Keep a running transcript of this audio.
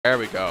There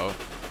we go.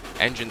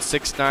 Engine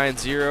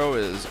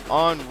 690 is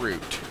en route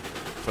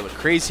for the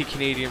crazy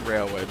Canadian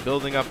Railway,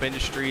 building up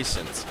industry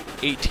since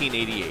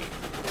 1888.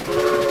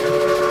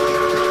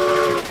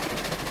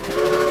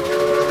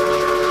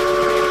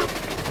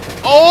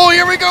 Oh,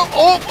 here we go!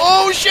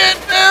 Oh shit!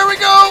 There we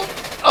go!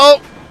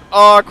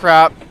 Oh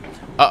crap!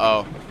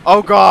 Uh-oh.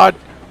 Oh god!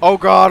 Oh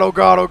god, oh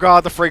god, oh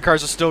god, the freight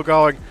cars are still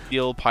going.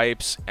 Steel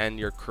pipes and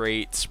your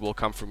crates will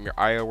come from your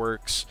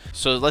ironworks.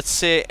 So let's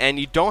say, and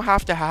you don't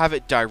have to have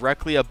it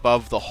directly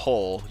above the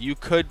hole. You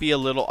could be a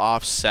little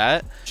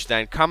offset, which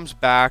then comes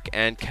back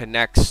and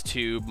connects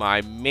to my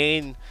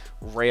main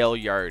rail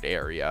yard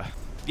area.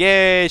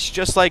 Yay, it's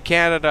just like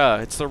Canada.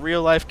 It's the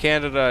real life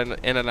Canada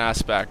in an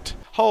aspect.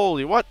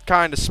 Holy, what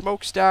kind of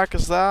smokestack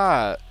is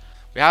that?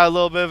 We had a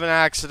little bit of an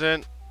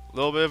accident. A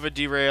little bit of a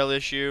derail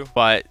issue,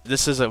 but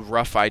this is a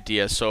rough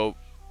idea. So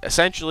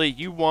essentially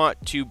you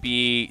want to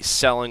be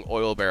selling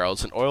oil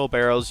barrels, and oil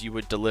barrels you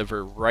would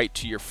deliver right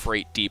to your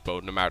freight depot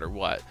no matter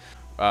what.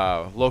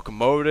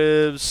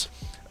 Locomotives,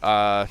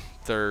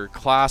 their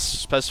class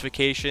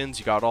specifications,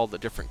 you got all the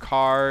different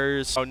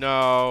cars. Oh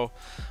no,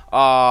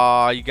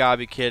 you gotta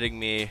be kidding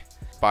me.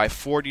 By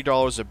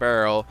 $40 a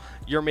barrel,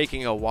 you're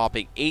making a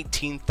whopping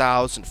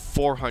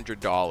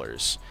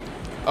 $18,400.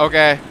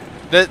 Okay,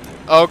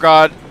 oh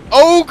god.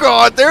 Oh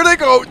god, there they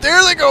go,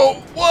 there they go!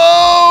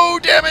 Whoa,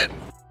 damn it!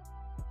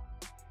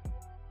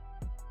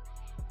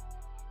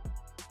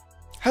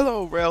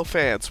 Hello rail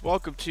fans,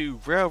 welcome to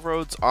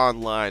Railroads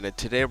Online, and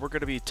today we're going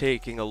to be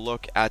taking a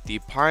look at the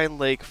Pine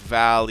Lake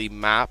Valley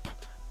map,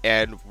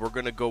 and we're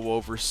going to go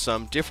over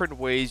some different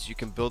ways you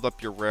can build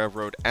up your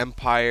railroad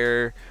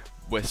empire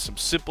with some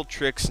simple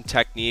tricks and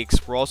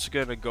techniques. We're also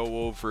going to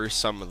go over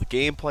some of the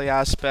gameplay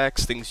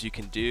aspects, things you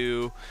can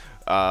do.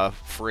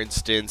 For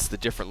instance, the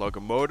different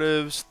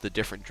locomotives, the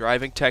different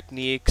driving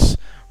techniques.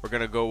 We're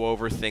going to go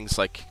over things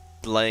like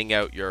laying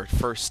out your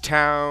first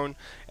town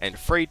and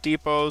freight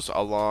depots,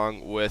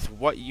 along with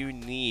what you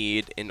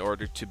need in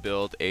order to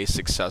build a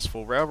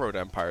successful railroad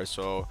empire.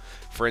 So,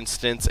 for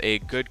instance, a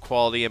good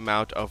quality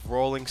amount of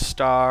rolling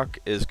stock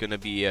is going to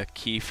be a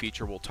key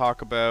feature we'll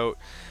talk about.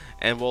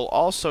 And we'll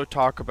also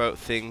talk about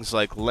things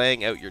like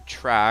laying out your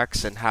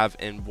tracks and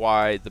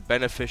why the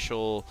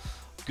beneficial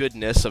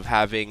goodness of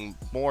having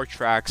more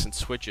tracks and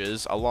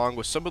switches, along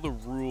with some of the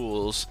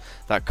rules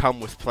that come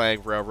with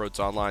playing Railroads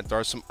Online. There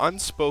are some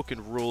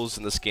unspoken rules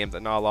in this game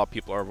that not a lot of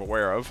people are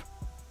aware of,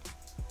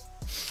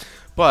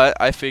 but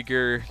I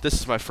figure this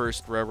is my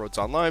first Railroads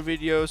Online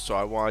video, so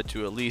I wanted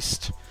to at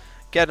least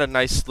get a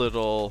nice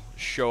little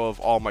show of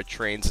all my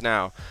trains.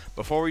 Now,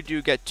 before we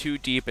do get too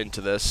deep into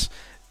this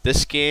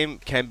game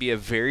can be a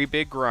very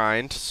big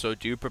grind, so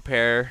do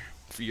prepare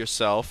for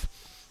yourself.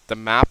 The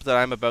map that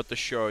I'm about to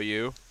show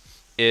you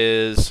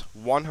is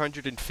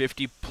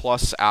 150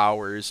 plus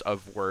hours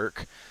of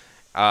work.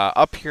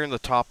 Up here in the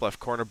top left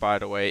corner, by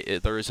the way,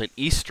 there is an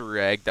Easter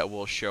egg that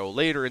we'll show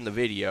later in the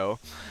video,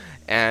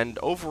 and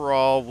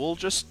overall we'll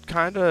just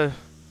kind of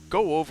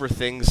go over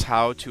things,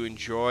 how to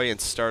enjoy and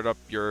start up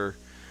your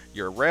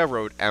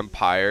railroad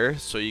empire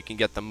so you can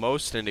get the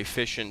most and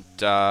efficient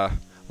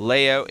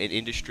layout and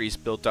industries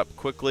built up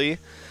quickly.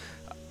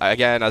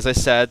 Again, as I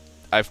said,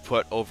 I've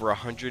put over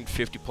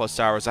 150 plus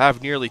hours. I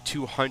have nearly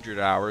 200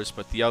 hours,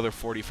 but the other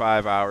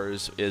 45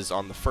 hours is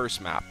on the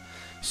first map.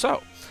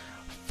 So,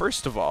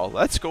 first of all,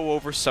 let's go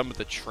over some of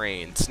the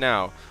trains.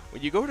 Now,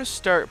 when you go to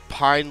start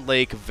Pine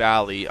Lake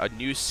Valley, a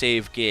new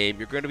save game,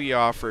 you're going to be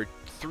offered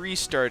 3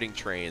 starting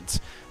trains.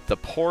 The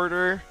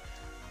Porter,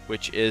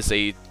 which is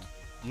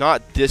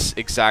not this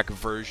exact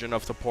version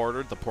of the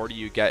Porter. The Porter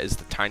you get is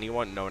the tiny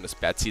one known as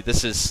Betsy.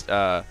 This is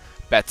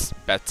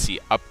Betsy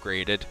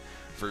upgraded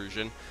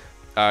version.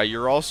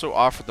 You're also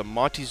offered the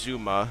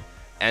Montezuma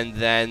and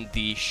then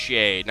the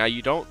Shea. Now,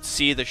 you don't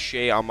see the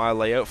Shea on my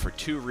layout for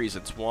 2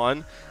 reasons.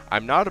 One,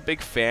 I'm not a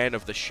big fan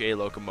of the Shea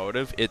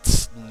locomotive.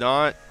 It's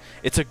a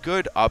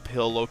good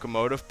uphill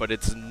locomotive, but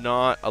it's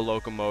not a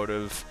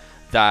locomotive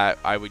that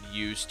I would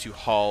use to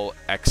haul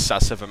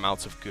excessive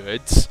amounts of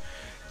goods.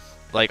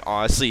 Like,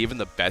 honestly, even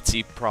the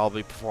Betsy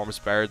probably performs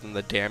better than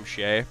the damn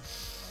Shea.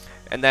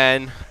 And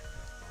then,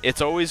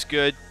 it's always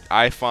good,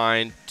 I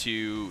find,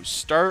 to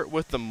start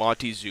with the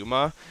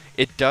Montezuma.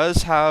 It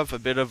does have a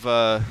bit of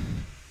a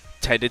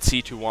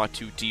tendency to want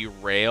to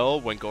derail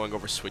when going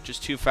over switches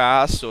too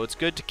fast, so it's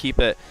good to keep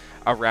it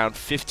around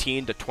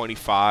 15 to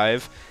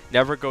 25.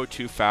 Never go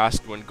too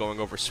fast when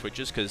going over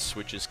switches, because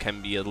switches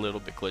can be a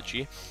little bit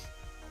glitchy.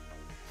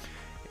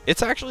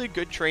 It's actually a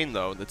good train,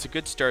 though. It's a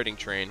good starting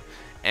train.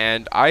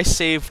 And I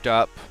saved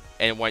up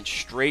and went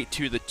straight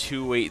to the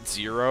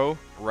 280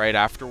 right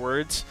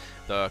afterwards.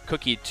 The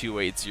Cookie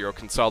 280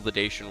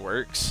 Consolidation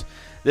Works.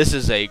 This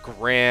is a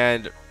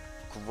grand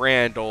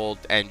old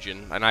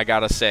engine, and I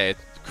gotta say,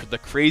 the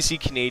Crazy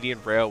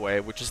Canadian Railway,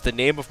 which is the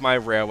name of my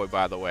railway,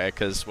 by the way,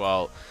 because,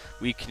 well,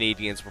 we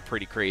Canadians were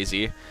pretty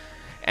crazy.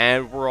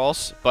 And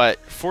but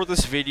for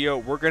this video,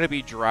 we're gonna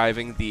be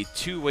driving the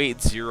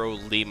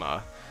 280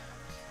 Lima.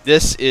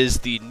 This is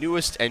the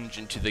newest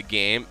engine to the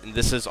game, and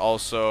this is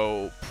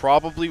also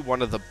probably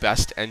one of the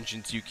best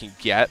engines you can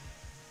get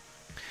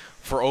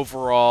for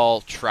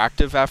overall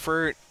tractive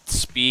effort,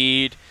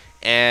 speed,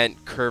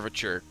 and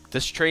curvature.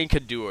 This train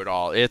can do it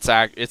all. It's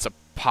a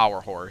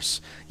power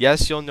horse.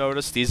 Yes, you'll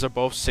notice these are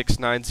both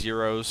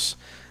 690s,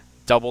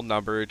 double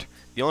numbered.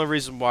 The only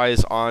reason why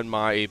is on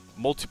my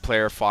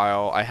multiplayer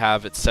file I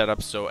have it set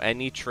up so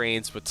any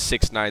trains with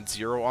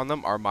 690 on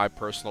them are my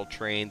personal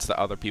trains that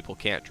other people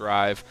can't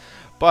drive.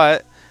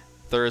 But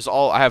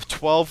I have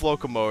 12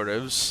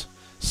 locomotives.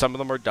 Some of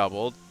them are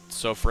doubled.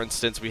 So for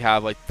instance, we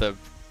have like the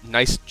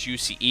nice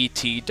juicy ET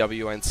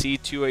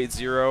WNC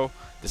 280.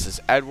 This is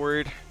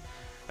Edward.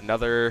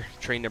 Another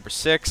train number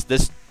 6.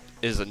 This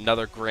is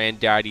another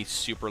granddaddy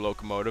super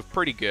locomotive,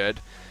 pretty good.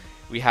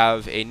 We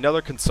have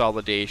another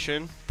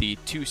consolidation, the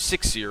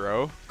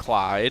 260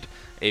 Clyde,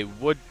 a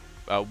wood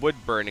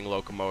burning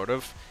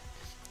locomotive.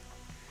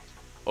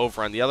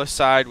 Over on the other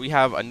side, we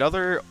have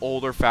another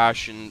older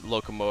fashioned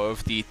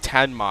locomotive, the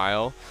 10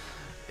 mile.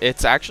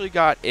 It's actually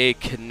got a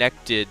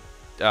connected,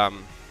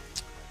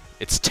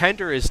 its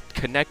tender is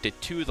connected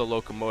to the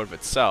locomotive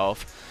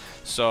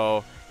itself.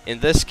 So in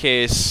this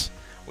case,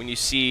 when you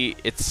see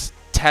it's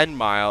 10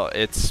 mile,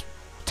 it's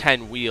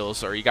 10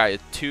 wheels, or you got a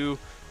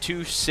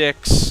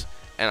 226,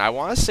 and I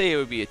want to say it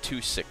would be a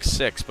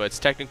 266, but it's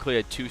technically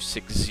a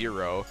 260.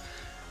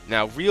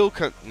 Now wheel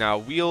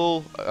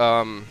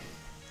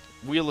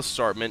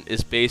assortment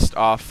is based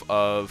off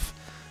of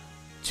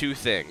two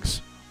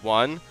things.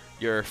 One,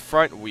 your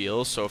front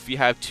wheels, so if you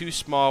have two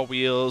small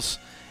wheels,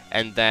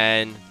 and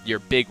then your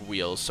big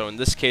wheels. So in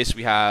this case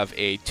we have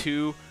a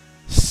 2,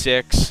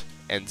 6,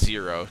 and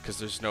 0, because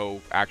there's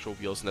no actual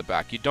wheels in the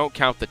back. You don't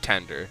count the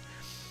tender.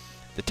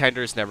 The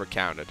tender is never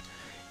counted.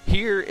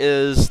 Here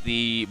is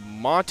the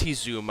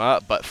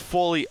Montezuma, but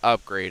fully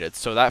upgraded.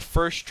 So that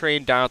first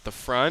train down at the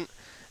front,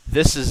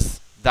 this is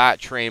that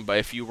train, but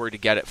if you were to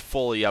get it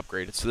fully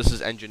upgraded. So this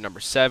is engine number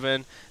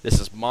 7. This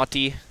is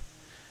Monty.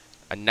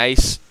 A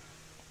nice,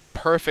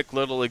 perfect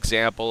little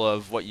example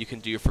of what you can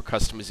do for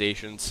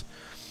customizations.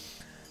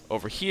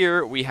 Over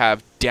here we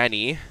have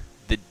Denny,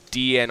 the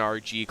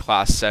DNRG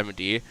Class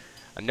 70.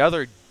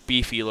 Another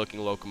beefy looking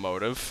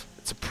locomotive.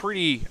 It's a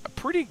pretty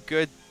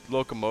good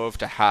locomotive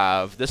to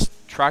have. This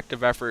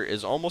tractive effort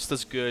is almost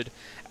as good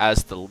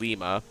as the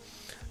Lima.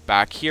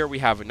 Back here we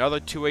have another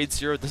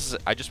 280.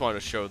 I just wanted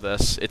to show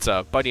this. It's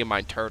a buddy of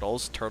mine,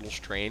 Turtle's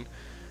train.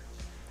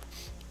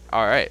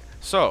 Alright,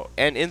 so,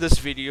 and in this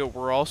video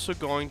we're also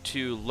going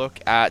to look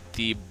at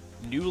the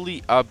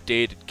newly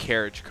updated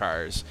carriage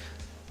cars.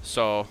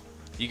 So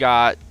you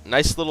got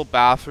nice little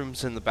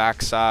bathrooms in the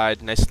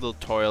backside, nice little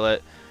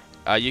toilet.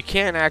 You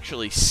can't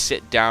actually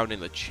sit down in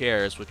the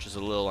chairs, which is a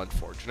little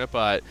unfortunate,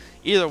 but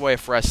either way,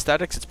 for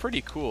aesthetics, it's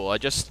pretty cool.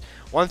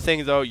 One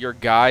thing though, your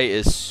guy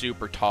is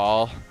super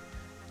tall,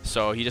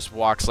 so he just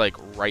walks like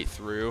right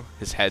through.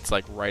 His head's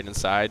like right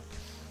inside.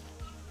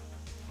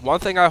 One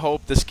thing I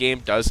hope this game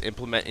does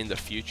implement in the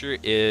future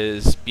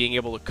is being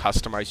able to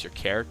customize your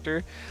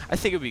character. I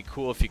think it would be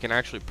cool if you can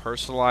actually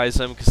personalize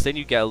them, because then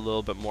you get a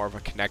little bit more of a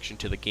connection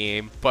to the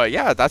game. But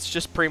yeah, that's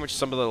just pretty much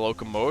some of the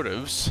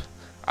locomotives.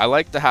 I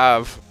like to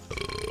have...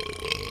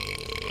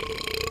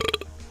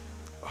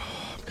 Oh,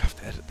 I'm gonna have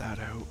to edit that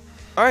out.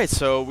 Alright,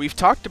 so we've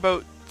talked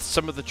about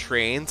some of the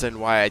trains and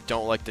why I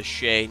don't like the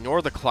Shay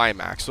nor the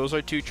Climax. Those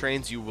are two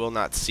trains you will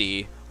not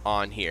see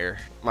on here.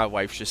 My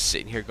wife's just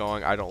sitting here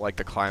going, I don't like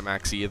the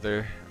Climax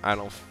either. I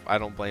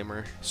don't blame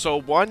her.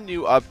 So one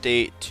new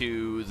update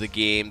to the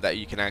game that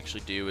you can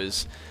actually do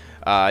is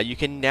you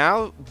can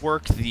now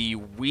work the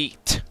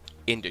wheat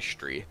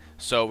industry.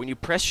 So when you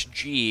press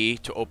G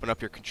to open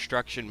up your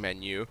construction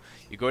menu,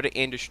 you go to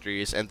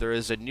industries, and there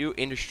is a new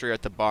industry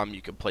at the bottom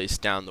you can place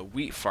down, the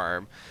wheat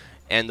farm.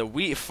 And the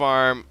wheat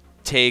farm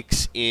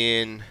takes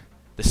in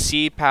the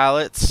seed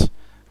pallets,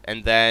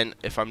 and then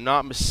if I'm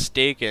not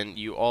mistaken,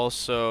 you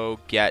also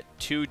get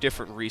 2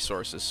 different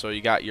resources. So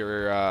you got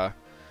your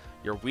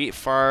wheat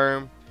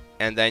farm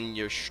and then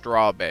your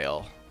straw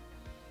bale,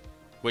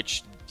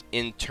 which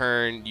in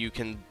turn you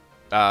can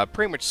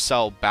pretty much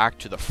sell back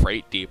to the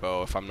freight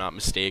depot, if I'm not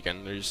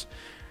mistaken.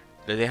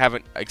 They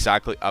haven't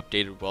exactly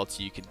updated what else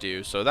you can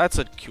do, so that's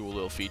a cool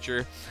little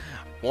feature.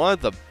 One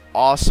of the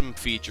awesome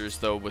features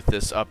though with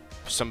this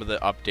some of the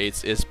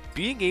updates is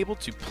being able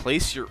to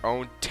place your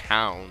own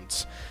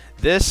towns.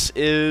 This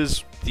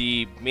is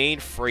the main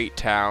freight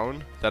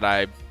town that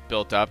I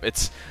built up.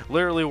 It's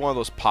literally one of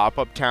those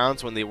pop-up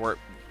towns when they weren't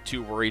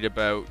too worried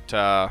about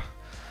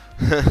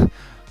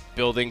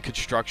building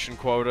construction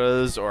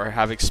quotas or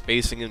having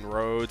spacing in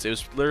roads. It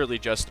was literally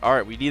just,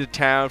 alright, we need a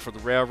town for the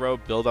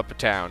railroad, build up a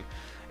town.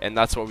 And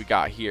that's what we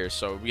got here.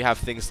 So we have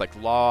things like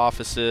law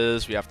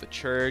offices, we have the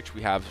church,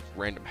 we have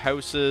random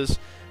houses,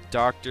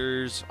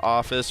 doctor's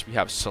office, we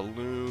have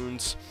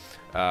saloons,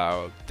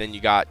 then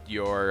you got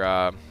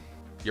your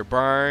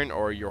barn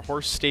or your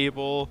horse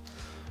stable.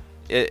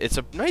 It's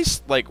a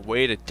nice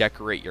way to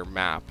decorate your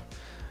map.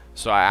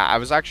 So I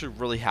was actually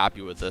really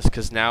happy with this,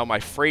 because now my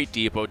freight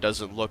depot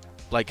doesn't look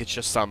like it's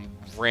just some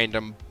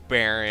random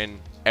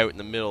barren out in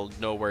the middle of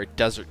nowhere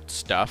desert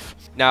stuff.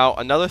 Now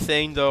another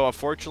thing though,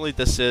 unfortunately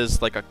this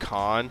is like a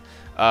con,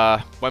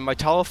 When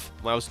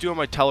I was doing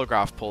my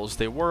telegraph poles,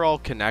 they were all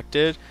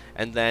connected,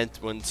 and then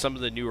when some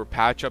of the newer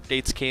patch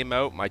updates came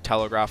out, my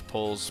telegraph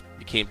poles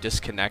became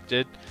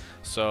disconnected.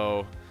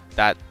 So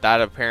that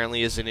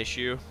apparently is an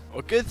issue.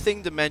 A good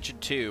thing to mention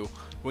too,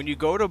 when you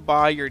go to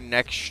buy your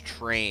next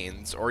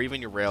trains or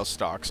even your rail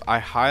stocks, I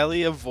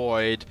highly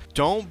avoid,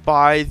 don't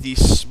buy the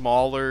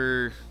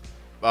smaller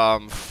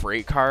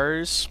freight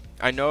cars.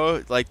 I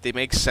know like they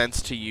make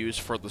sense to use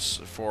for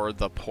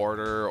the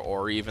porter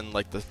or even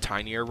like the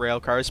tinier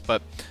rail cars,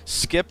 but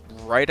skip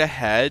right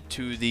ahead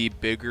to the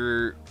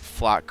bigger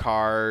flat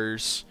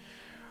cars.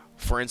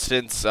 For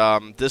instance,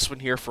 this one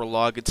here for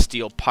log and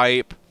steel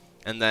pipe,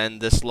 and then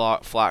this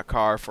flat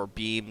car for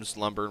beams,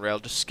 lumber, and rail.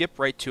 Just skip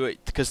right to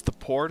it, because the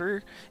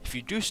porter, if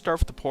you do start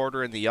with the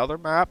porter in the other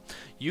map,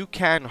 you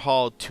can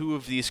haul 2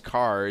 of these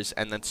cars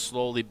and then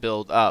slowly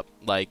build up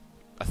like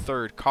a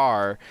 3rd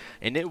car,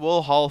 and it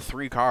will haul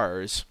 3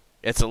 cars.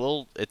 It's a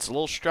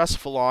little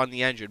stressful on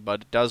the engine,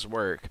 but it does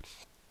work.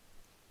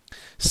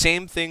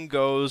 Same thing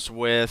goes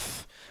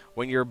with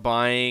when you're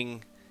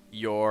buying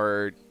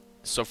your,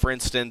 so for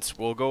instance,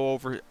 we'll go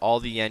over all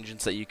the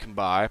engines that you can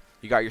buy.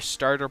 You got your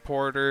starter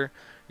porter,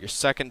 your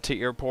 2nd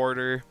tier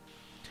porter,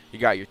 you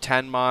got your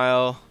 10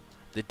 mile,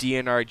 the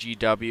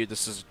DNR-GW.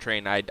 This is a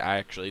train I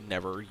actually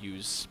never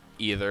use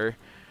either.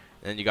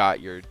 And then you got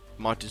your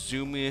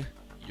Montezuma,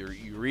 your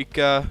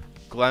Eureka,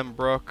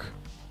 Glenbrook,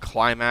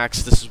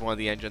 Climax. This is one of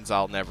the engines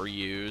I'll never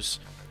use.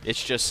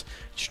 It's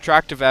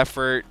tractive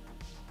effort.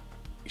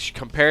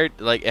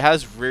 Compared, like, it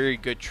has very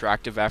good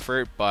tractive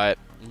effort, but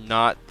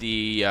not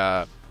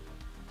the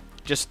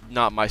just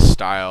not my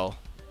style.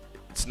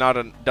 It's not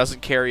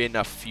doesn't carry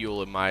enough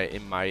fuel in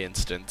my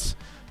instance,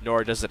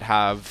 nor does it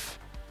have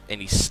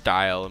any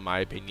style in my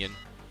opinion.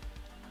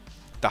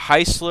 The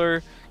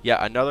Heisler,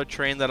 yeah, another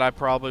train that I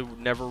probably would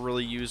never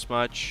really use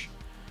much.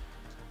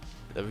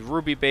 The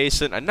Ruby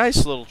Basin, a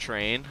nice little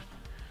train.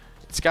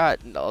 It's got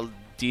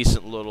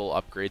decent little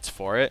upgrades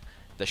for it.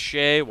 The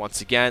Shea,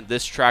 once again,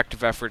 this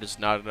tractive effort is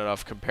not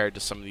enough compared to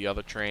some of the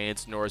other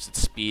trains, nor is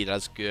its speed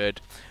as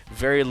good.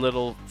 Very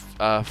little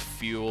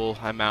fuel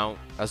amount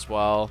as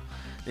well.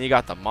 Then you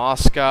got the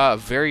Mosca, a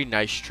very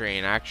nice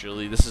train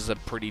actually. This is a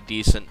pretty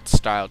decent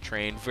style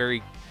train,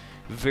 very,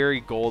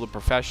 very gold and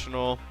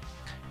professional.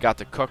 Got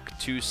the Cook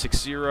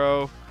 260,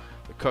 the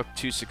Cook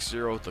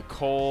 260 with the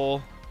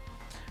coal.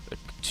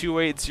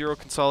 280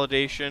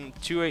 consolidation.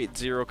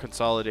 280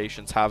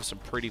 consolidations have some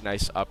pretty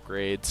nice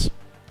upgrades.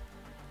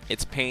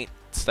 It's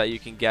paints that you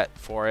can get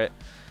for it.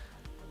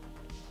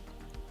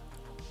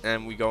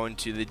 And we go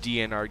into the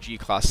DNRG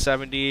Class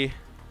 70.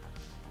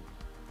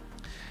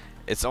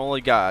 It's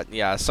only got,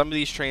 yeah, some of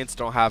these trains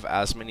don't have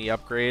as many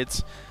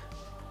upgrades.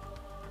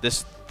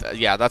 This,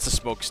 yeah, that's a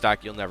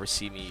smokestack you'll never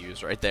see me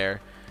use right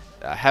there.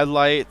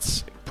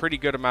 Headlights, pretty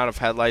good amount of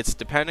headlights.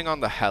 Depending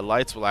on the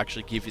headlights will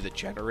actually give you the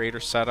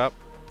generator setup.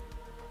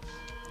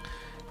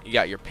 You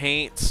got your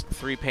paints,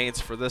 3 paints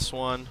for this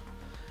one,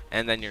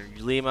 and then your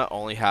Lima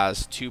only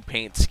has 2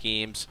 paint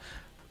schemes.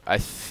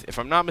 If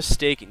I'm not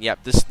mistaken,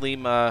 yep, this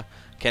Lima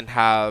can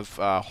have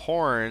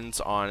horns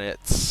on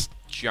its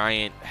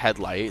giant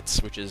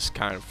headlights, which is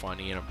kind of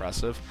funny and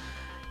impressive.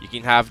 You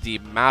can have the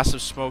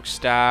massive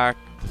smokestack,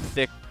 the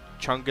thick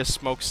Chungus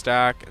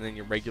smokestack, and then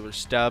your regular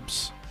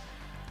stubs.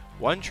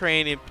 One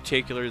train in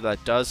particular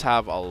that does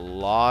have a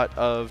lot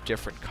of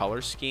different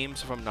color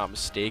schemes, if I'm not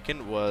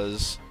mistaken,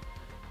 was,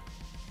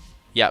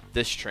 yep,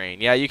 this train.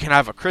 Yeah, you can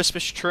have a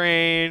Christmas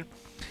train,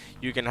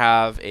 you can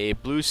have a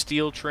blue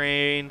steel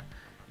train,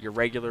 your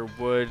regular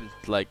wood,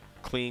 like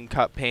clean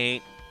cut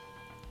paint.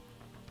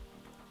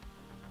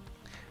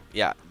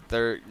 Yeah,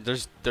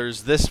 there's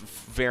this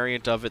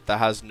variant of it that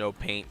has no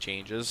paint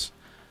changes.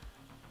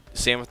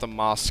 Same with the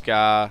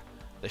Mosca.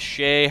 The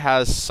Shea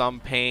has some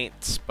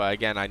paints, but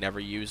again, I never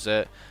use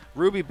it.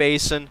 Ruby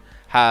Basin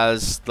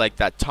has like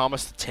that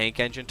Thomas the Tank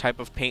Engine type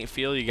of paint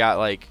feel. You got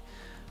like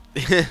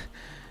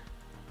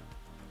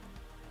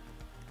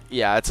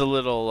yeah, it's a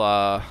little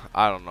I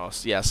don't know.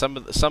 So, yeah, some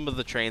of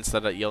the trains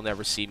that you'll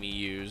never see me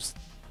use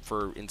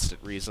for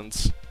instant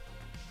reasons.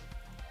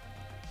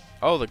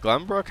 Oh, the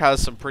Glenbrook has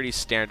some pretty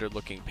standard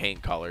looking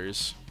paint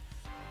colors.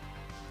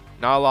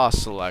 Not a lot of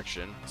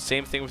selection.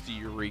 Same thing with the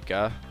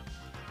Eureka.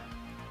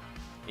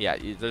 Yeah,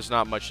 there's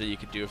not much that you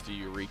can do with the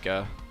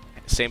Eureka.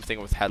 Same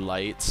thing with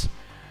headlights.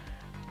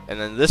 And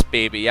then this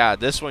baby, yeah,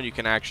 this one you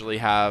can actually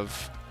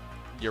have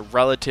your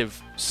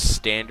relative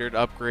standard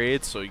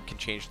upgrades, so you can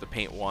change the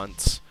paint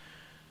once.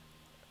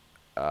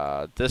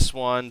 This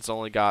one's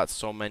only got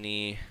so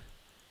many.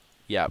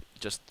 Yeah,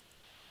 just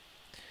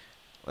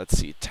let's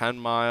see, 10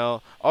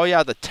 mile. Oh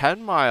yeah, the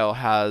 10 mile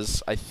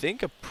has, I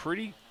think, a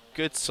pretty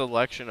good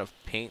selection of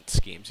paint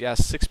schemes. Yeah,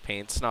 6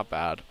 paints, not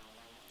bad.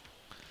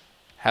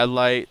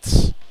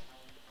 Headlights,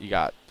 you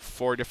got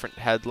 4 different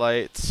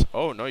headlights.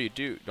 Oh no, you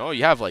do. No,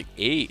 you have like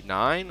 8,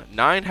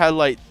 9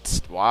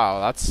 headlights. Wow,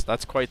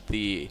 that's quite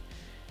the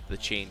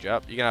change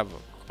up. You can have,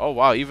 oh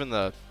wow, even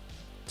the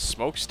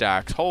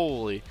smokestacks.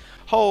 Holy,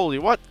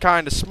 what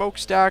kind of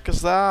smokestack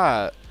is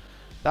that?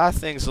 That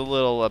thing's a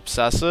little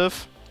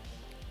obsessive.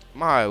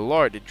 My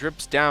lord, it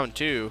drips down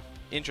too.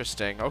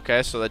 Interesting.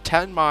 Okay, so the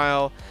 10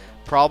 mile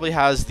probably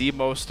has the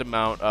most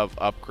amount of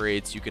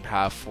upgrades you can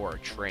have for a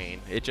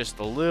train. It's just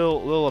a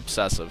little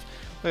obsessive.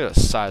 Look at the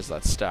size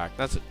of that stack.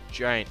 That's a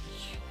giant,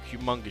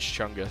 humongous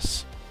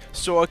chungus.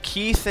 So a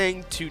key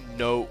thing to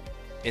note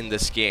in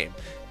this game,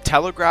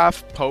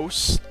 telegraph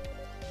posts,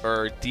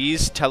 or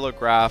these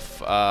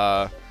telegraph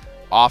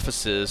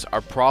offices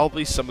are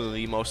probably some of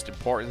the most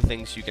important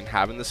things you can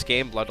have in this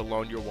game, let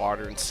alone your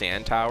water and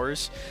sand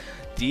towers.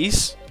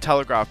 These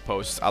telegraph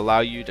posts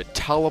allow you to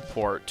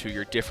teleport to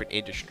your different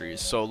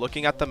industries. So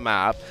looking at the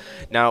map,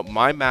 now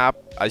my map,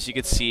 as you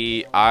can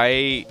see,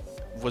 I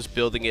was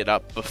building it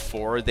up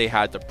before they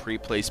had the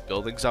pre-placed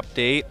buildings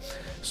update.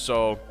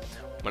 So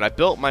when I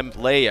built my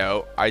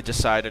layout, I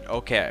decided,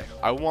 okay,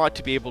 I want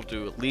to be able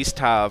to at least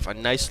have a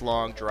nice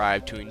long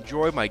drive to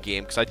enjoy my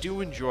game, because I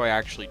do enjoy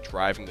actually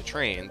driving the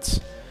trains.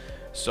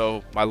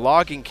 So my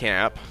logging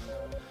camp,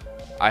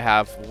 I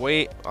have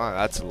oh,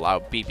 that's a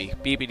loud beepy,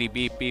 beepity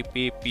beep beep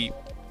beep beep.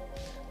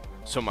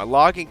 So my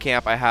logging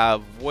camp I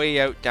have way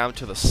out down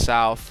to the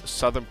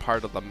southern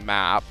part of the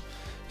map.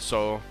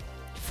 So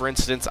for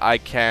instance, I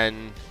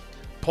can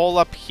pull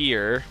up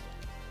here.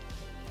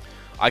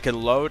 I can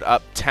load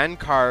up 10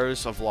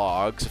 cars of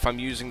logs if I'm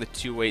using the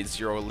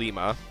 280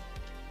 Lima.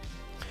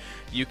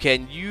 You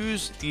can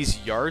use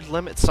these yard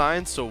limit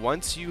signs, so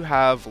once you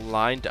have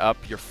lined up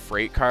your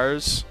freight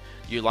cars,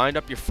 you lined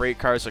up your freight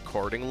cars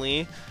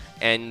accordingly,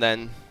 and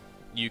then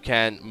you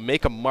can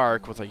make a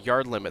mark with a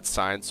yard limit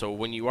sign, so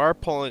when you are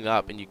pulling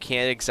up and you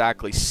can't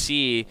exactly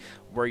see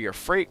where your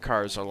freight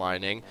cars are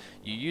lining,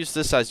 you use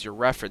this as your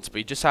reference, but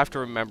you just have to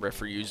remember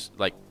if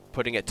you're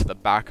putting it to the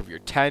back of your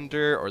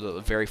tender or the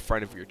very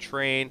front of your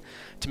train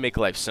to make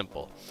life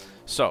simple.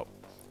 So,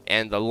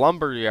 and the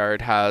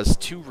lumberyard has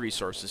two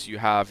resources. You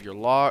have your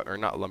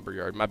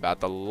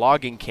the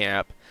logging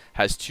camp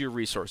has two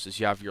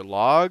resources. You have your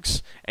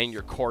logs and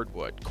your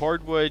cordwood.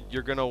 Cordwood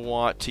you're gonna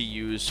want to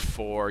use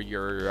for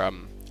your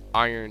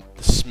iron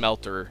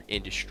smelter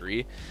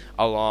industry,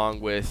 along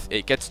with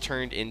it gets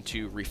turned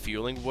into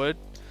refueling wood,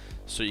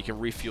 so you can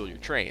refuel your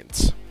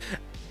trains.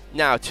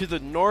 Now, to the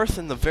north,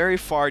 in the very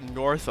far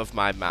north of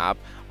my map,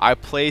 I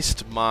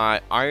placed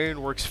my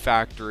ironworks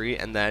factory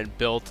and then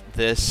built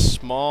this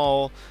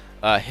small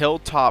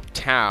hilltop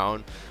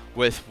town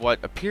with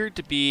what appeared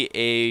to be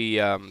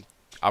a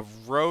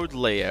road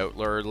layout,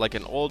 or like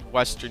an old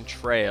western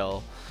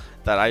trail,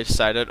 that I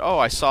decided, oh,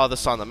 I saw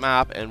this on the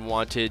map and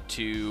wanted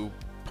to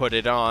put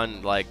it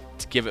on, like,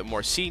 to give it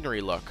more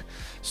scenery look.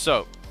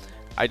 So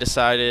I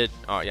decided,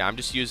 oh yeah, I'm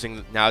just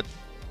using, now,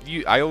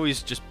 I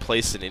always just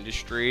place an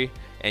industry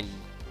and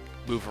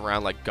move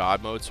around like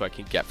God mode so I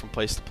can get from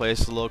place to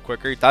place a little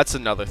quicker. That's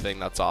another thing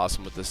that's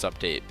awesome with this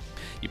update.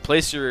 You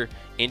place your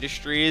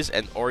industries,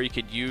 or you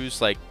could use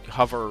like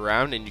hover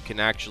around and you can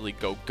actually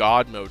go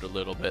God mode a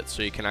little bit,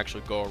 so you can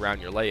actually go around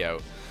your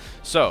layout.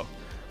 So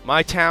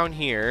my town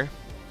here,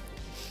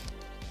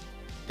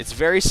 it's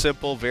very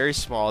simple, very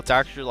small. It's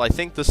actually, I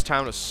think this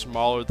town is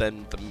smaller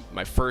than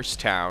my first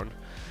town.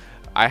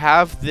 I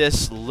have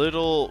this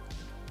little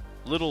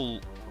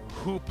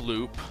hoop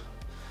loop.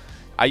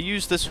 I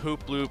use this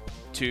hoop loop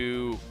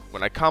to,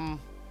 when I come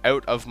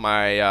out of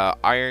my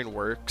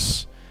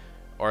ironworks,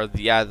 or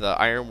the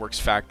ironworks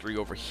factory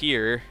over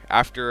here,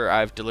 after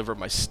I've delivered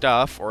my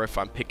stuff, or if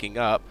I'm picking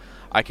up,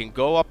 I can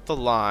go up the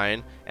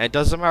line, and it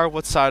doesn't matter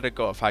what side I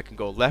go. If I can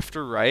go left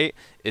or right,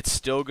 it's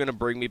still going to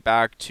bring me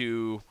back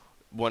to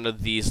one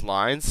of these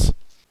lines.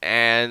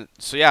 And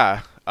so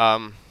yeah,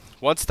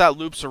 once that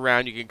loops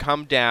around, you can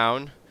come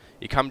down.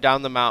 You come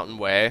down the mountain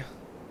way,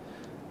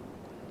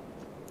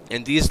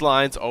 and these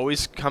lines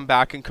always come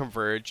back and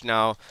converge.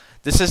 Now,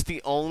 this is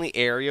the only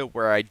area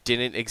where I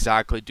didn't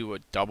exactly do a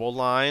double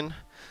line,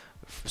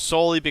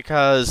 solely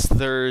because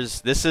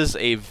this is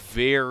a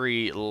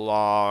very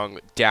long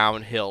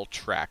downhill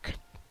trek.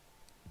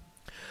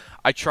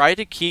 I try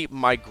to keep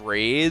my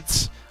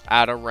grades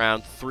at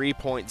around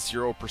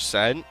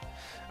 3.0%.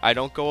 I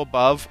don't go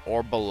above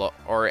or below,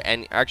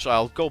 actually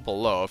I'll go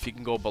below. If you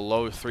can go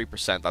below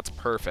 3%, that's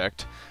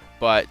perfect.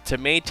 But to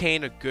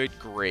maintain a good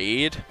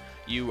grade,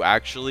 you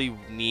actually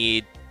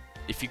need,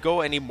 if you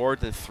go any more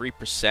than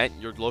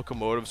 3%, your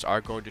locomotives are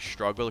going to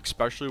struggle,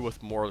 especially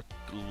with more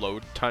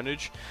load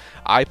tonnage.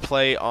 I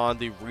play on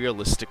the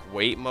realistic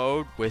weight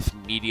mode with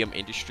medium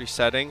industry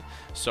setting,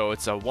 so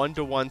it's a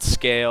 1-to-1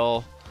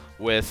 scale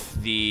with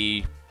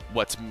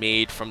what's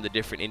made from the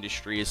different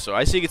industries. So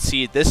as you can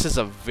see, this is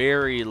a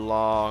very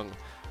long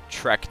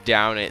trek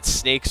down. It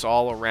snakes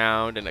all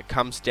around, and it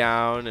comes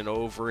down and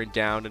over and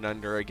down and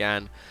under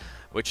again,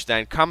 which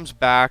then comes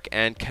back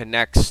and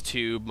connects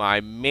to my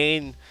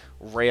main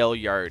rail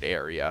yard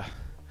area.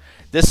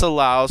 This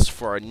allows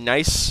for a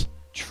nice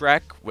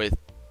trek with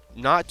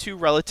not too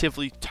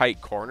relatively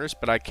tight corners,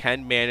 but I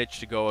can manage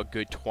to go a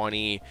good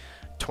 20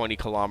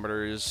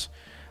 kilometers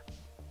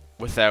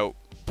without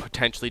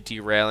potentially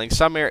derailing.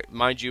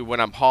 Mind you, when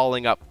I'm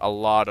hauling up a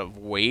lot of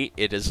weight,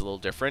 it is a little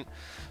different.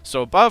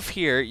 So above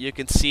here, you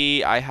can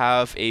see I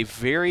have a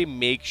very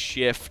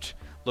makeshift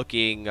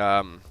looking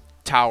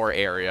tower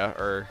area,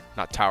 or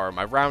not tower,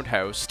 my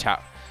roundhouse.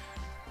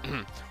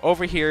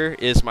 Over here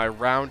is my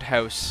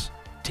roundhouse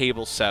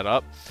table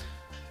setup.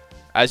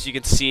 As you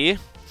can see,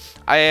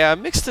 I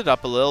mixed it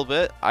up a little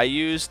bit. I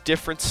used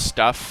different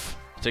stuff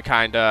to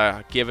kind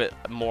of give it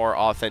more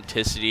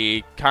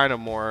authenticity, kind of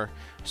more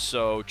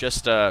so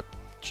just to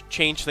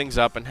change things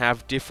up and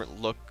have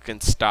different look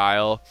and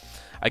style.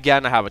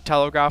 Again, I have a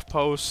telegraph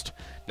post.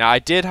 Now, I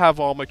did have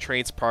all my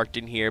trains parked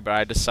in here, but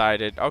I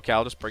decided, okay,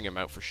 I'll just bring them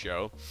out for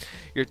show.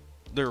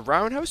 The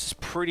roundhouse is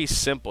pretty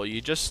simple.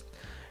 You just,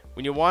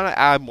 when you want to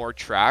add more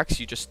tracks,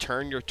 you just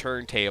turn your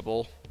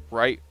turntable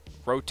right,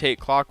 rotate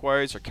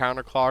clockwise or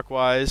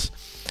counterclockwise,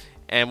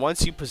 and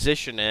once you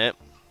position it,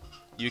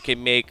 you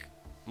can make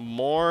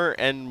more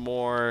and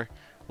more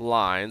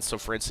lines. So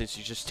for instance,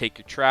 you just take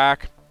your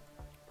track,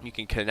 you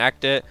can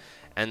connect it,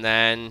 and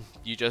then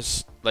you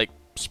just like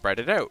spread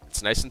it out.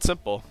 It's nice and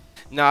simple.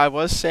 Now, I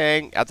was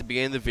saying at the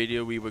beginning of the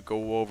video we would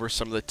go over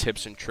some of the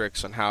tips and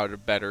tricks on how to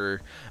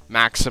better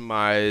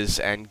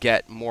maximize and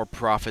get more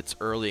profits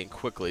early and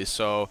quickly.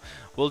 So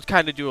we'll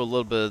kind of do a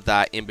little bit of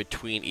that in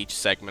between each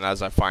segment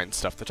as I find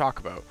stuff to talk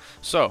about.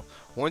 So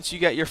once you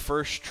get your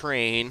first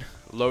train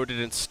loaded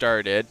and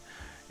started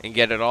and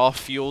get it all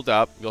fueled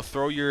up,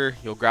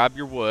 you'll grab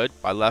your wood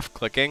by left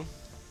clicking.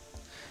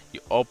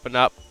 You open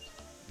up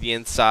the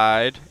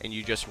inside and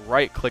you just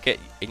right click it,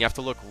 and you have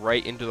to look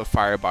right into the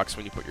firebox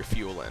when you put your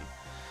fuel in.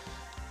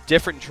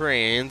 Different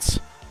trains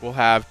will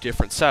have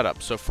different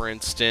setups. So for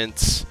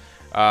instance,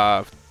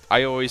 I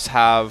always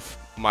have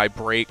my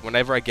brake.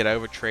 Whenever I get out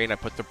of a train, I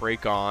put the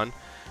brake on.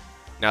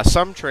 Now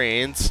some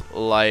trains,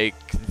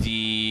 like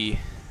the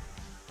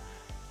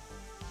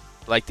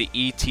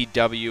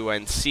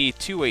ETWNC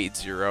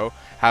 280,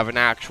 have an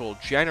actual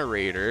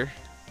generator.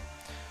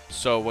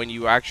 So when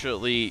you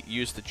actually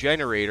use the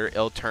generator,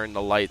 it'll turn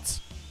the lights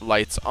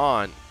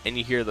on, and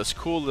you hear this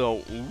cool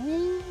little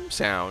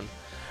sound,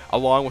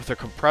 along with a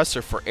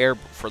compressor for air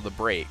for the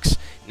brakes.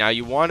 Now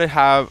you want to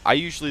have, I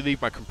usually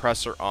leave my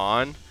compressor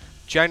on.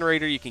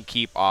 Generator you can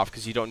keep off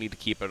because you don't need to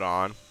keep it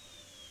on.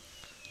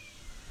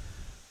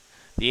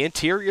 The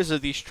interiors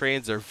of these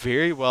trains are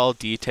very well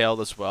detailed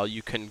as well.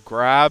 You can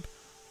grab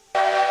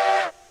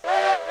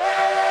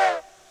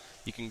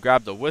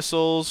the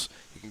whistles,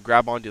 you can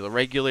grab onto the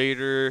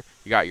regulator,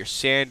 you got your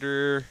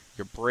sander,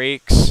 your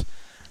brakes,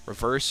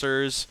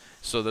 reversers.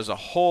 So there's a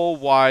whole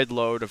wide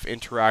load of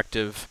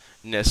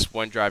interactiveness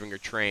when driving your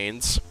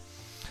trains.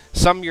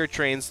 Some of your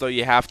trains though,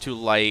 you have to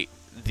light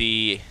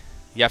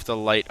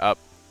up.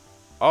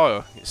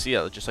 Oh, you see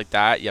it just like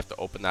that. You have to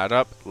open that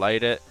up,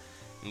 light it,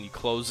 and you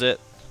close it.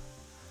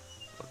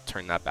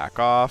 Turn that back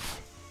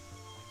off.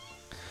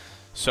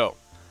 So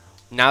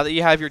now that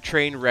you have your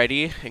train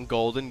ready and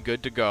golden,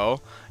 good to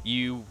go,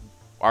 you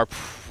are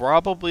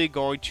probably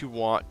going to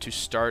want to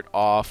start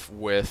off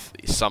with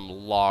some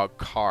log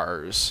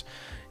cars.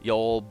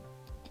 You'll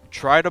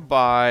try to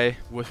buy,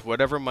 with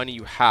whatever money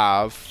you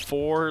have,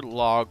 4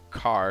 log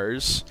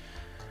cars.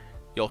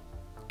 You'll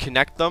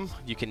connect them,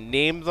 you can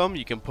name them,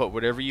 you can put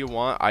whatever you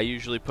want. I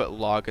usually put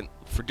log in,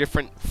 for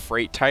different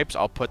freight types,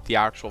 I'll put the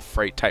actual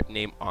freight type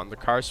name on the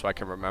car so I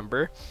can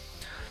remember.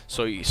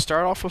 So you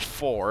start off with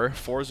 4.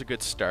 4 is a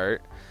good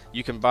start.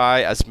 You can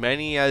buy as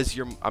many as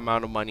your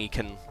amount of money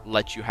can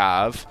let you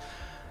have.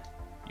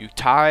 You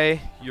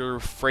tie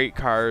your freight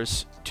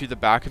cars to the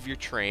back of your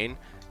train.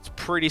 It's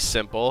pretty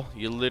simple.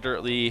 You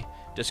literally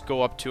just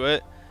go up to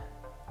it.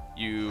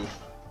 You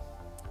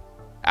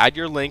add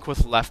your link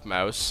with left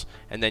mouse,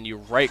 and then you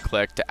right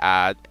click to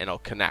add, and it'll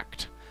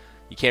connect.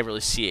 You can't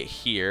really see it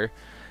here.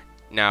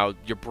 Now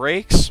your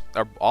brakes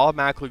are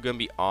automatically going to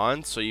be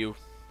on, so you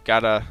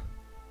gotta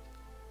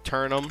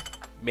turn them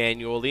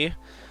manually,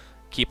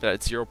 keep it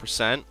at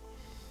 0%.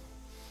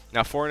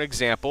 Now for an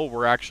example,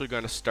 we're actually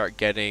going to start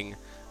getting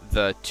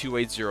the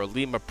 280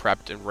 Lima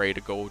prepped and ready to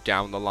go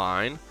down the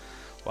line.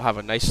 We'll have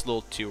a nice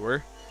little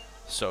tour.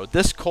 So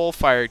this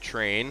coal-fired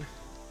train,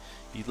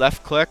 you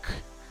left click,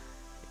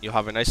 you'll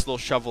have a nice little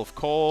shovel of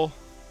coal.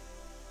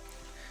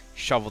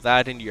 Shovel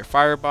that into your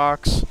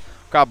firebox,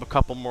 grab a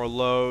couple more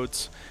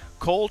loads.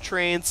 Coal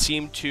trains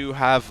seem to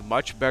have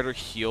much better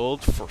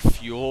yield for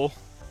fuel.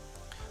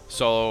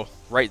 So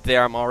right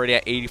there, I'm already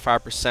at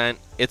 85%.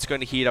 It's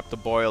going to heat up the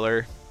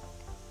boiler.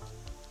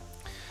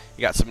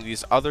 You got some of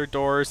these other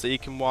doors that you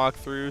can walk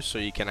through, so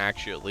you can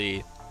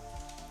actually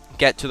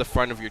get to the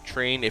front of your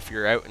train if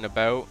you're out and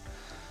about.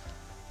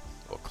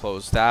 We'll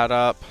close that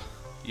up.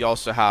 You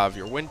also have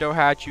your window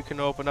hatch you can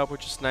open up,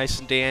 which is nice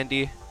and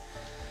dandy.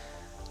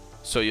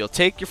 So you'll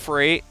take your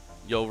freight,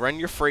 you'll run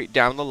your freight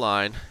down the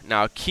line.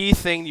 Now a key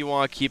thing you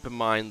want to keep in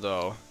mind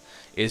though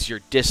is your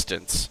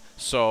distance.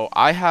 So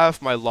I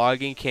have my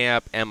logging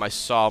camp and my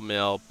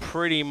sawmill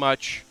pretty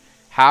much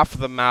half of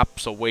the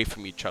maps away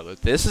from each other.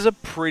 This is a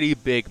pretty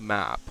big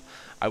map,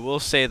 I will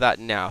say that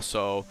now.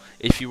 So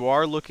if you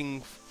are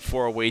looking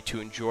for a way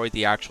to enjoy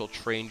the actual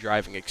train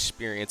driving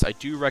experience, I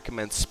do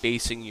recommend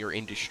spacing your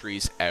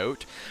industries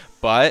out,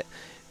 but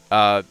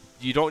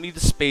you don't need to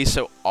space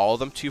out all of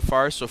them too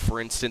far. So for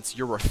instance,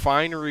 your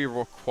refinery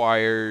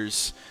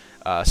requires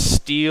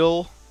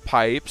steel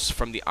pipes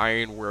from the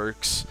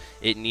ironworks,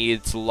 it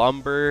needs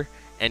lumber,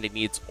 and it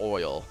needs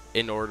oil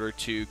in order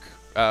to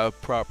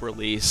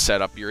properly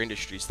set up your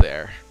industries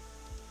there.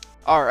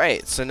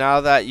 Alright, so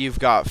now that you've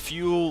got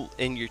fuel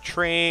in your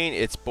train,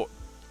 it's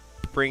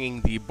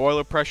bringing the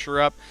boiler pressure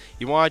up.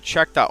 You want to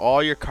check that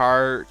all your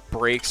car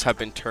brakes have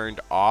been turned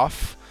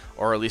off,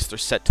 or at least they're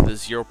set to the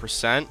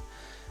 0%.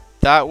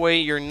 That way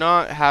you're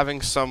not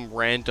having some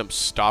random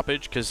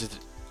stoppage, because it's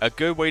a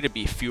good way to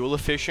be fuel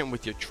efficient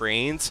with your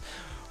trains.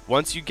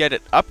 Once you get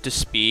it up to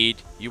speed,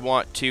 you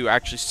want to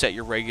actually set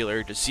your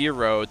regulator to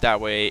 0.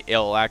 That way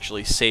it'll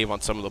actually save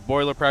on some of the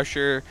boiler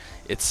pressure.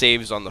 It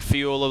saves on the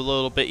fuel a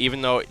little bit,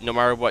 even though no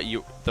matter what,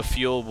 the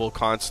fuel will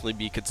constantly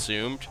be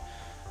consumed.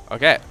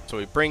 Okay, so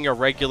we bring your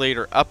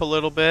regulator up a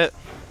little bit.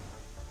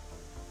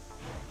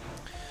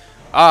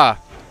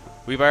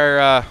 We better,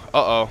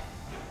 uh-oh.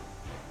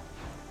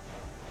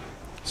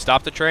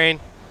 Stop the train.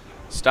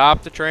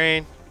 Stop the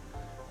train.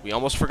 We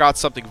almost forgot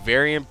something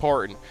very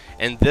important.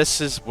 And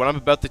this is what I'm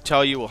about to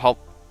tell you will help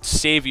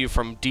save you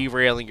from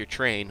derailing your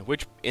train.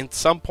 Which, in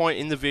some point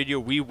in the video,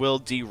 we will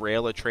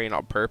derail a train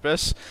on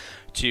purpose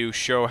to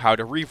show how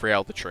to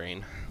re-rail the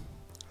train.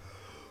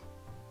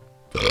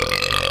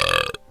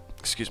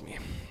 Excuse me.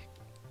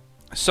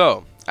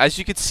 So, as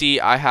you can see,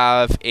 I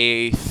have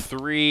a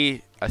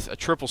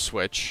triple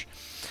switch.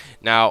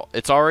 Now,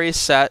 it's already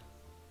set,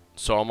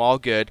 so I'm all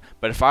good.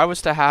 But if I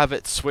was to have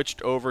it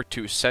switched over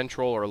to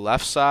central or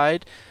left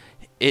side,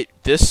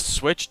 this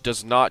switch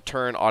does not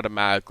turn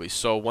automatically.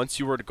 So once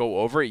you were to go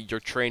over it,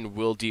 your train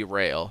will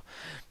derail.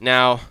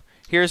 Now,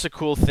 here's a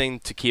cool thing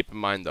to keep in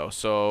mind though.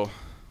 So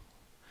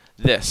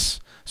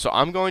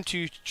I'm going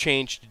to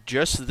change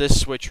just this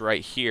switch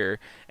right here,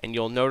 and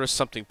you'll notice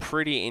something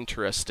pretty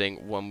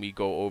interesting when we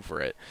go over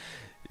it.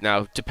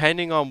 Now,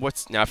 depending on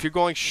if you're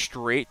going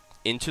straight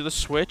into the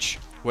switch,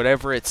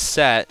 whatever it's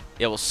set,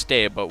 it will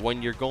stay. But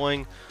when you're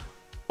going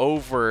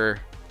over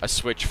a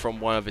switch from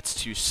one of its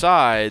two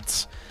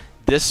sides,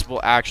 this will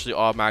actually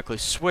automatically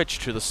switch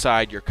to the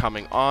side you're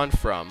coming on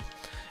from.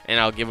 And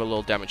I'll give a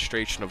little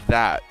demonstration of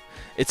that.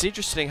 It's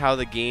interesting how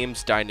the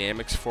game's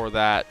dynamics for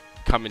that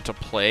come into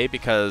play,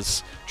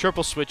 because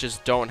triple switches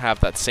don't have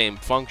that same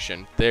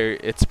function.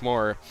 It's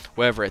more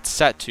whatever it's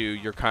set to,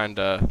 you're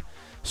kinda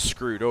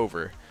screwed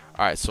over.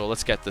 Alright, so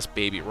let's get this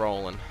baby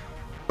rolling.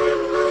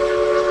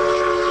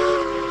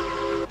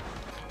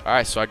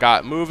 Alright, so I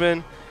got it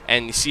moving,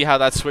 and you see how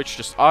that switch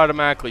just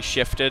automatically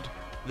shifted.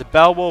 The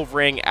bell will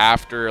ring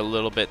after a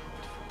little bit.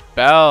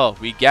 Bell,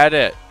 we get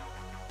it.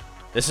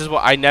 This is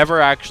what I never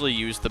actually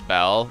use the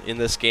bell in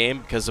this game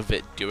because of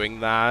it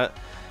doing that.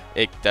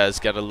 It does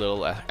get a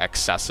little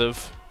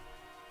excessive.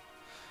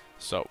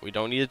 So we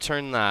don't need to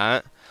turn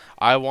that.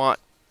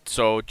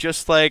 So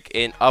just like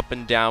in up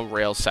and down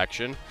rail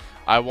section,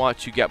 I want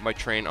to get my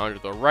train onto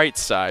the right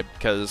side,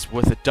 because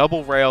with a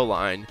double rail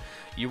line,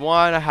 you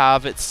want to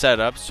have it set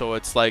up so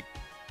it's like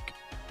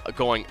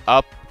going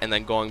up and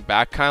then going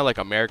back, kind of like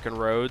American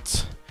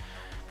roads.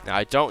 Now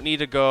I don't need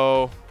to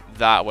go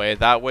that way.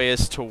 That way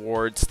is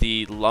towards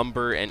the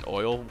lumber and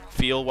oil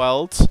field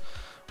welds.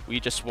 We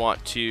just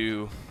want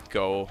to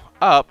go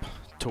up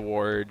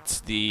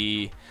towards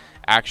the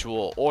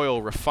actual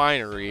oil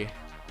refinery,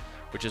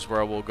 which is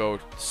where we'll go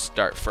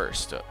start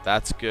first. So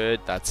that's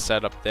good. That's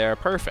set up there.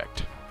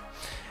 Perfect.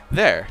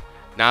 There.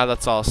 Now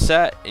that's all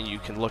set, and you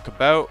can look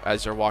about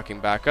as you're walking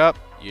back up.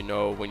 You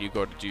know when you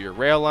go to do your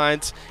rail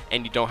lines,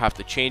 and you don't have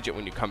to change it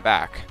when you come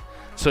back.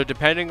 So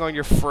depending on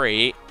your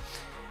freight,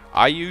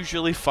 I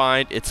usually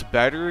find it's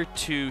better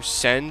to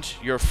send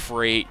your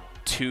freight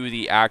to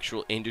the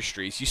actual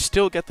industries. You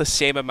still get the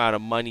same amount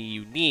of money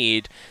you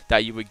need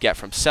that you would get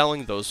from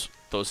selling those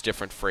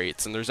different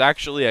freights. And there's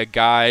actually a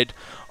guide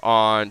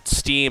on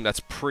Steam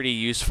that's pretty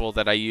useful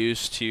that I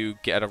use to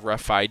get a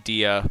rough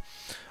idea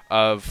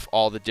of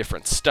all the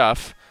different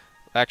stuff.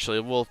 Actually,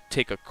 we'll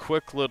take a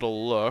quick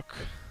little look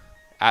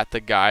at the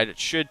guide. It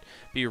should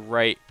be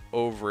right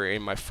over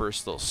in my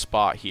first little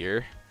spot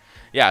here.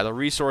 Yeah, the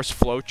resource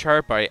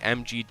flowchart by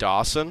MG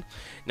Dawson.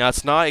 Now,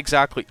 it's not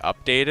exactly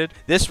updated.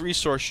 This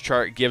resource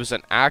chart gives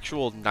an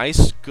actual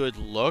nice good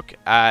look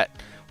at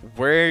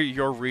where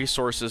your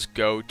resources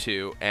go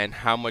to and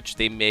how much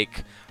they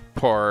make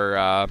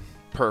per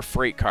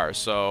freight car.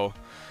 So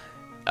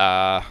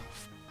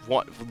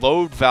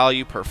load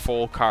value per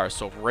full car.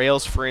 So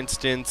rails, for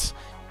instance,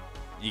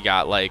 you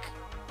got like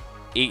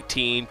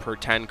 18 per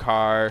 10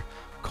 car,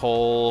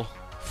 coal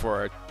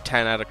for a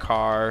 10 at a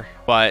car,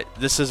 but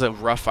this is a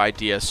rough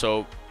idea.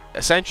 So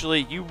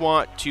essentially you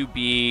want to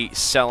be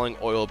selling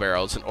oil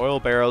barrels, and oil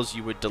barrels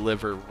you would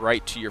deliver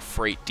right to your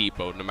freight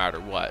depot no matter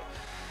what.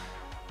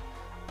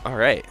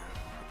 Alright,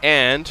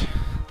 and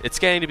it's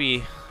getting to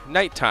be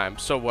nighttime,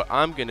 so what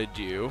I'm gonna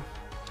do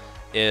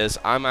is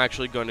I'm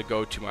actually going to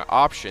go to my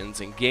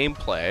options in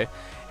gameplay,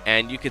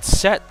 and you could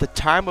set the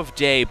time of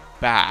day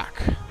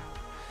back.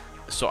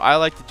 So I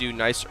like to do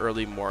nice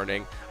early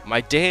morning.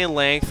 My day in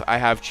length I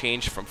have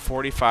changed from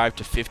 45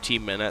 to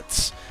 15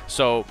 minutes.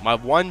 So my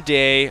one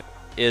day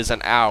is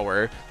an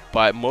hour.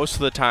 but most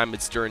of the time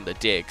it's during the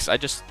day, 'cause I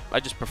just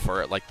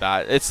prefer it like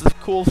that. It's the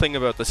cool thing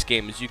about this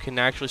game is you can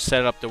actually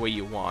set it up the way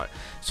you want.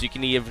 So you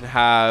can even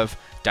have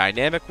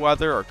dynamic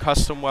weather or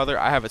custom weather.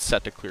 I have it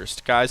set to clear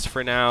skies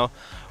for now,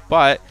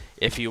 but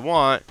if you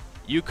want,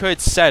 you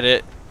could set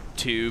it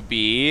to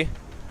be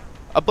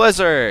a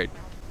blizzard.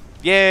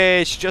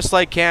 Yay, it's just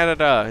like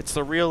Canada. It's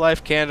the real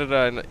life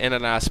Canada in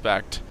an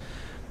aspect.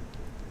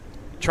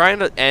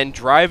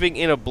 Driving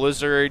in a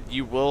blizzard,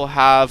 you will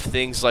have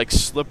things like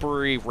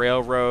slippery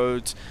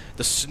railroads.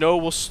 The snow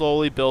will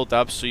slowly build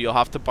up, so you'll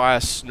have to buy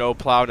a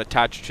snowplow and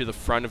attach it to the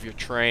front of your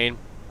train,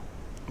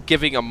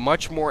 giving a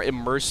much more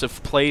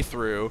immersive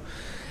playthrough.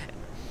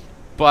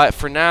 But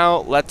for now,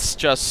 let's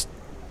just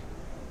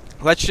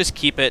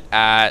keep it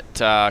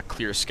at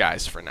clear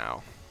skies for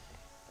now.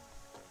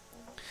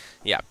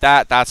 Yeah,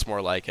 that's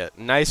more like it.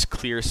 Nice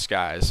clear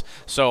skies.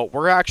 So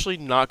we're actually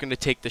not going to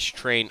take this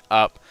train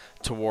up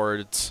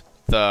towards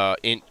the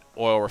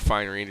oil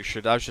refinery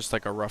industry. That was just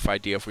like a rough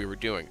idea if we were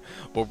doing.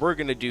 What we're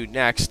going to do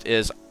next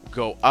is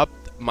go up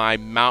my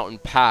mountain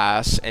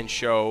pass and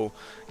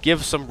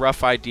give some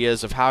rough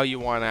ideas of how you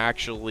want to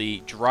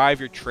actually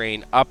drive your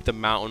train up the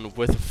mountain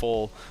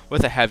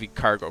with a heavy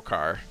cargo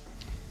car.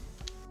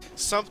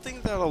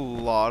 Something that a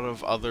lot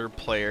of other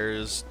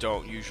players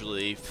don't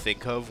usually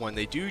think of when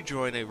they do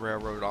join a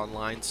Railroad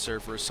Online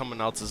server,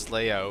 someone else's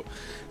layout.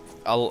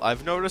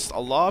 I've noticed a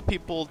lot of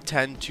people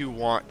tend to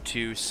want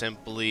to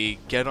simply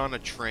get on a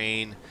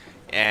train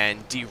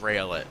and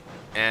derail it.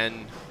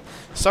 And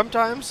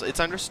sometimes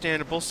it's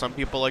understandable. Some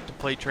people like to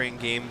play train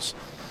games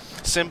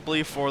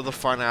simply for the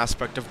fun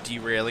aspect of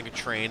derailing a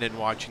train and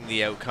watching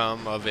the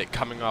outcome of it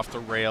coming off the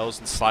rails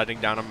and sliding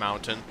down a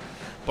mountain.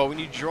 But when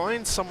you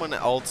join someone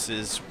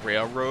else's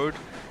railroad,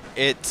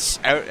 it's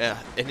a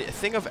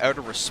thing of out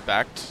of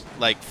respect.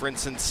 Like, for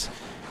instance,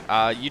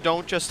 you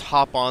don't just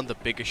hop on the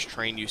biggest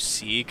train you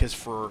see, because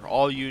for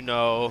all you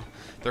know,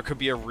 there could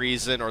be a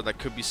reason, or that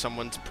could be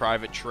someone's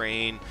private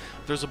train.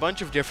 There's a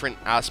bunch of different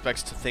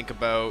aspects to think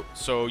about,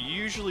 so you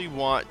usually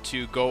want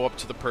to go up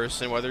to the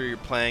person, whether you're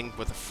playing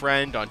with a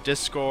friend on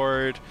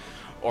Discord,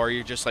 or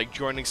you're just like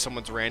joining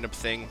someone's random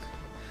thing.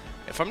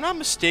 If I'm not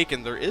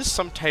mistaken, there is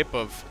some type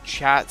of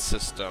chat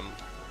system.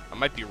 I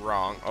might be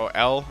wrong. Oh,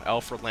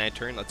 L for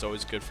lantern. That's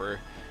always good for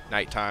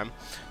nighttime.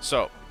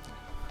 So,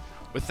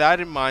 with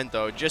that in mind,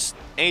 though, just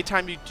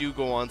anytime you do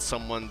go on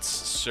someone's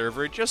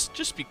server,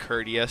 just be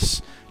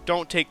courteous.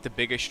 Don't take the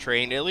biggest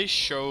train. At least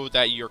show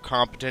that you're a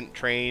competent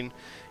train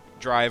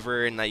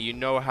driver and that you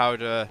know how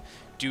to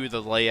do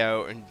the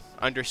layout and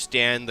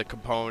understand the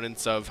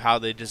components of how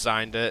they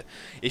designed it.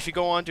 If you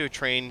go onto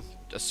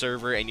a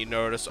server and you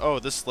notice, oh,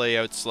 this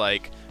layout's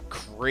like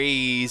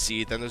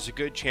crazy, then there's a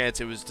good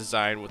chance it was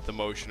designed with the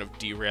motion of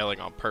derailing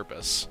on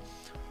purpose.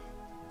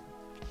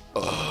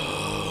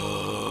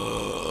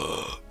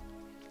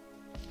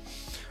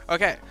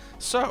 Okay,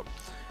 so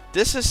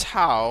this is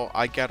how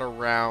I get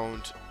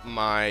around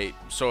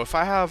so if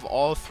I have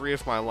all three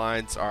of my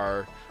lines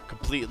are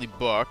completely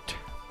booked,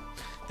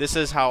 this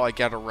is how I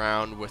get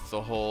around with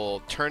the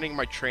whole turning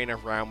my train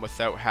around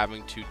without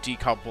having to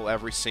decouple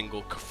every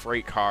single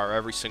freight car,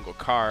 every single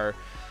car.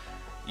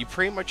 You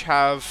pretty much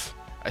have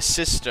a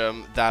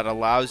system that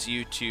allows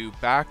you to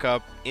back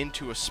up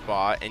into a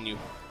spot and you...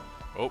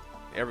 Oh,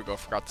 there we go.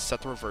 Forgot to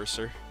set the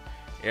reverser.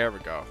 There we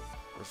go.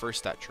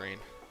 Reverse that train.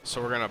 So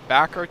we're going to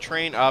back our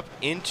train up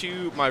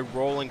into my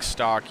rolling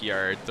stock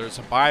yard. There's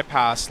a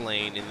bypass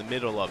lane in the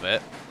middle of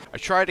it. I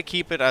try to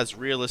keep it as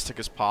realistic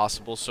as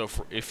possible, so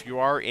if you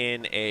are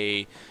in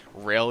a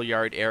rail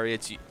yard area,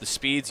 the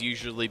speed's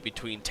usually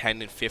between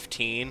 10 and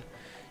 15.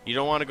 You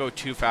don't want to go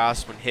too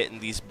fast when hitting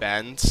these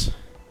bends.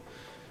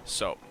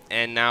 So,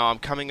 and now I'm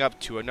coming up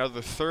to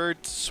another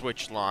third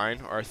switch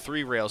line, or a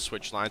 3-rail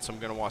switch line, so I'm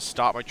going to want to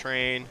stop my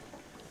train.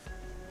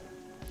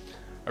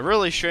 I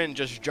really shouldn't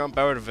just jump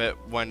out of it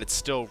when it's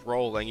still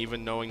rolling,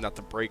 even knowing that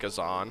the brake is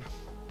on.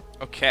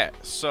 Okay,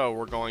 so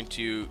we're going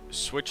to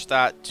switch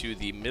that to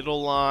the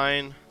middle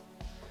line,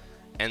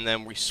 and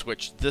then we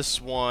switch this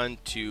one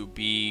to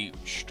be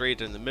straight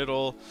in the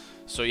middle.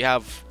 So you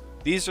have,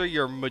 these are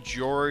your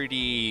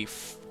majority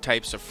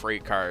types of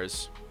freight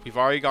cars. We've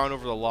already gone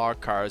over the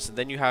log cars, and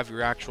then you have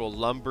your actual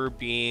lumber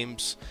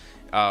beams,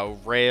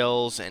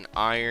 rails, and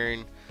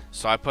iron.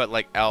 So I put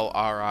like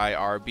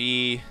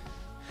LRIRB.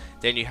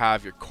 Then you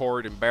have your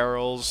cord and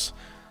barrels.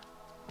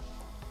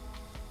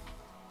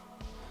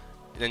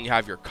 Then you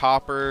have your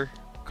copper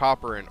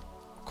and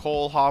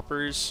coal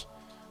hoppers.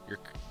 Your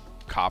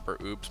copper,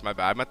 oops, my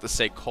bad. I meant to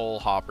say coal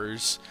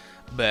hoppers.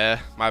 Bleh,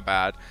 my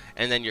bad.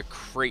 And then your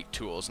crate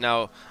tools.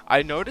 Now,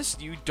 I noticed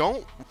you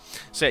don't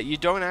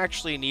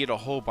actually need a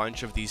whole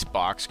bunch of these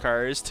box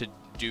cars to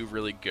do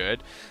really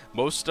good.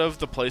 Most of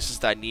the places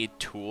that need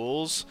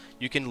tools,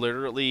 you can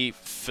literally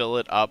fill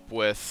it up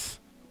with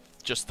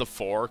just the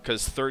 4,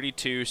 because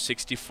 32,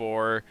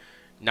 64,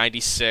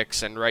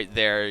 96, and right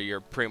there you're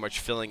pretty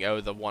much filling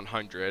out the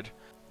 100.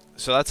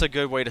 So that's a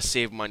good way to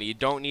save money. You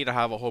don't need to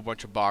have a whole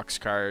bunch of box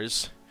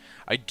cars.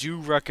 I do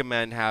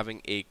recommend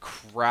having a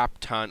crap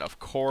ton of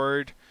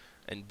cord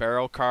and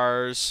barrel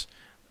cars,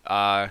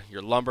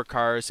 your lumber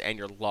cars, and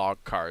your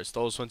log cars.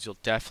 Those ones you'll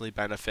definitely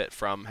benefit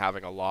from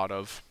having a lot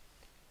of.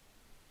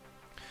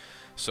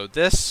 So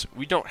this,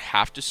 we don't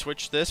have to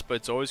switch this, but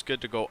it's always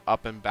good to go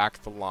up and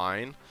back the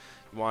line.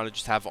 You want to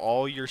just have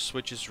all your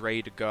switches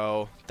ready to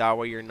go. That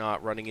way you're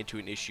not running into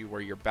an issue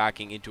where you're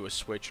backing into a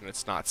switch and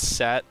it's not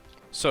set.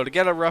 So to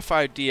get a rough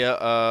idea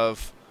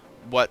of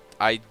what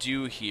I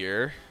do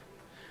here,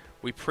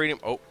 we pretty...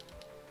 Oh,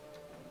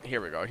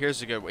 here we go.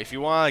 Here's a good way. If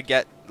you want to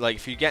get, like,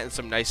 if you're getting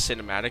some nice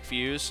cinematic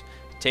views,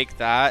 take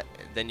that,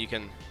 then you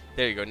can...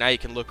 There you go. Now you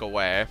can look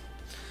away.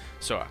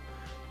 So,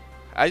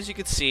 as you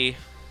can see...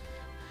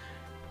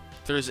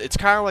 It's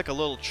kind of like a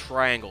little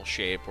triangle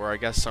shape, where I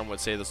guess some would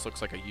say this looks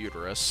like a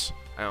uterus.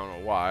 I don't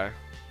know why.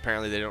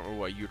 Apparently they don't know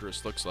what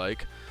uterus looks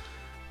like.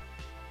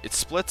 It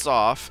splits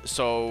off,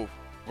 so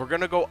we're going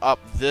to go up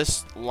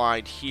this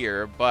line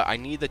here, but I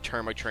need to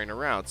turn my train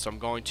around. So I'm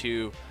going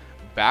to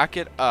back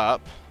it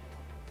up.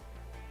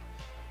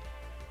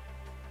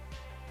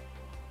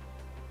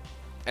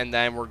 And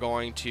then we're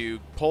going to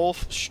pull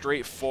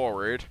straight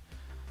forward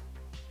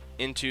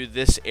into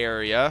this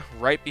area,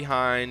 right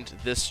behind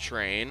this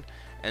train.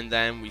 And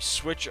then we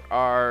switch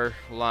our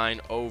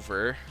line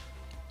over.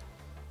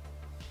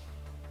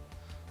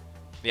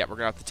 Yeah, we're going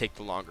to have to take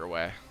the longer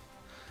way.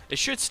 It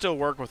should still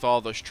work with all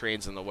those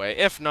trains in the way.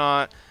 If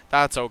not,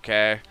 that's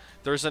okay.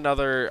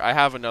 I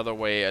have another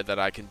way that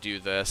I can do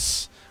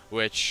this,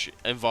 which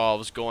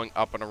involves going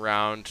up and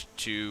around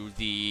to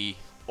the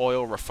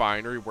oil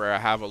refinery where I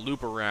have a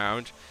loop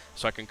around,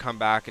 so I can come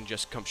back and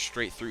just come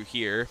straight through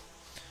here.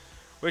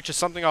 Which is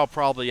something I'll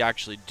probably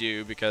actually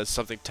do, because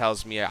something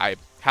tells me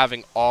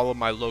having all of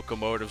my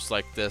locomotives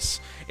like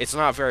this, it's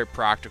not very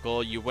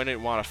practical. You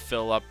wouldn't want to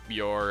fill up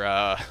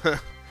your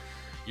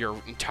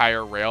your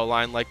entire rail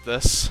line like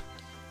this.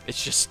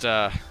 It's just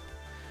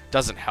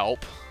doesn't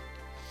help.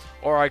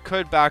 Or I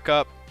could back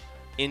up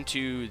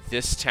into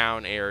this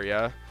town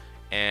area,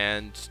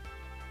 and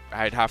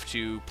I'd have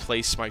to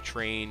place my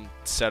train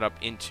set up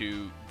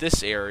into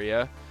this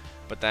area.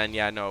 But then,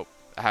 yeah, no,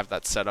 I have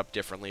that set up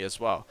differently as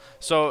well.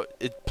 So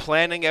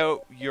planning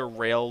out your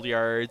rail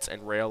yards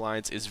and rail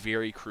lines is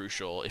very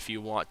crucial if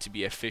you want to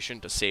be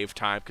efficient to save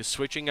time, because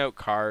switching out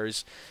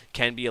cars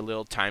can be a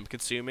little time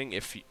consuming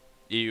if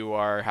you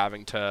are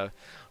having to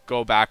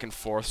go back and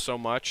forth so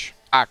much.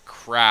 Ah,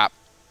 crap.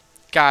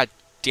 God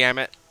damn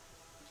it.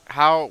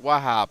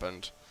 What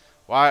happened?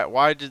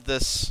 Why did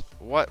this,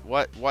 what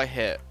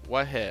hit?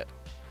 What hit?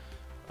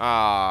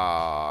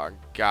 Ah,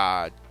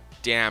 God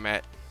damn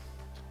it.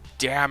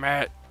 Damn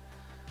it.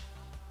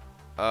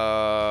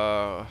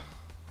 I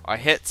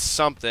hit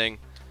something.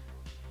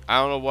 I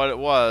don't know what it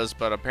was,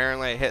 but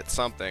apparently I hit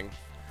something.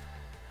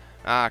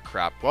 Ah,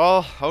 crap.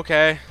 Well,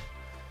 okay.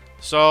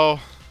 So,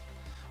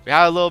 we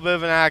had a little bit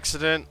of an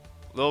accident,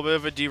 a little bit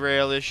of a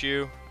derail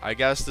issue. I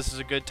guess this is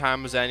a good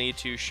time as any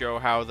to show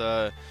how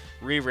the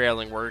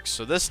re-railing works.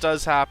 So this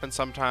does happen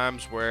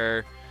sometimes,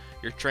 where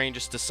your train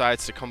just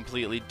decides to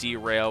completely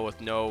derail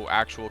with no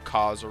actual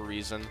cause or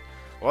reason.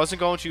 I wasn't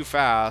going too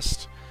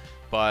fast,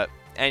 but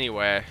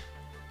anyway,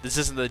 this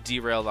isn't the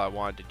derail that I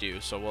wanted to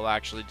do, so we'll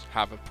actually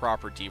have a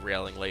proper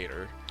derailing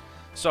later.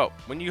 So,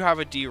 when you have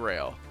a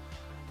derail,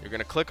 you're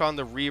going to click on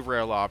the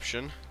re-rail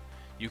option.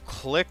 You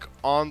click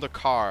on the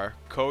car,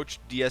 coach,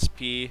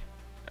 DSP,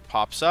 it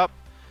pops up,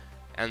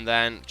 and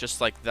then just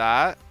like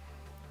that,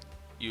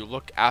 you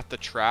look at the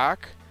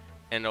track,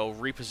 and it'll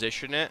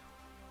reposition it.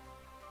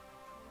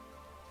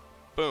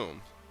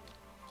 Boom.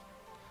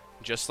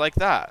 Just like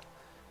that.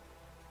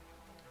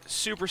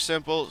 Super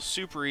simple,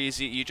 super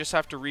easy. You just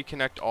have to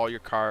reconnect all your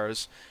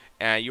cars,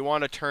 and you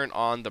want to turn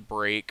on the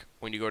brake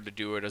when you go to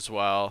do it as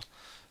well.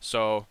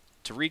 So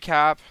to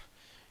recap,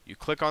 you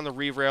click on the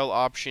re-rail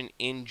option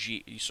in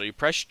G. So you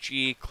press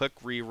G, click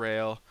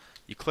re-rail,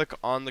 you click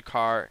on the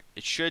car.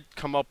 It should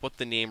come up with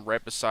the name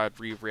right beside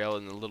re-rail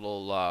in the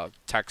little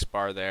text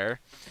bar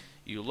there.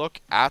 You look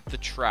at the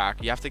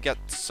track. You have to get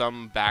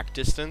some back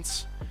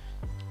distance.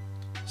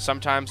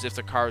 Sometimes if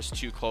the car is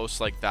too close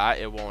like that,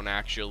 it won't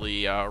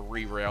actually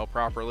re-rail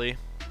properly.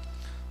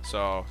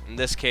 So in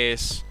this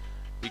case,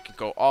 we can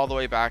go all the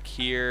way back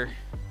here,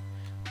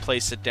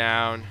 place it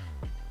down.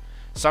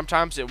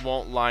 Sometimes it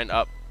won't line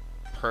up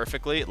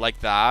perfectly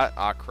like that.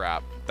 Ah,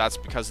 crap. That's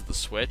because of the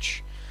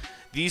switch.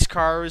 These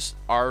cars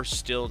are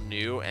still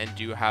new and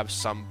do have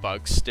some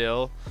bugs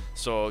still,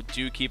 so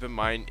do keep in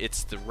mind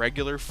it's the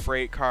regular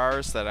freight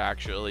cars that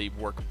actually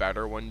work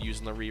better when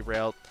using the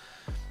re-rail.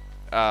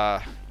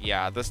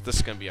 Yeah, this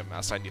is gonna be a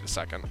mess. I need a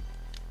second.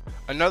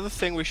 Another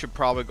thing we should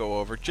probably go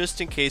over,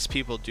 just in case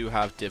people do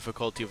have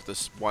difficulty with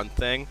this one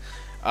thing,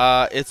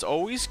 it's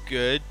always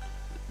good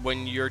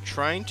when you're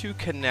trying to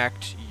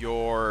connect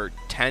your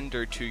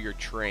tender to your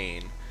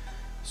train.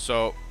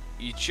 So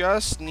you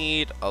just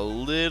need a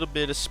little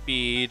bit of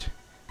speed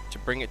to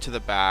bring it to the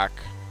back.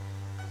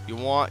 You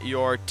want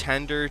your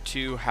tender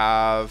to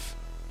have,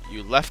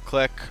 you left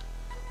click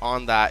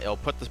on that, it'll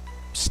put the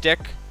stick,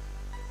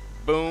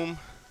 boom.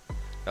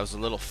 That was a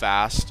little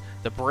fast.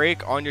 The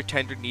brake on your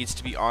tender needs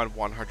to be on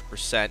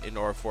 100% in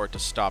order for it to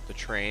stop the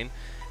train.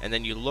 and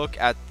then you look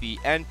at the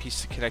end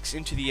piece that connects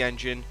into the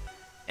engine,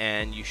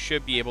 and you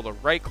should be able to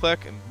right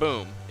click, and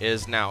boom, it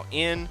is now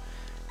in.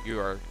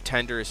 Your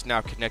tender is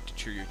now connected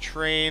to your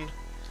train,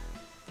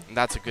 and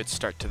that's a good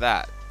start to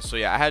that. So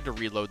yeah, I had to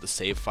reload the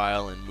save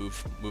file and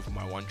move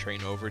my one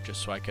train over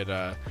just so I could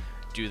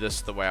do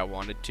this the way I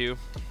wanted to.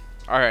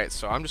 Alright,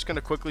 so I'm just going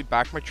to quickly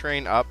back my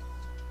train up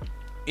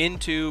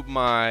into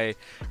my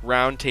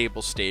round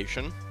table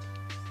station,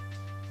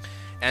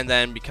 and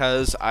then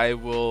because I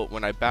will,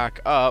 when I back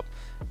up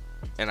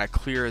and I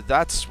clear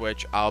that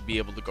switch, I'll be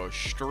able to go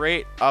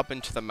straight up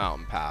into the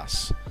mountain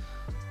pass.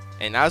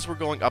 And as we're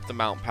going up the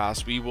mountain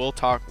pass, we will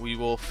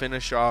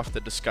finish off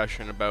the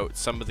discussion about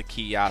some of the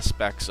key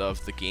aspects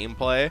of the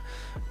gameplay.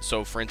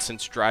 So for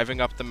instance, driving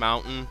up the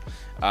mountain,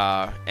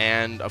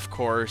 and of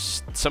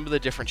course, some of the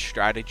different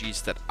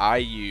strategies that I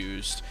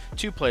used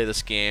to play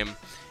this game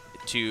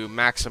to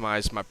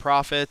maximize my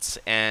profits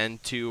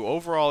and to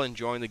overall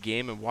enjoying the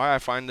game, and why I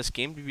find this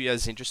game to be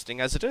as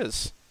interesting as it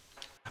is.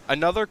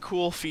 Another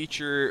cool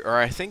feature, or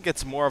I think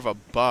it's more of a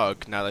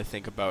bug now that I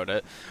think about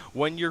it,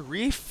 when you're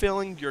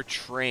refilling your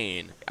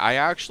train, I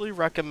actually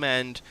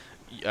recommend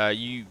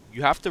you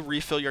have to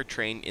refill your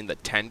train in the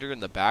tender in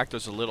the back.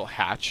 There's a little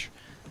hatch.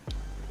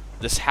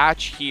 This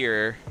hatch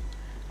here,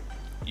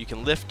 you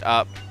can lift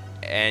up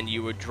and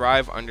you would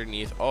drive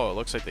underneath. Oh, it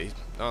looks like there's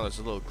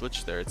a little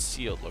glitch there. It's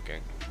sealed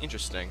looking.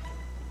 Interesting.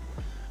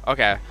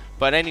 Okay,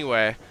 but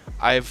anyway,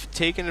 I've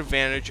taken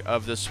advantage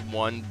of this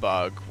one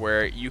bug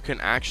where you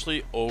can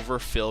actually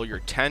overfill your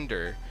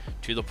tender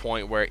to the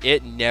point where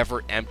it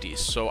never empties.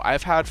 So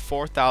I've had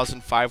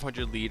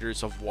 4,500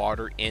 liters of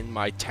water in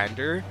my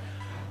tender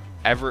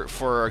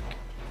for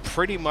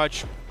pretty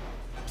much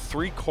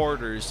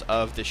 3/4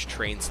 of this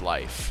train's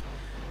life.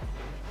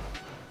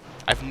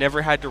 I've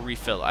never had to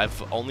refill.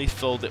 I've only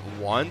filled it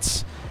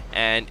once,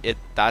 and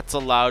that's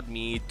allowed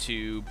me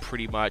to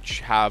pretty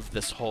much have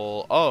this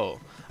whole, oh,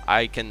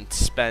 I can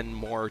spend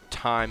more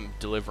time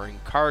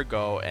delivering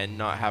cargo and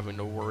not having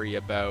to worry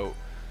about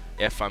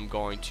if I'm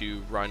going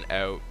to run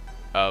out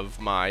of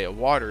my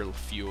water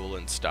fuel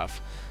and stuff.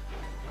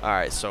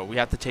 Alright, so we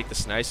have to take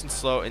this nice and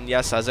slow, and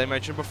yes, as I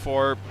mentioned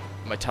before,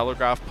 my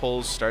telegraph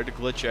poles started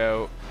to glitch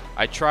out.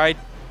 I tried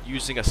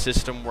using a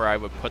system where I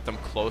would put them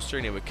closer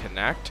and it would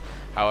connect.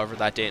 However,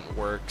 that didn't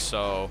work,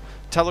 so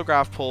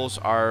telegraph poles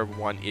are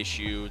one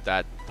issue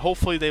that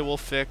hopefully they will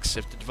fix.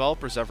 If the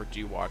developers ever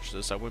do watch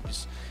this,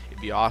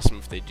 it'd be awesome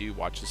if they do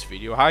watch this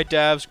video. Hi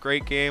devs,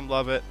 great game,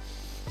 love it.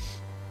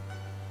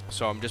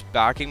 So I'm just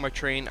backing my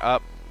train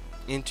up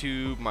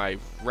into my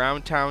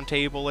round town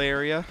table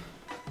area.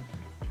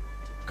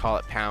 Call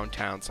it pound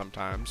town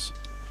sometimes.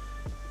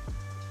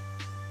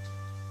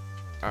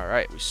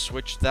 Alright, we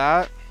switched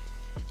that.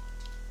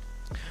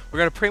 We're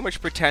going to pretty much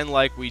pretend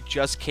like we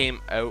just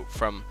came out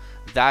from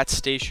that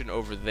station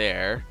over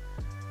there.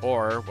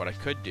 Or, what I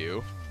could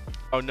do...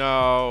 Oh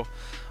no!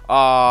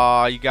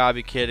 Aw, you gotta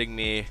be kidding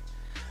me.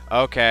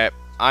 Okay,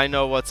 I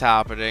know what's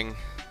happening.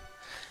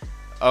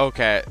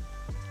 Okay.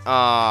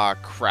 Ah,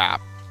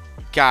 crap.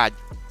 God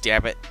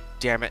damn it.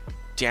 Damn it.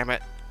 Damn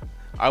it.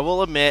 I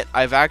will admit,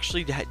 I've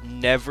actually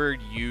never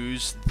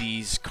used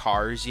these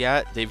cars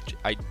yet.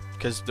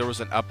 Because there was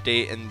an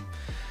update and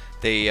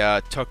they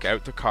took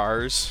out the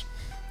cars.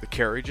 The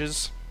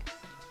carriages.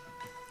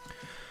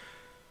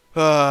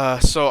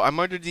 So I'm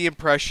under the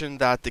impression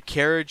that the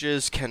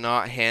carriages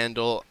cannot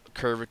handle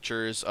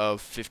curvatures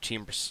of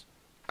 15%.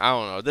 I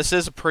don't know. This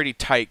is a pretty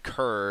tight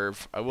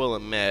curve, I will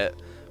admit,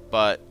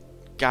 but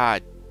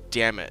god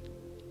damn it.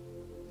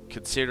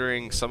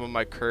 Considering some of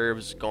my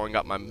curves going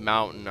up my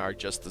mountain are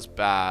just as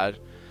bad.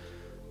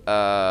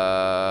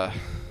 Crap.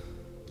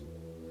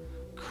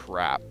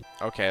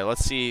 Okay,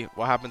 let's see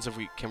what happens if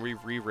we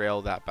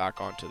re-rail that back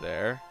onto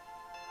there.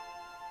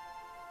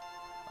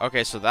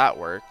 Okay, so that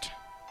worked.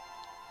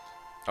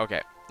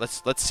 Okay,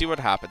 let's see what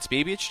happens.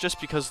 Maybe it's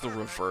just because the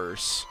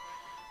reverse.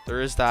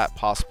 There is that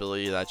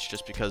possibility that's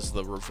just because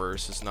the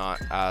reverse is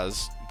not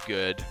as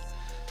good.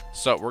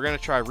 So we're gonna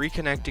try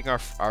reconnecting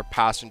our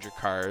passenger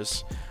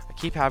cars. I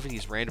keep having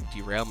these random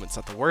derailments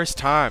at the worst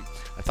time.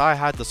 I thought I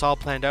had this all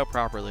planned out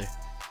properly.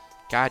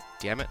 God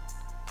damn it.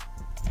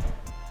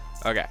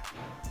 Okay.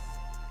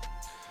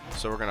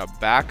 So we're gonna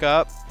back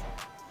up.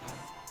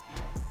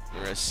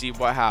 We're gonna see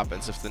what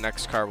happens if the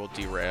next car will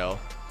derail.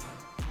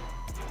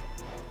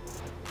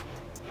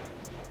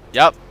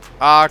 Yep.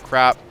 Ah,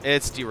 crap.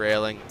 It's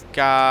derailing.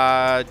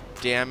 God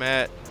damn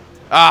it.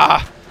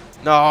 Ah!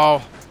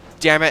 No!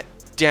 Damn it.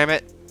 Damn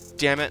it.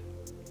 Damn it.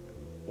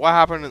 What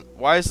happened?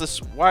 Why is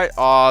this? Why?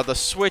 Aw, the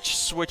switch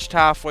switched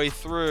halfway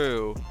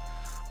through.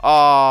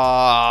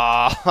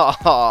 Ah,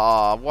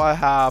 what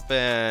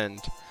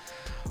happened?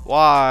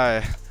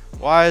 Why?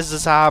 Why is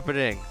this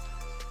happening?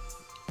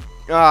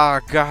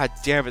 Ah, god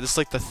damn it. This is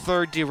like the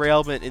third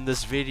derailment in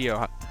this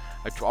video.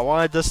 I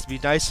wanted this to be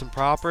nice and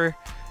proper,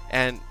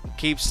 and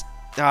keeps...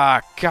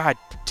 Ah, god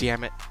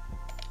damn it.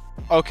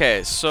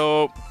 Okay,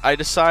 so I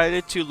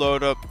decided to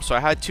load up... So I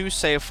had two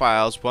save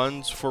files.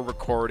 One's for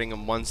recording,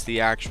 and one's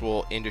the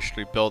actual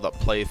industry build-up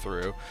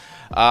playthrough.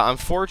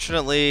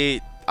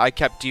 Unfortunately, I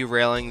kept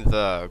derailing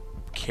the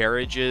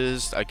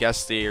carriages. I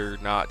guess they're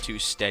not too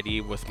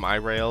steady with my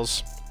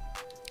rails.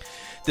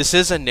 This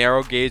is a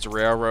narrow gauge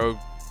railroad,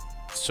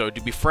 so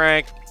to be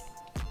frank,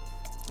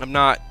 I'm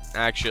not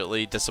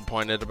actually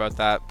disappointed about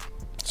that.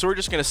 So we're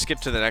just going to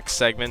skip to the next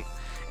segment,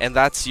 and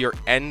that's your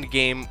end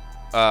game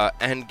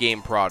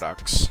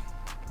products.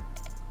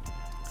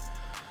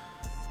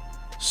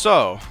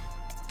 So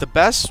the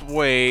best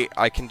way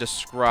I can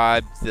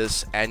describe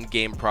this end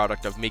game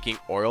product of making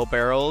oil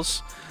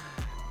barrels,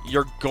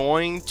 you're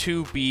going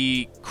to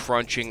be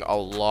crunching a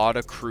lot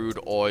of crude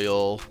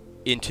oil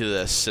into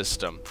this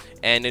system,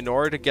 and in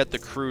order to get the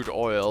crude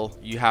oil,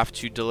 you have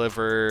to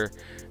deliver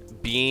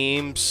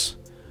beams,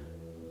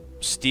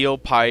 steel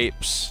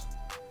pipes,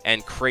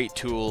 and crate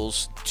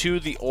tools to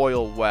the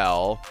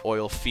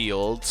oil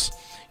fields.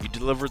 You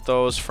deliver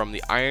those from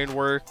the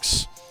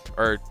ironworks,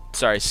 or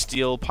sorry,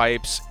 steel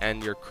pipes,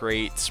 and your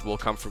crates will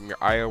come from your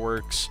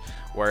ironworks,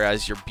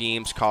 whereas your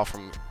beams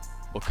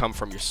will come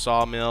from your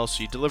sawmill.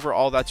 So you deliver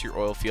all that to your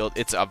oil field.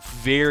 It's a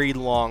very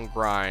long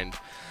grind.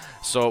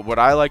 So what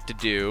I like to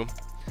do,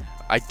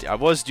 I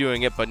was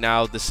doing it, but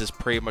now this is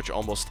pretty much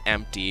almost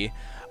empty.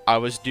 I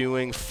was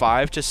doing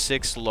 5 to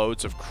 6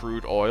 loads of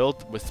crude oil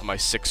with my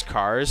 6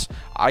 cars.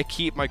 I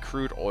keep my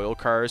crude oil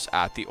cars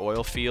at the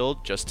oil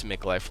field just to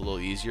make life a little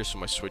easier, so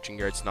my switching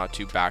yard's not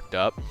too backed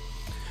up.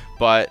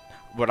 But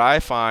what I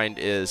find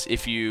is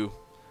if you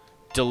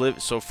deliver,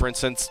 so for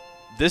instance,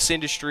 this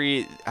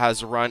industry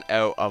has run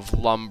out of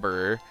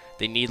lumber.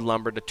 They need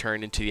lumber to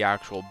turn into the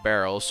actual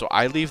barrels, so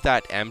I leave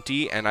that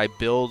empty and I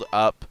build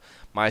up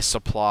my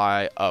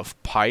supply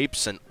of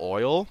pipes and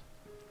oil.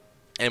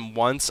 And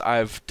once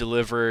I've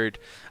delivered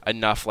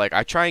enough, like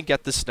I try and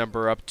get this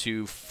number up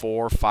to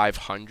 400 or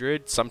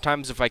 500.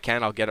 Sometimes if I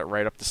can, I'll get it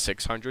right up to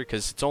 600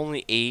 because it's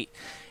only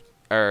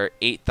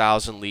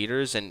 8,000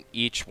 liters, and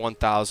each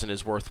 1,000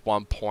 is worth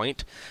 1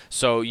 point.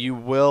 So you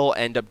will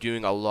end up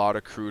doing a lot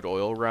of crude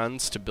oil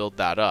runs to build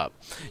that up.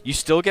 You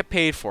still get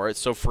paid for it.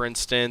 So for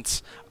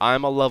instance,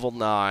 I'm a level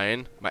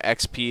 9. My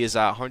XP is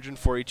at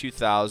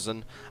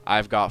 142,000.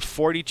 I've got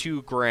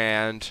 42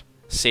 grand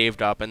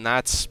saved up, and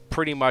that's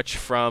pretty much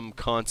from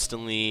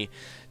constantly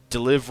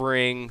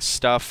delivering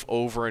stuff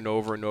over and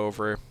over and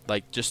over,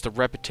 like just the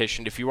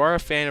repetition. If you are a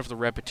fan of the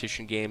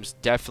repetition games,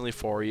 definitely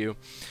for you.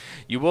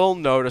 You will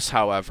notice,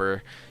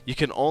 however, you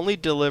can only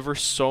deliver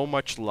so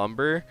much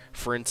lumber.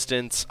 For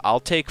instance, I'll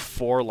take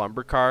 4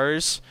 lumber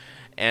cars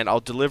and I'll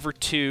deliver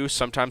 2,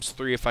 sometimes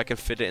 3 if I can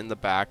fit it in the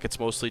back. It's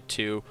mostly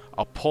 2.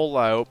 I'll pull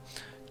out,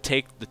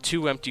 take the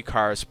 2 empty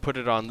cars, put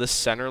it on this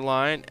center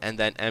line, and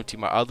then empty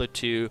my other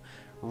 2,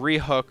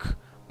 rehook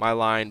my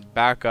line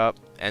back up,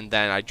 and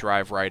then I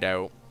drive right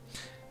out.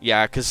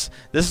 Yeah, because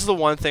this is the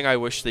one thing I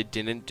wish they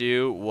didn't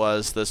do,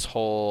 was this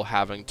whole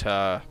having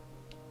to...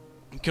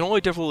 You can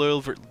only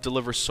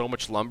deliver so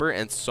much lumber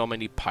and so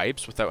many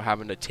pipes without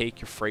having to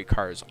take your freight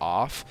cars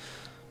off.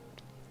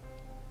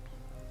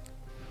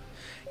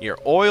 Your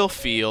oil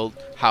field,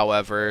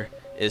 however,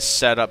 is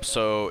set up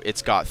so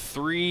it's got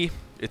 3,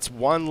 it's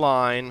 1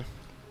 line.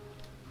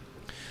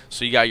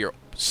 So you got your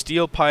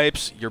steel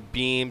pipes, your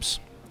beams,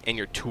 and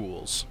your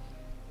tools.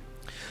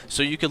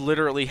 So you could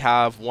literally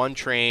have 1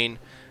 train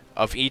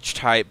of each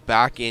type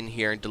back in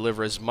here and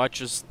deliver as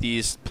much as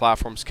these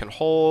platforms can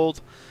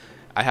hold.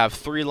 I have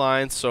 3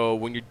 lines, so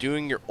when you're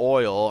doing your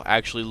oil,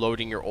 actually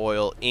loading your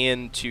oil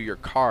into your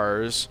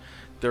cars,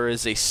 there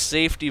is a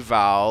safety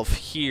valve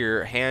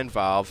here, hand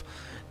valve,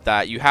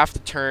 that you have to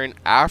turn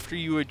after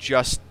you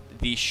adjust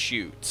these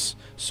chutes.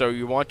 So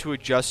you want to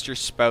adjust your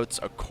spouts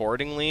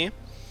accordingly.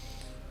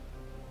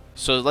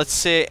 So let's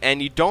say,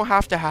 and you don't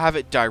have to have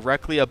it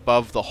directly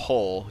above the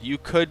hole. You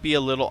could be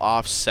a little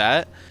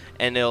offset,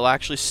 and it'll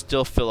actually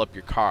still fill up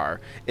your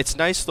car. It's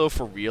nice though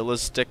for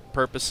realistic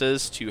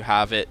purposes to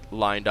have it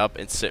lined up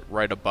and sit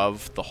right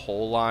above the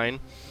hole line.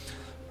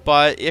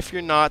 But if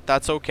you're not,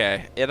 that's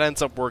okay. It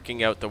ends up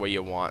working out the way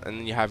you want. And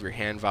then you have your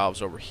hand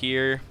valves over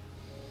here.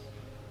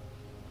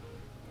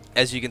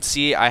 As you can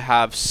see, I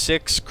have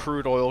 6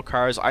 crude oil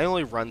cars. I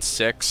only run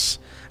 6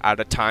 at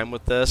a time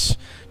with this,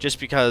 just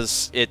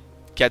because it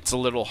gets a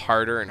little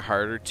harder and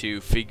harder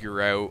to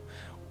figure out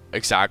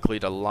exactly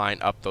to line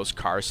up those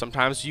cars.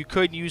 Sometimes you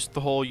could use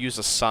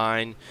a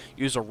sign,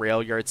 use a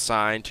rail yard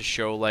sign to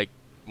show like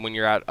when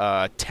you're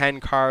at 10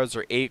 cars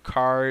or 8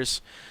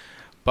 cars.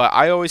 But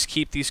I always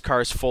keep these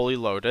cars fully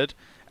loaded.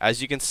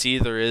 As you can see,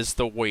 there is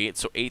the weight,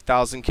 so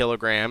 8,000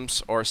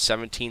 kilograms or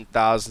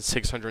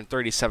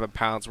 17,637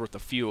 pounds worth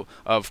of fuel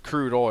of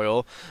crude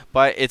oil,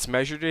 but it's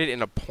measured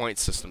in a point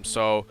system.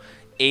 So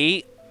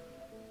 8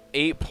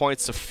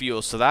 points of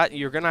fuel. So that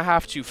you're gonna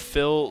have to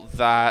fill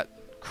that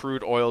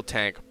crude oil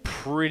tank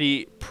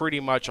pretty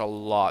much a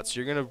lot. So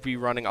you're gonna be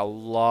running a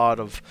lot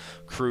of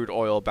crude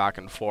oil back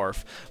and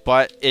forth,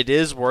 but it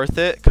is worth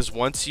it, because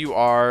once you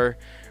are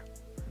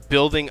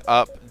building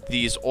up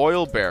these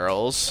oil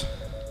barrels,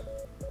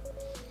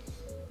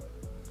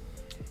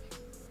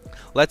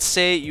 let's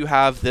say you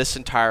have this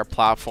entire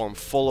platform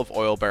full of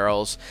oil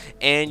barrels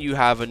and you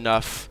have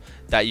enough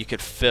that you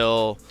could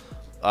fill,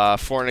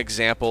 for an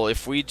example,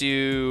 if we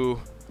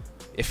do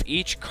if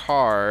each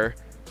car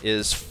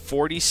is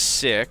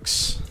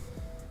 46,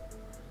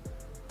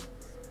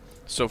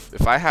 so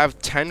if I have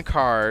 10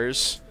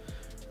 cars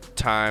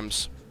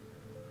times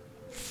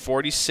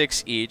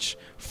 46 each,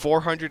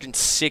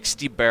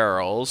 460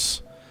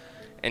 barrels,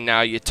 and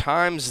now you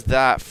times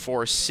that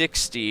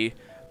 460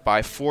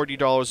 by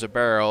 $40 a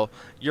barrel,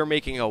 you're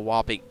making a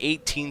whopping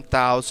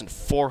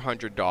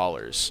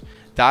 $18,400.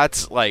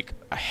 That's like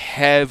a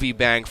heavy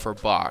bang for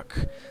buck,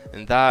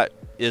 and that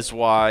is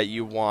why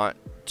you want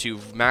to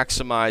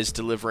maximize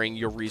delivering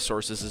your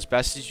resources as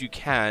best as you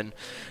can,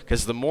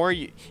 because the more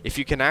if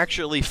you can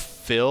actually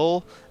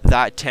fill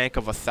that tank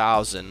of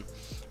 1,000,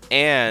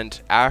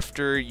 and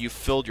after you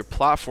filled your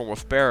platform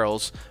with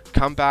barrels,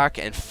 come back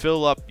and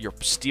fill up your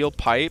steel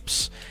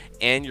pipes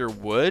and your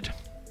wood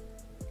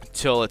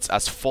till it's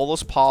as full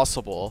as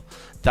possible.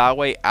 That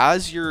way,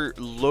 as you're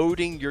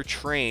loading your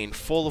train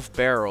full of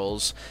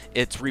barrels,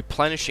 it's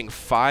replenishing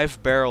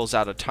 5 barrels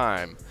at a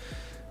time.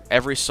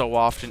 Every so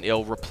often,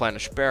 it'll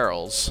replenish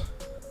barrels,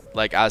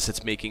 like as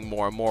it's making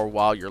more and more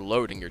while you're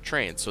loading your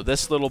train. So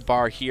this little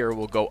bar here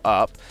will go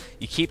up.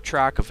 You keep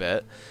track of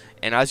it,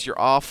 and as you're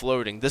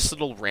offloading, this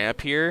little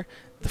ramp here,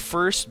 the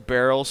first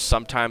barrel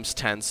sometimes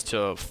tends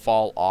to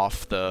fall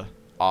off the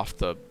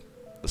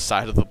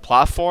side of the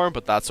platform,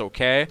 but that's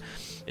okay.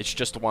 It's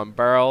just one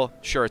barrel.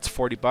 Sure, it's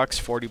 40 bucks.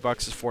 40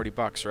 bucks is 40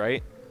 bucks,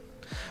 right?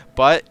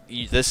 But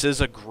this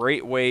is a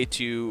great way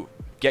to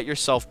get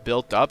yourself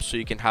built up so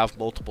you can have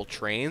multiple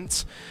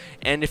trains.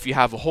 And if you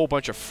have a whole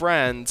bunch of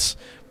friends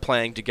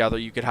playing together,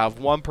 you could have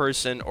one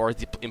person, or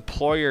the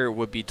employer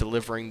would be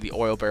delivering the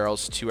oil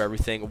barrels to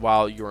everything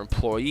while your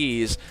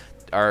employees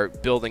are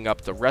building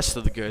up the rest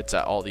of the goods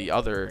at all the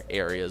other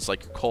areas,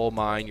 like your coal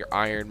mine, your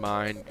iron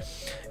mine.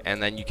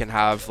 And then you can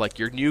have, like,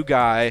 your new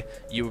guy,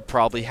 you would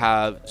probably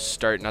have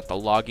starting at the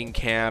logging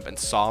camp and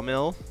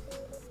sawmill.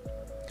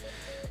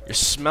 Your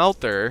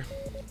smelter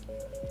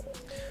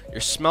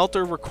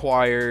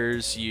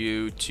requires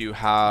you to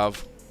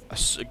have a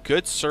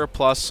good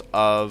surplus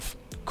of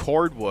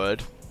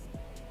cordwood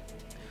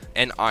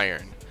and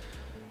iron.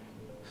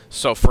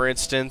 So for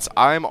instance,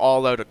 I'm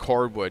all out of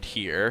cordwood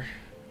here.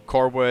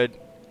 Cordwood,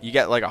 you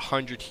get like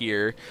 100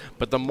 here,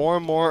 but the more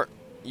and more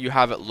you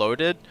have it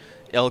loaded,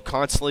 it'll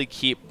constantly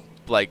keep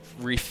like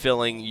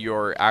refilling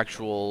your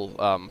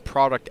actual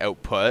product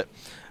output.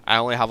 I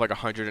only have like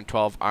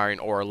 112 iron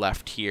ore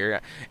left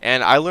here,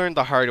 and I learned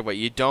the hard way.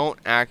 You don't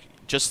act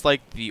just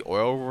like the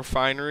oil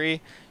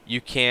refinery. You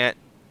can't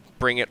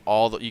bring it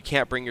you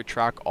can't bring your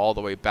truck all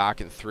the way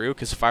back and through,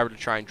 because if I were to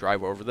try and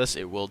drive over this,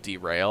 it will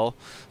derail.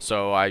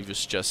 So I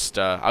was just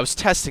I was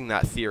testing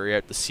that theory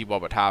out to see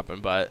what would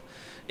happen, but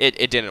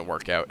it didn't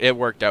work out. It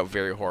worked out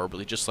very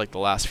horribly, just like the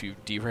last few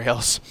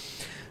derails.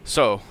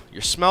 So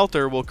your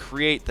smelter will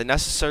create the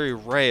necessary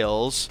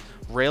rails.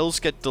 Rails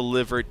get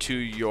delivered to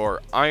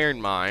your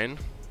iron mine,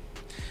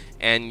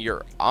 and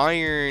your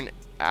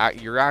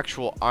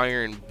actual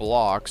iron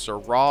blocks, or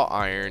raw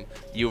iron,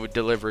 you would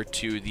deliver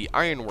to the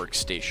ironworks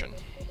station.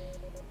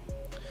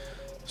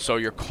 So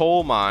your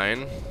coal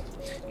mine,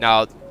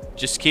 now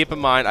just keep in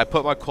mind, I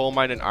put my coal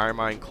mine and iron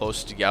mine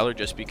close together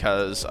just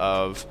because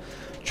of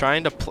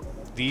trying to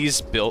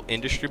these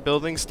industry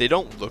buildings, they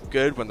don't look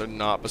good when they're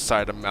not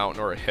beside a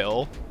mountain or a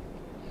hill.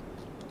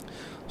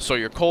 So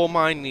your coal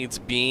mine needs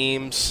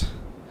beams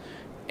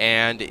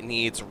and it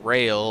needs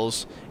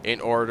rails in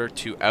order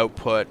to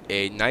output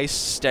a nice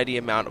steady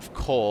amount of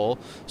coal.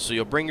 So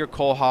you'll bring your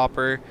coal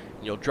hopper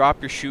and you'll drop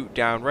your chute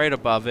down right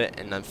above it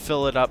and then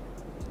fill it up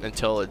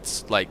until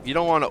it's like, you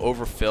don't want to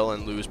overfill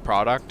and lose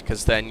product,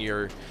 because then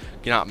you're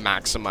not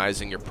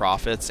maximizing your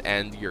profits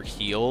and you're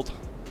healed.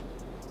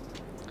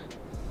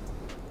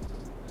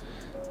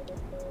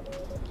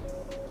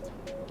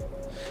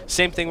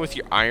 Same thing with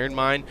your iron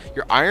mine.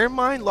 Your iron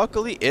mine,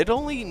 luckily, it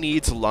only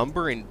needs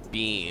lumber and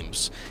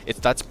beams.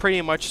 That's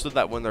pretty much so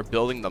that when they're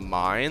building the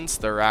mines,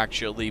 they're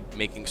actually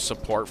making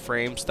support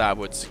frames that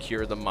would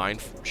secure the mine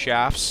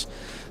shafts.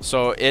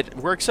 So it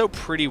works out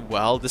pretty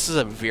well. This is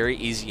a very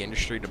easy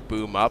industry to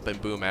boom up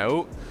and boom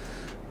out.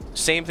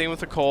 Same thing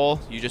with the coal.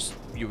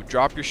 You would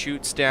drop your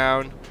chutes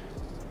down,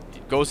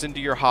 it goes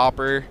into your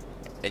hopper,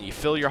 and you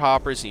fill your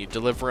hoppers and you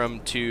deliver them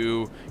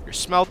to your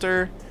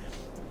smelter.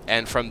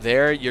 And from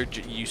there,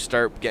 you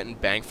start getting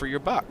bang for your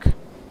buck.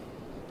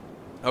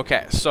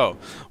 Okay, so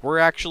we're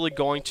actually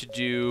going to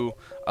do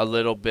a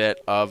little bit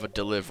of a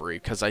delivery,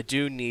 because I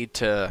want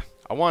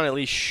to at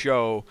least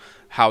show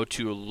how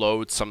to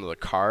load some of the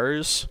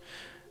cars.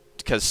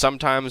 Because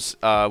sometimes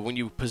when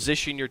you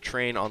position your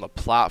train on the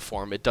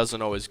platform, it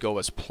doesn't always go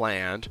as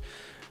planned.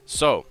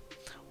 So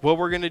what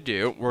we're going to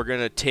do, we're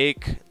going to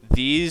take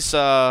these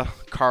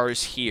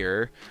cars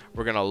here,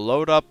 we're going to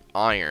load up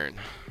iron.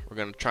 We're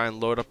going to try and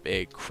load up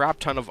a crap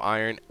ton of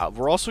iron.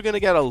 We're also going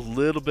to get a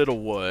little bit of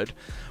wood.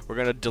 We're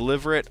going to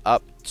deliver it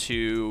up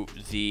to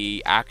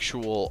the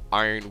actual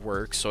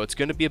ironworks. So it's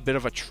going to be a bit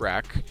of a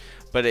trek,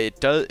 but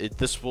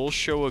this will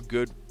show a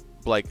good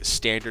like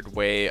standard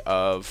way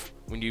of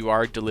when you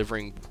are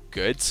delivering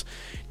goods.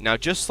 Now,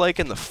 just like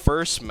in the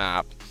first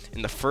map,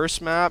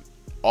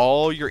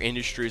 all your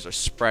industries are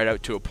spread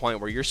out to a point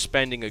where you're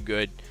spending a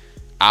good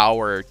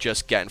hour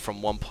just getting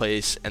from one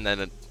place and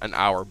then an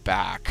hour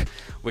back,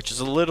 which is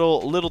a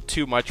little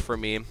too much for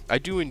me. I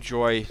do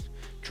enjoy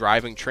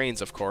driving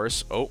trains, of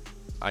course. Oh,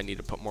 I need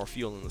to put more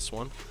fuel in this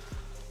one.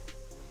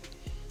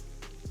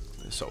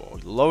 So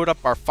we'll load up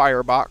our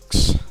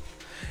firebox.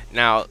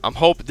 Now, I'm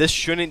hoping this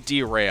shouldn't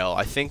derail.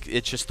 I think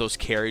it's just those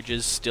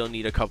carriages still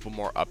need a couple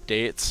more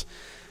updates.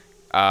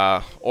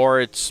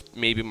 Or it's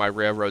maybe my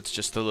railroad's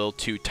just a little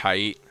too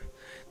tight.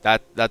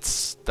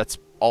 That's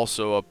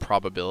also a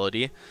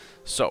probability.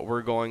 So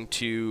we're going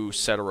to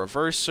set a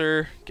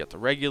reverser, get the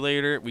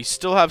regulator. We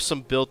still have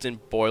some built-in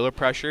boiler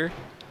pressure.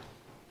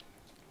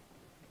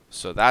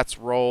 So that's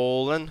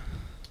rolling.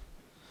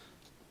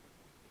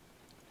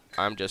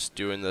 I'm just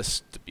doing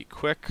this to be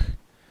quick.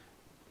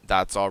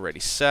 That's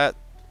already set.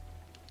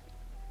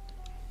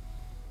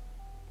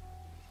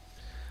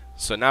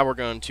 So now we're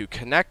going to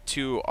connect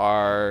to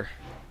our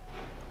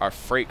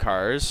freight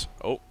cars.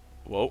 Oh,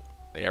 whoa,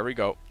 there we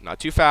go. Not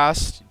too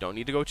fast. You don't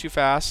need to go too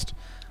fast.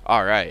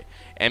 All right.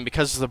 And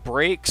because of the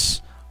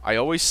brakes, I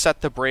always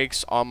set the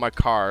brakes on my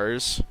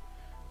cars.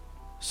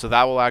 So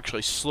that will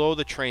actually slow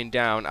the train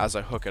down as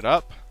I hook it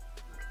up.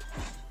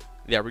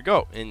 There we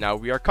go. And now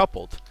we are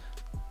coupled.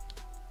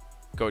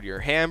 Go to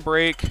your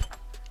handbrake,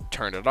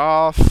 turn it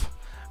off,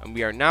 and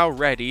we are now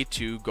ready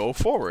to go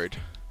forward.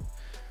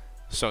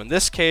 So in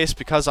this case,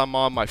 because I'm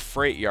on my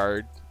freight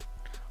yard,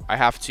 I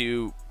have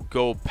to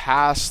go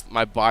past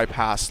my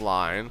bypass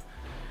line,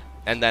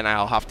 and then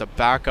I'll have to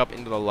back up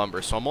into the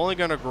lumber. So I'm only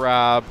going to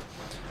grab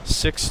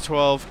 6,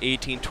 12,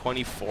 18,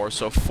 24.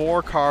 So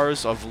 4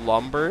 cars of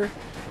lumber,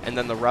 and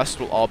then the rest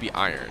will all be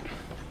iron.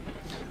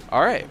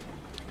 Alright.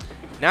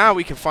 Now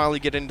we can finally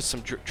get into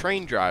some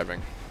train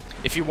driving.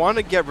 If you want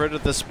to get rid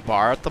of this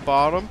bar at the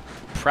bottom,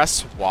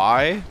 press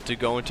Y to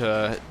go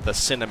into the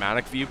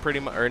cinematic view pretty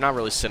much. Or not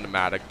really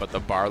cinematic, but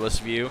the barless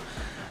view.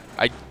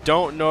 I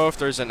don't know if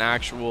there's an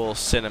actual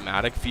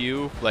cinematic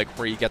view, like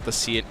where you get to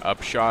see an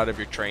upshot of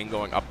your train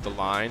going up the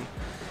line.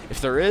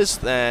 If there is,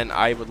 then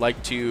I would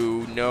like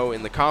to know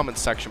in the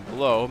comments section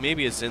below.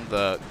 Maybe it's in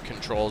the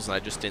controls and I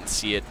just didn't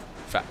see it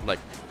like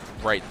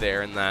right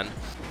there and then.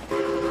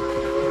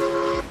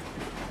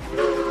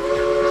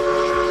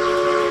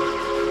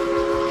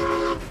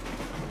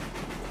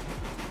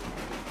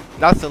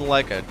 Nothing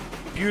like a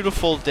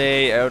beautiful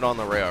day out on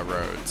the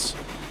railroads.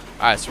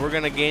 Alright, so we're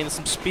going to gain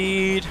some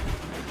speed.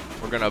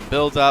 We're going to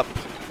build up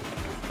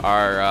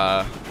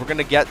our,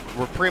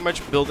 we're pretty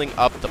much building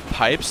up the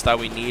pipes that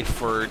we need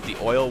for the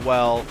oil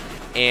well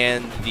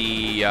and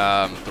the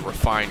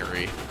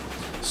refinery.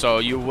 So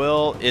you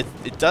will,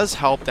 it does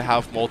help to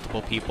have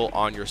multiple people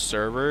on your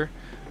server.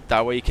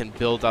 That way you can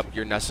build up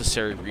your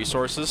necessary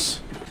resources.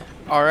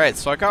 Alright,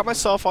 so I got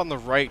myself on the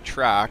right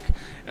track.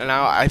 And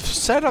now I've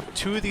set up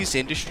 2 of these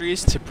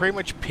industries to pretty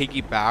much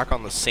piggyback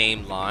on the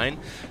same line.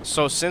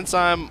 So since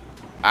I'm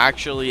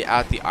actually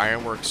at the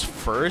ironworks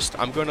first,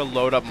 I'm going to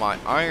load up my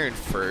iron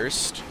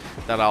first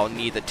that I'll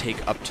need to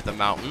take up to the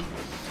mountain.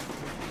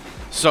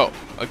 So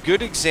a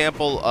good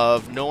example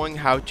of knowing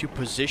how to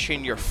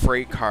position your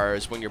freight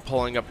cars when you're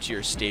pulling up to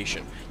your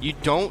station. You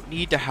don't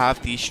need to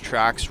have these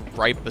tracks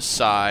right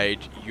beside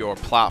your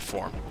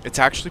platform. It's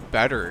actually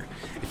better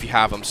if you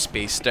have them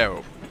spaced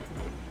out.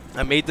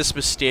 I made this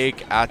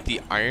mistake at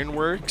the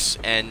ironworks,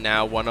 and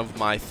now one of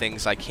my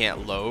things I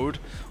can't load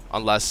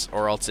unless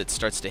or else it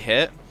starts to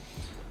hit.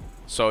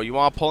 So you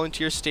want to pull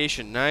into your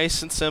station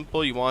nice and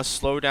simple. You want to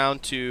slow down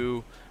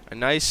to a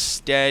nice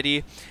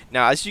steady.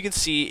 Now as you can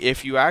see,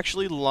 if you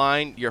actually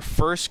line your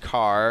first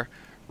car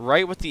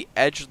right with the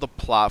edge of the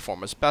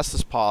platform as best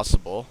as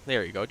possible,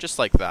 there you go, just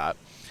like that,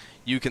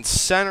 you can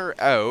center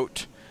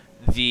out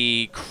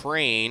the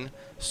crane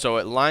so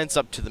it lines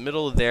up to the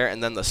middle of there,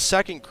 and then the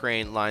second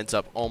crane lines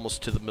up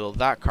almost to the middle of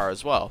that car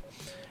as well.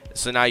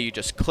 So now you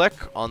just click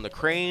on the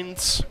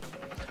cranes.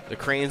 The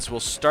cranes will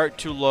start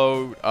to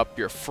load up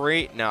your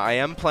freight. Now I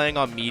am playing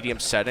on medium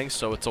settings,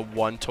 so it's a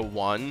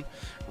 1-to-1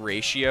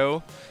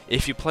 ratio.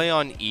 If you play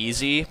on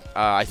easy,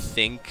 I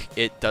think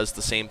it does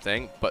the same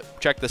thing,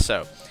 but check this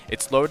out.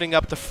 It's loading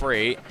up the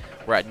freight.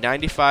 We're at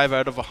 95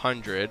 out of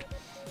 100.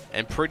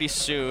 And pretty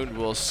soon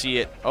we'll see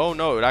it. Oh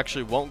no, it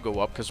actually won't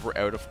go up because we're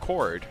out of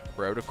cord.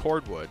 We're out of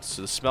cordwood.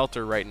 So the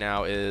smelter right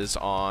now is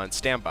on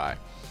standby.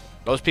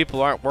 Those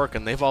people aren't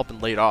working. They've all been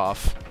laid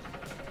off.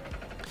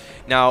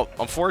 Now,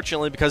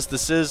 unfortunately, because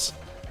this is,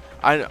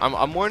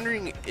 I'm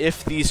wondering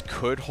if these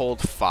could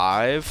hold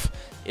 5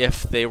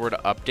 if they were to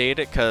update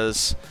it.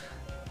 Because,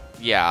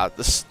 yeah,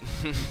 this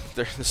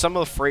some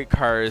of the freight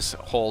cars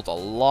hold a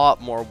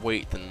lot more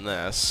weight than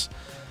this.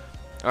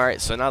 All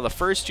right, so now the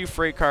first 2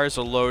 freight cars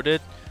are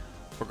loaded.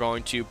 We're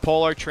going to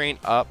pull our train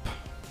up.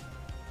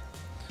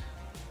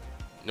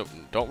 No,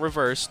 don't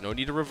reverse. No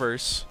need to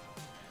reverse.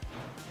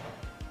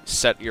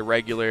 Set your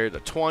regulator to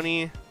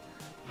 20. You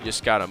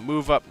just got to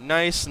move up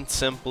nice and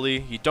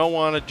simply. You don't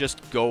want to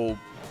just go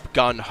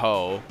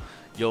gun-ho.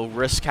 you'll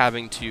risk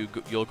having to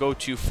you'll go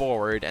too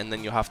forward, and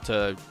then you'll have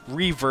to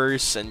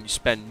reverse, and you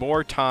spend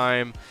more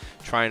time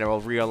trying to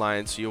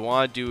realign. So you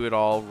want to do it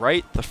all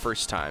right the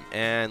first time,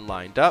 and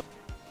lined up.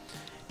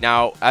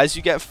 Now, as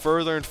you get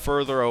further and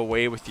further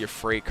away with your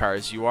freight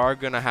cars, you are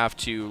going to have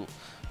to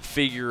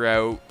figure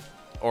out,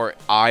 or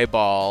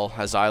eyeball,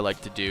 as I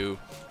like to do,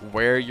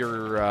 where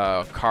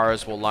your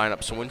cars will line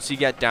up. So once you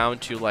get down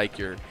to like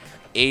your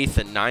 8th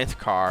and 9th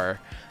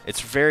car,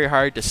 it's very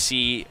hard to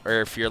see,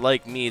 or if you're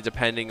like me,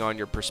 depending on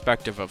your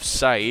perspective of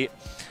sight,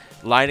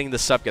 lining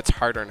this up gets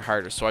harder and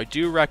harder. So I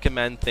do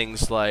recommend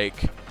things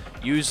like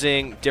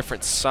using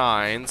different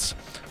signs.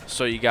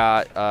 So you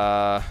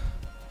got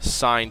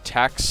sign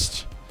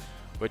text,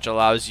 which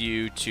allows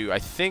you to, I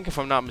think if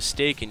I'm not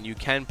mistaken, you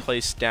can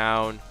place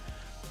down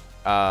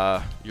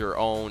your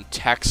own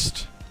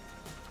text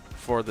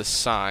for the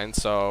sign.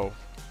 So,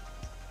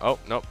 oh,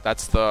 nope,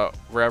 that's the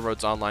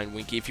Railroads Online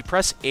Winky. If you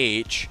press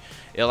H,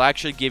 it'll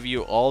actually give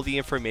you all the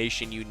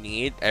information you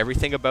need,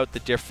 everything about the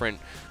different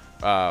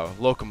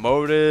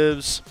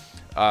locomotives,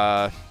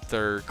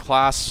 their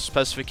class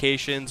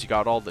specifications. You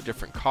got all the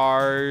different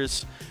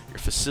cars, your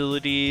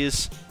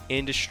facilities,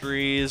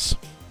 industries,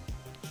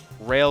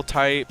 rail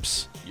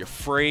types, your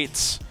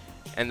freights,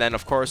 and then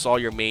of course all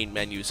your main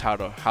menus,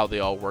 how they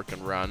all work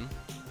and run.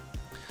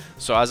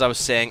 So as I was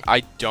saying,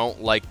 I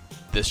don't like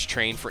this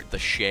train for the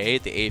Shay,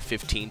 the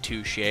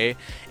A15-2 Shay.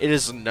 It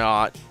is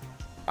not,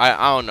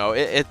 I don't know,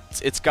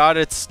 it's got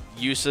its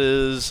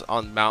uses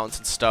on mountains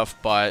and stuff,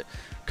 but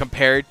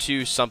compared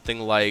to something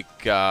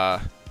like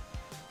the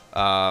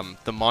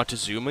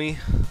Montezuma,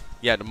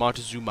 yeah, the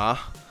Montezuma,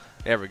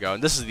 there we go,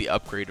 and this is the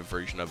upgraded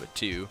version of it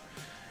too.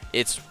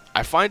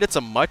 I find it's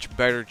a much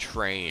better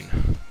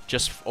train,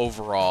 just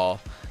overall.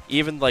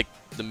 Even like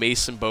the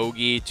Mason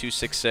Bogey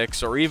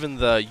 266, or even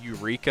the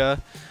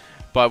Eureka.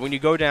 But when you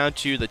go down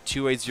to the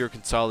 280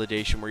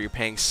 consolidation, where you're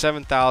paying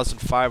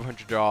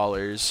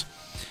 $7,500,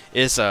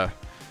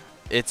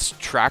 its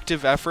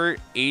tractive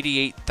effort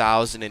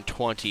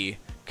 88,020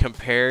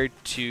 compared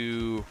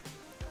to,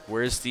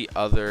 where's the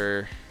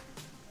other?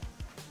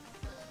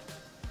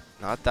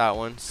 Not that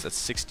one. That's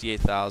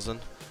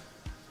 68,000.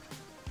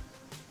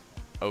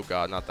 Oh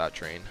god, not that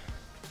train.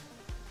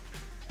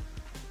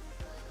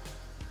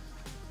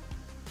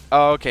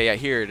 Oh, okay, yeah,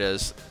 here it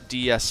is.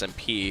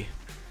 DSMP.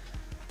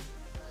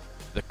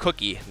 The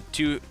Cookie, the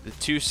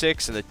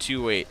 2.6 and the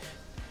 2.8.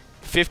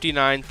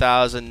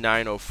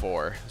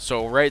 59,904.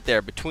 So right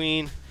there,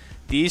 between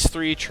these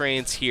three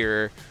trains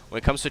here, when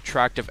it comes to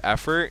tractive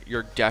effort,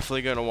 you're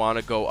definitely going to want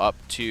to go up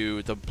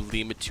to the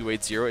Lima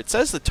 280. It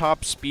says the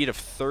top speed of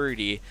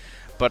 30,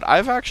 but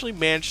I've actually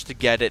managed to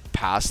get it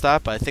past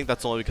that, but I think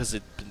that's only because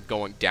it's been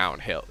going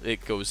downhill.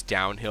 It goes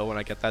downhill when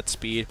I get that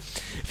speed.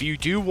 If you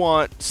do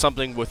want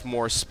something with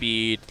more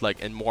speed, like,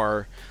 and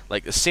more,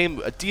 like, a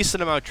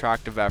decent amount of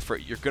tractive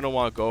effort, you're going to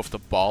want to go with the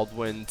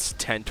Baldwin's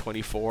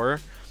 1024.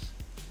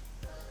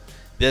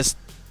 This,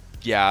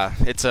 yeah,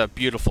 it's a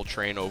beautiful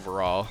train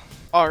overall.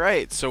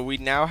 Alright, so we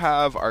now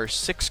have our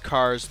 6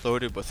 cars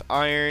loaded with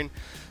iron,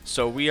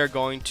 so we are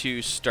going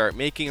to start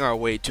making our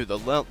way to the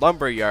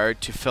lumber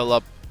yard to fill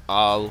up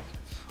all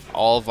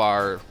of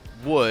our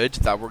wood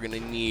that we're going to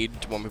need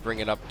when we bring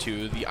it up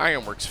to the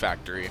ironworks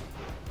factory.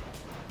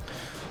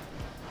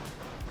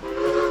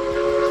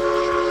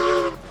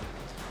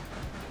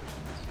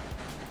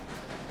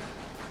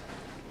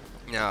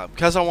 Now,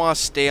 because I want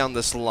to stay on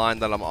this line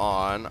that I'm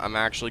on, I'm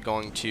actually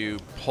going to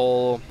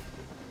pull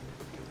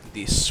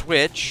the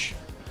switch.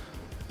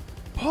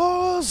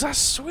 Pull the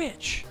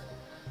switch!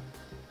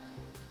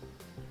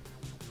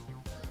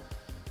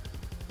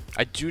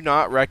 I do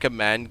not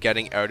recommend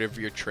getting out of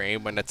your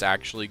train when it's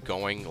actually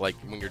going, like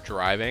when you're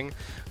driving.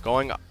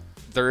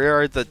 There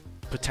are the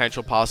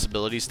potential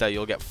possibilities that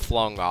you'll get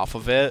flung off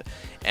of it,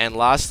 and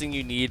last thing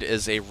you need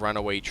is a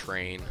runaway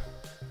train.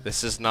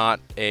 This is not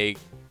a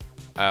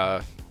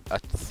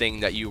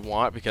thing that you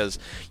want, because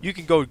you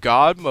can go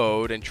God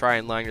mode and try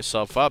and line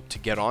yourself up to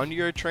get onto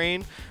your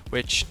train,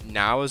 which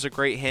now is a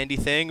great handy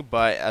thing,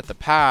 but at the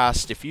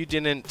past, if you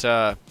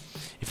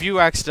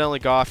accidentally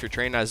got off your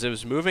train as it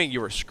was moving,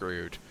 you were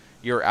screwed.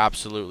 You're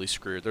absolutely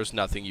screwed. There's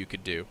nothing you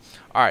could do.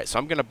 Alright, so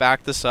I'm going to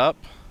back this up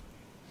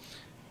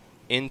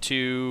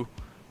into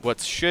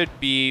what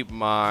should be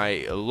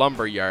my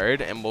lumber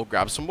yard, and we'll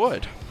grab some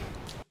wood.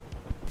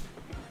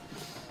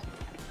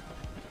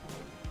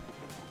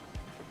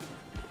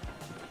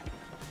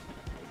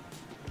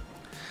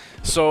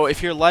 So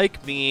if you're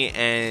like me,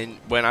 and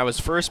when I was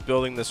first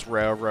building this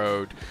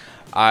railroad,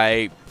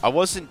 I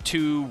was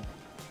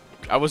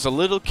a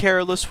little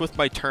careless with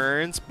my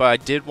turns, but I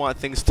did want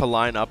things to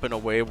line up in a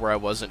way where I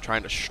wasn't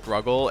trying to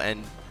struggle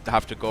and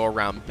have to go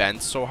around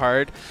bends so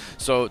hard.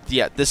 So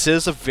yeah, this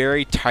is a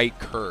very tight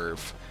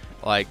curve.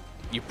 Like,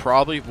 you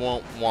probably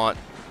won't want,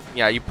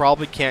 yeah, you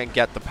probably can't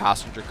get the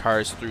passenger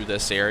cars through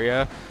this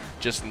area,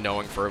 just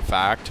knowing for a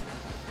fact.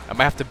 I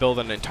might have to build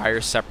an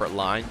entire separate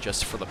line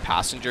just for the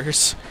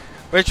passengers,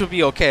 which would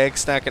be okay,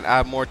 because I can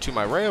add more to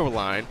my rail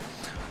line.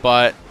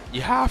 But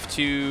you have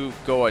to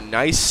go a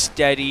nice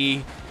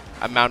steady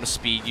amount of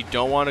speed. You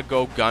don't want to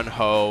go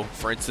gun-ho.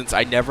 For instance,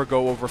 I never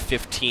go over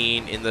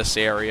 15 in this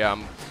area.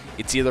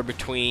 It's either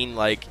between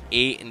like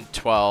 8 and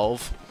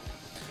 12.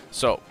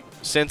 So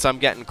since I'm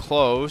getting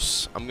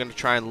close, I'm going to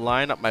try and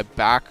line up my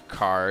back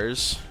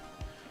cars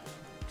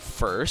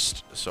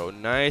first. So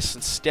nice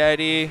and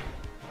steady.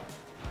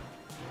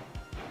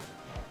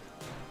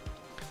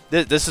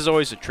 This is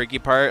always a tricky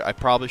part. I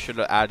probably should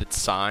have added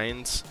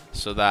signs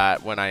so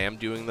that when I am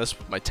doing this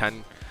with my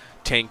 10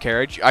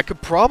 carriage, I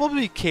could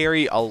probably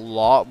carry a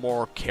lot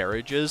more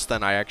carriages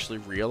than I actually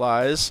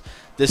realize.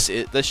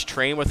 This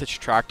train with its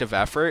tractive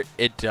effort,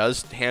 it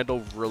does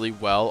handle really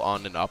well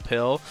on an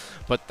uphill,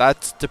 but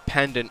that's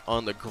dependent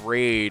on the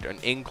grade, an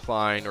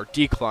incline or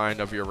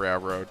decline of your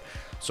railroad.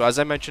 So as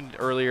I mentioned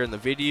earlier in the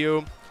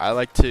video, I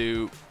like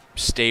to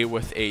stay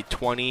with a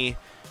 3%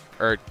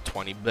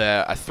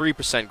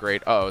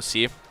 grade.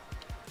 See?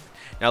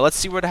 Now let's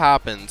see what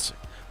happens.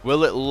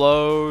 Will it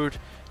load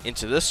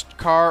into this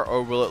car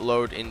or will it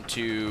load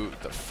into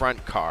the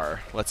front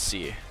car? Let's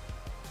see.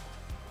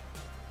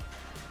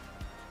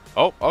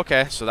 Oh,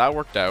 okay, so that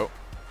worked out.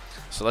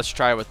 So let's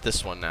try with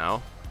this one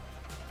now.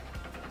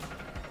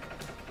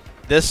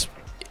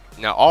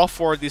 Now all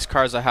 4 of these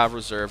cars I have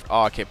reserved.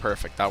 Oh, okay,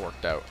 perfect. That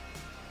worked out.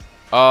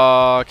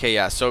 Okay,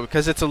 yeah, so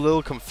because it's a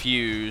little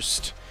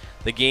confused,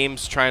 the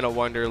game's trying to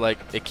wonder, like,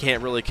 it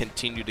can't really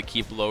continue to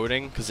keep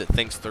loading because it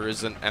thinks there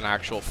isn't an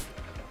actual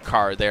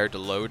car there to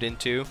load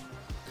into.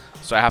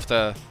 So I have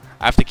to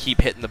keep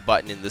hitting the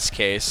button in this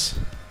case,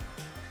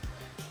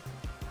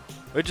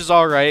 which is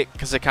all right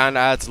because it kind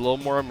of adds a little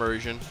more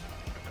immersion.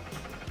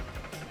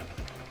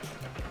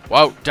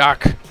 Whoa,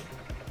 duck!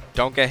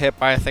 Don't get hit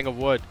by a thing of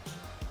wood.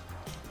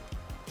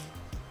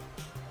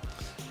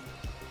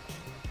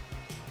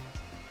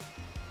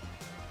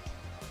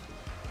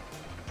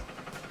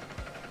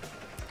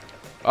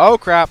 Oh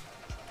crap!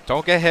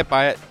 Don't get hit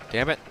by it.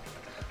 Damn it.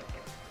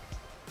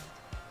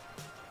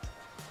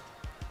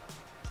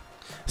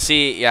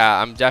 See, yeah,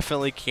 I'm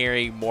definitely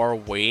carrying more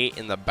weight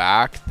in the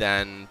back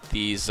than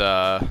these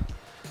the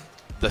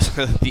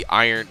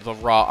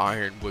raw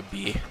iron would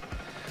be,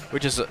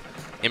 which is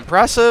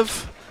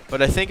impressive,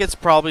 but I think it's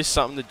probably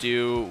something to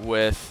do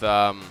with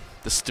the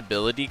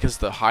stability, because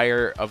the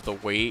higher of the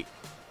weight,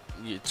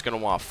 it's gonna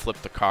want to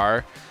flip the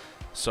car.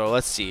 So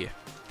let's see.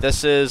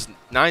 This is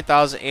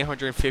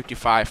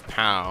 9,855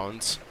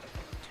 pounds,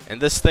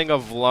 and this thing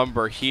of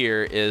lumber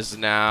here is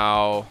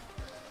now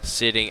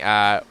sitting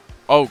at,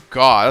 oh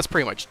god, that's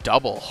pretty much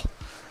double.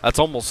 That's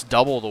almost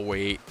double the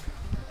weight.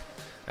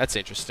 That's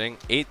interesting.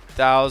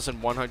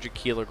 8,100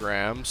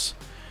 kilograms,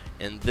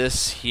 and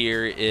this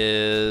here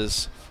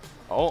is,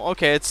 oh,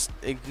 okay, it's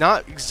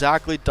not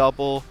exactly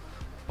double,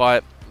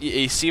 but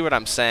you see what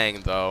I'm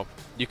saying though.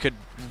 You could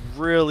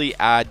really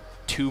add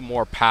 2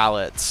 more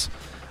pallets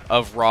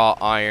of raw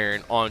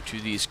iron onto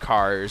these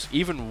cars,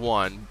 even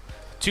 1.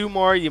 2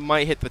 more, you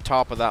might hit the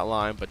top of that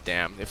line, but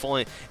damn, if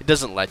only it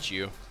doesn't let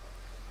you.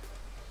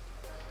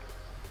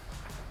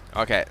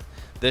 Okay,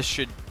 this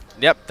should,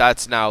 yep,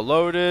 that's now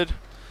loaded.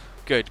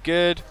 Good,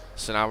 good.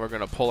 So now we're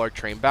gonna pull our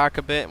train back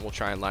a bit and we'll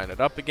try and line it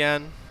up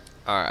again.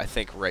 Alright, I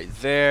think right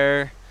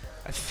there.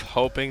 I'm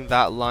hoping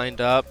that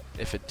lined up.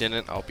 If it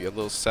didn't, I'll be a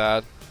little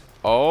sad.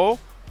 Oh,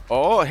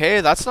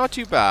 hey, that's not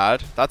too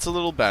bad. That's a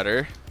little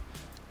better.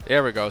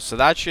 There we go. So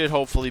that should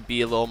hopefully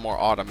be a little more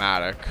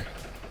automatic.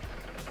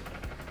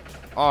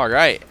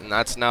 Alright, and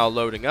that's now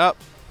loading up.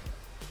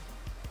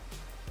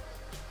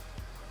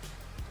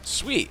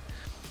 Sweet.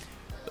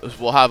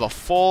 We'll have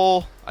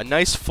a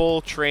nice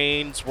full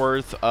train's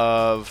worth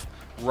of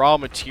raw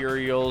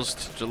materials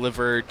to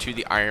deliver to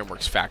the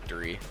ironworks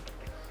factory.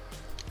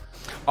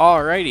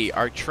 Alrighty,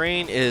 our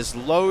train is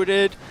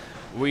loaded.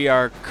 We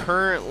are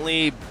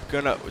currently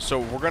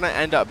we're gonna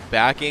end up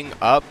backing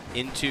up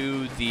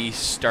into the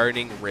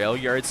starting rail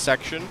yard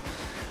section.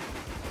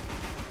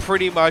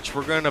 Pretty much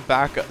we're gonna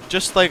back up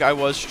just like I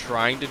was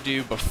trying to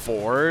do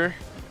before.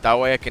 That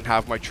way I can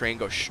have my train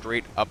go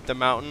straight up the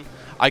mountain.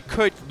 I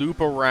could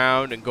loop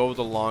around and go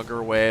the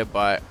longer way,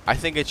 but I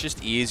think it's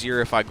just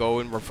easier if I go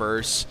in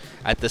reverse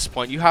at this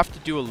point. You have to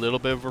do a little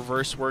bit of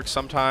reverse work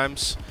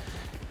sometimes.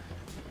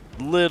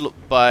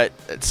 But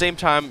at the same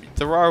time,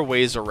 there are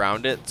ways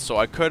around it. So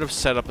I could have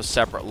set up a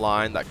separate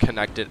line that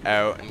connected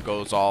out and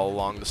goes all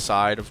along the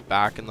side of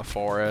back in the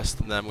forest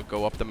and then would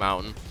go up the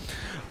mountain.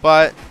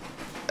 But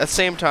at the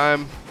same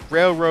time,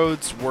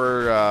 railroads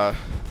were...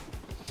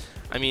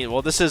 I mean,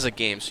 well, this is a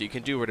game, so you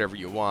can do whatever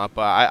you want,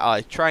 but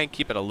I try and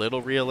keep it a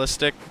little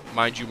realistic.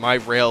 Mind you, my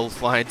rail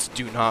lines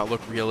do not look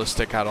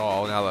realistic at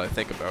all now that I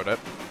think about it.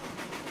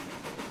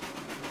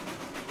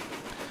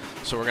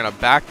 So we're going to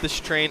back this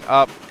train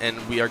up,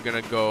 and we are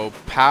going to go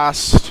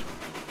past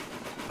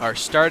our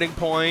starting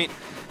point.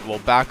 We'll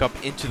back up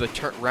into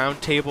the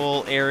round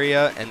table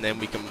area, and then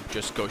we can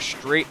just go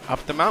straight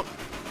up the mountain.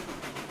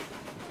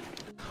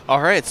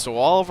 Alright, so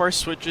all of our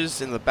switches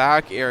in the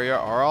back area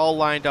are all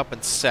lined up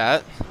and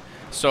set.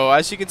 So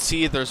as you can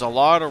see, there's a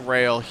lot of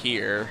rail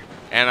here,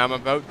 and I'm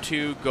about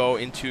to go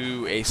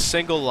into a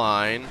single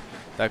line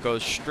that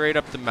goes straight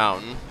up the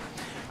mountain.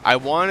 I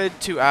wanted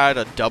to add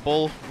a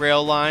double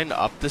rail line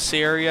up this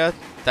area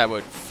that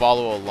would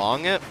follow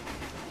along it,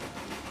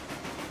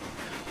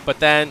 but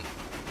then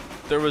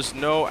there was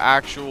no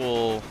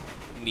actual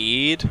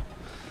need.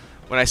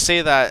 When I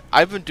say that,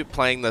 I've been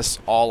playing this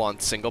all on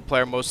single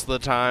player most of the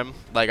time.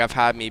 Like, I've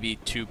had maybe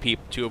two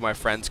of my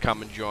friends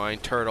come and join,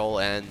 Turtle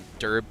and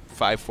Derb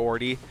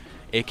 540,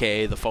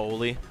 aka the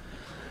Foley.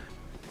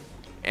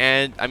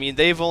 And I mean,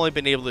 they've only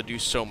been able to do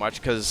so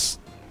much because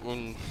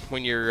when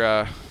you're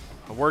a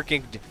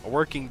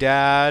working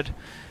dad,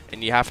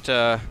 and you have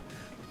to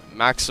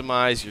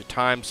maximize your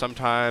time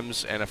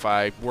sometimes. And if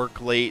I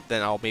work late,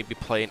 then I'll maybe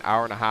play an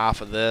hour and a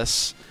half of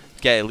this,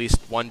 get at least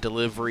one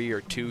delivery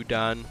or two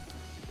done.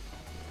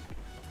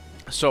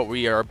 So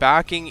we are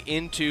backing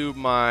into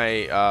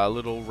my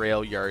little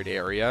rail yard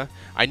area.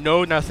 I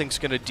know nothing's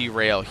gonna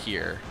derail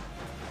here,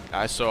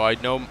 so I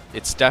know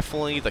it's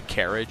definitely the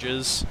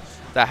carriages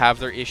that have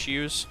their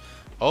issues.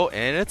 Oh,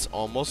 and it's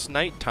almost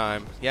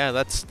nighttime. Yeah,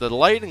 the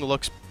lighting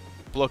looks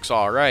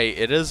all right.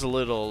 It is a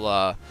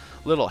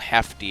little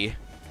hefty.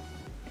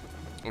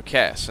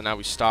 Okay, so now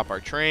we stop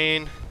our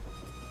train,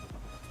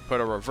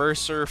 put a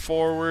reverser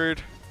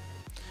forward.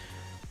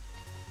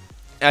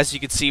 As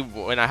you can see,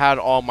 when I had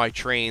all my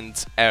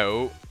trains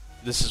out,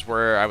 this is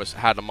where I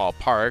had them all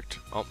parked.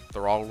 Oh,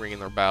 they're all ringing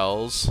their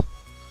bells.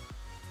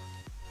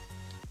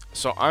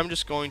 So I'm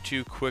just going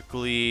to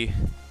quickly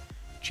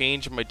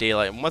change my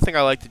daylight. And one thing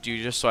I like to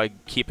do, just so I'm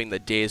keeping the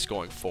days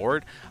going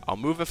forward, I'll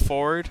move it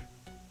forward.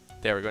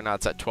 There we go. Now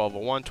it's at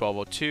 12:01,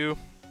 12:02.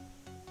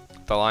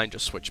 The line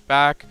just switched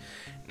back.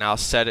 Now I'll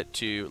set it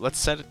to, let's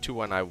set it to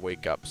when I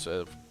wake up.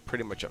 So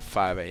pretty much at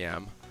 5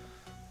 a.m.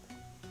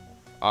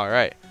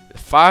 Alright.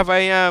 5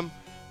 a.m.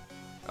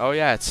 Oh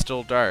yeah, it's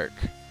still dark.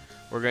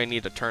 We're going to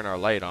need to turn our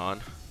light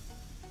on.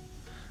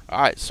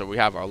 Alright, so we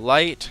have our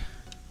light.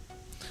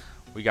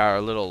 We got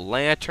our little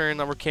lantern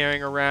that we're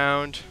carrying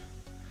around.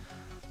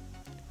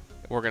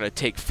 We're going to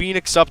take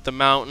Phoenix up the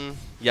mountain.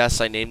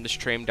 Yes, I named this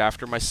train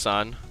after my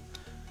son,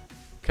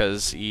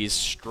 because he's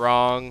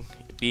strong,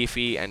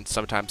 beefy, and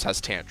sometimes has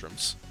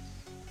tantrums.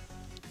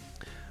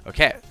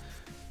 Okay,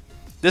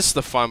 this is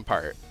the fun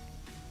part.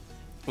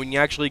 When you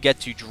actually get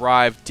to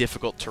drive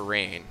difficult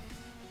terrain.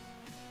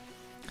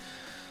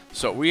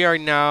 So we are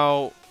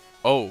now,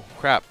 oh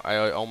crap,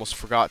 I almost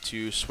forgot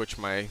to switch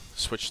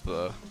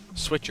the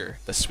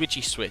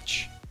switchy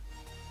switch.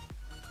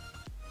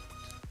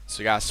 So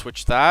you gotta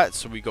switch that,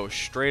 so we go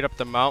straight up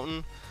the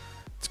mountain.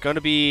 It's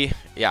gonna be,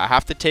 yeah, I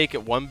have to take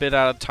it one bit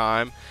at a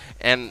time.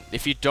 And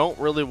if you don't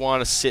really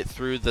want to sit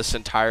through this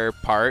entire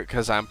part,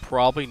 because I'm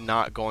probably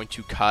not going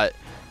to cut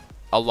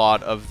a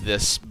lot of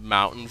this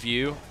mountain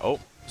view. Oh,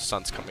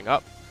 sun's coming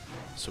up,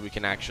 so we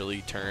can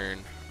actually turn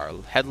our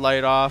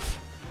headlight off.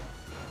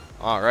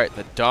 Alright,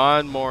 the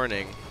dawn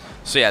morning.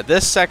 So yeah,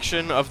 this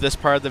section of this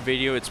part of the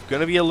video, it's going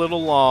to be a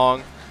little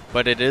long,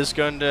 but it is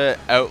going to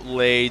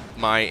outlay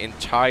my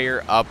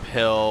entire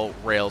uphill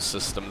rail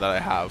system that I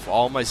have,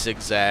 all my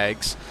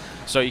zigzags.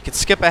 So you can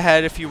skip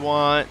ahead if you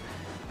want.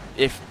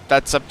 If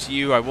that's up to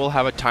you, I will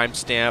have a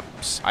timestamp.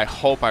 I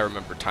hope I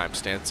remember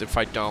timestamps. If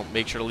I don't,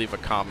 make sure to leave a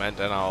comment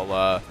and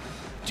I'll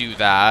do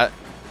that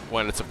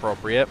when it's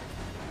appropriate.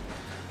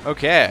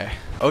 Okay,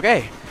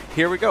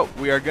 here we go.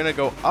 We are gonna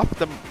go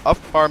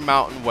up our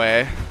mountain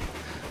way.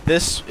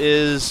 This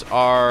is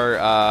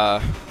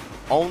our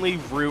only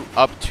route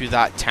up to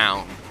that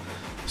town,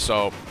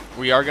 so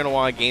we are gonna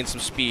want to gain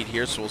some speed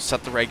here. So we'll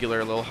set the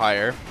regular a little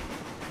higher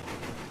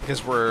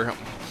because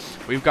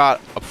we've got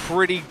a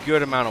pretty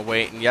good amount of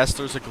weight. And yes,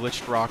 there's a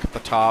glitched rock at the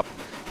top.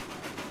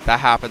 That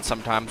happens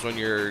sometimes when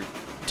you're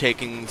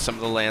taking some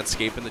of the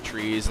landscape and the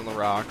trees and the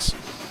rocks.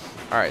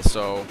 Alright,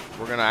 so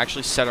we're going to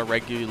actually set our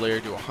regulator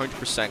to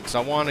 100% because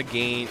I want to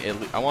gain,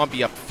 I want to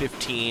be up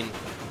 15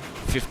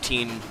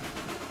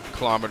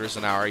 kilometers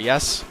an hour.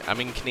 Yes, I'm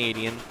in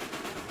Canadian.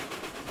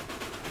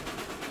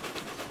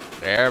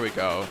 There we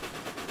go.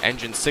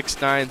 Engine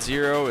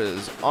 690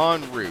 is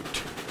en route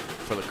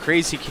for the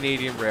crazy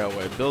Canadian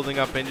Railway, building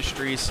up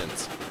industry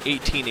since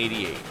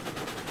 1888.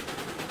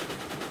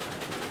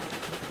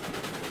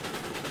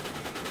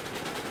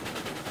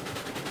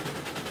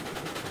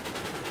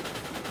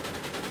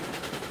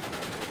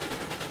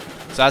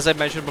 So as I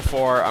mentioned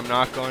before, I'm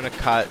not going to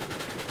cut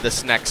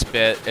this next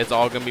bit. It's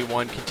all going to be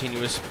one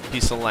continuous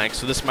piece of length.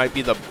 So this might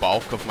be the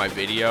bulk of my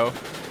video.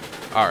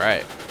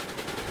 Alright.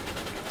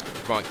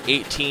 We're going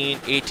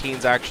 18. 18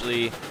 is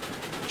actually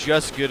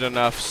just good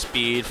enough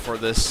speed for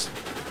this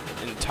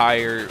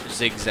entire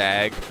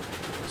zigzag.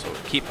 So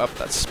keep up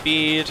that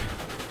speed.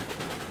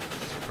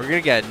 We're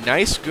going to get a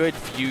nice good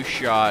view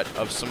shot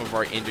of some of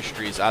our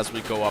industries as we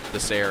go up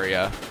this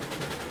area.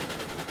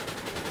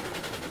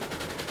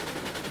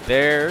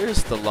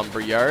 There's the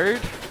lumber yard,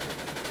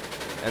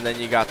 and then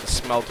you got the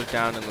smelter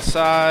down in the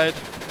side.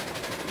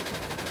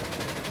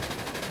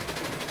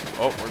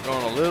 Oh, we're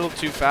going a little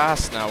too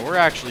fast now. We're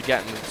actually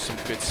getting some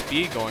good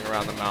speed going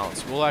around the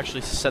mountains. We'll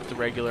actually set the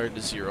regulator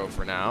to 0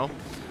 for now.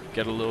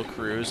 Get a little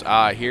cruise.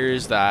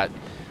 Here's the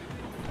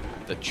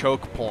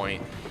choke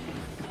point.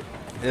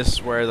 This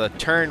is where the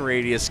turn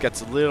radius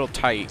gets a little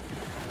tight.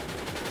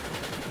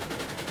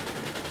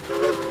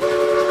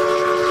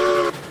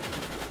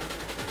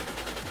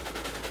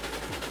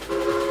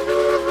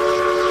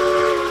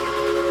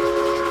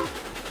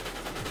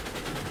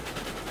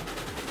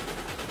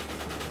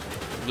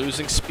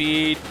 Losing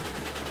speed.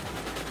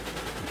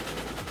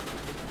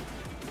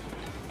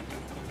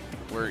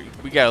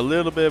 We got a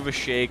little bit of a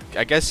shake.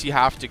 I guess you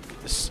have to...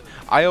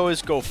 I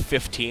always go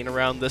 15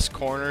 around this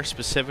corner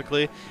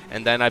specifically,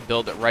 and then I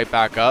build it right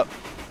back up.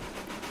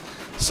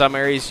 Some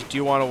areas you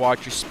do want to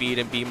watch your speed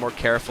and be more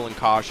careful and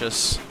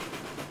cautious.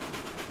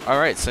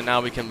 Alright, so now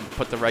we can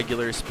put the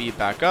regular speed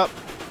back up.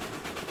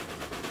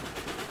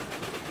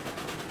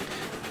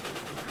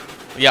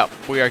 Yep,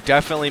 we are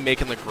definitely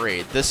making the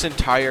grade. This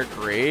entire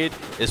grade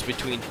is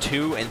between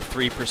 2 and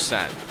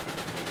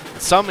 3%. In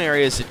some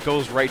areas it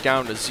goes right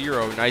down to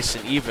 0, nice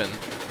and even.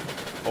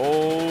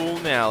 Oh,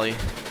 Nally.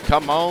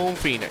 Come on,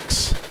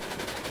 Phoenix.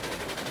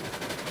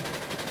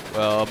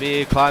 We'll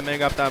be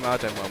climbing up the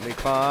mountain when we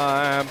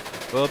climb.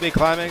 We'll be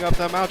climbing up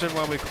the mountain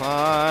when we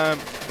climb.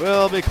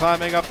 We'll be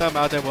climbing up the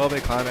mountain. We'll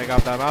be climbing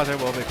up the mountain.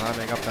 We'll be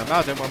climbing up the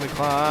mountain when we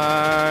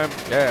climb.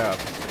 Yeah.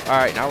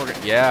 Alright, now we're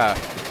gonna... Yeah.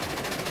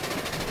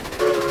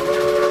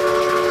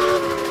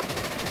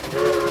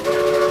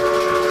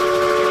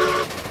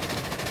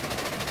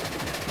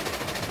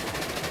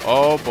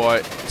 Oh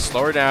boy.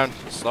 Slow her down.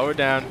 Slow her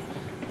down.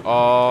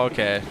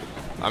 Okay.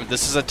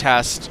 This is a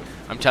test.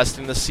 I'm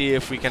testing to see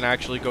if we can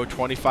actually go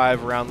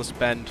 25 around this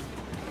bend.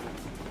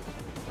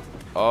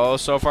 Oh,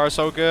 so far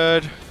so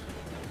good.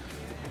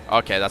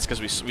 Okay, that's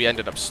because we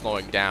ended up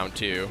slowing down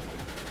too.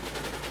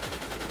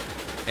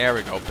 There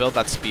we go. Build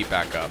that speed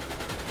back up.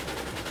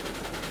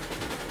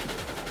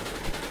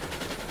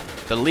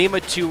 The Lima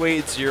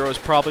 280 is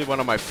probably one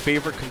of my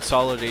favorite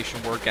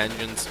consolidation work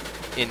engines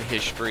in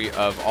history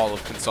of all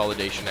of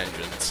consolidation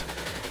engines.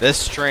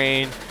 This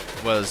train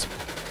was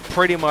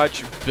pretty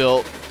much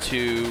built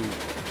to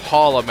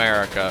haul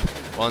America.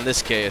 Well, in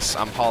this case,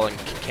 I'm hauling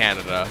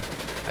Canada.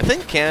 I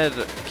think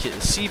Canada,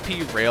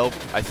 CP Rail,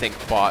 I think,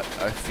 bought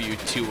a few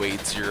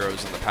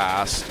 280s in the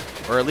past.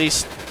 Or at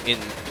least in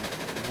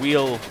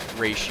wheel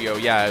ratio.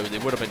 Yeah, they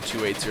would have been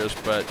 280s,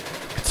 but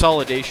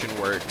consolidation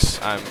works.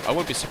 I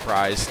wouldn't be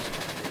surprised.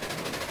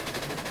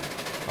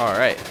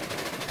 Alright.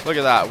 Look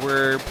at that.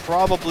 We're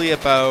probably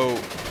about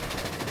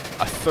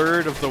a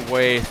third of the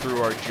way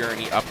through our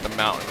journey up the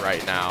mountain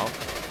right now.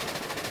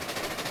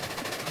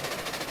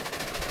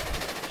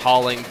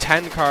 Hauling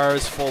 10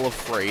 cars full of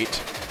freight.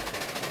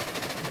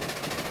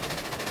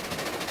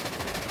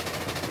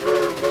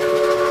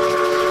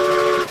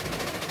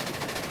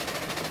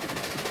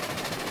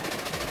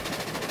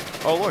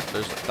 Oh look,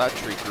 there's that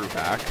tree grew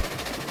back.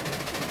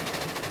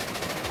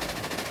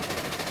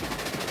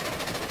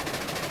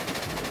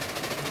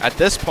 At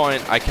this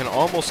point, I can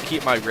almost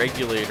keep my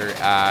regulator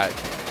at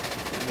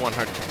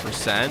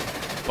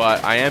 100%,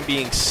 but I am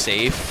being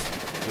safe.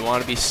 You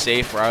want to be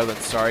safe rather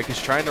than sorry, because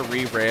trying to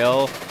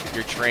re-rail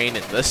your train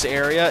in this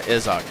area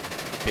is a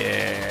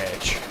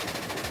bitch.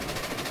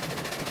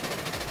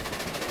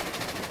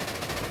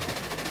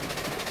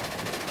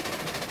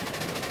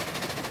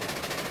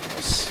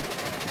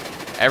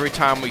 Every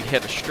time we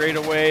hit a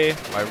straightaway,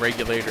 my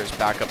regulator is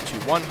back up to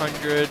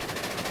 100.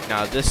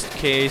 Now this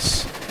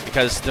case,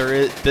 because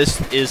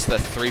this is the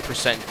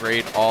 3%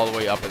 grade all the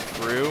way up and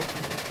through,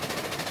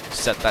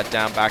 set that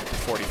down back to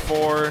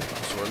 44.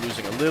 So we're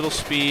losing a little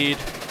speed,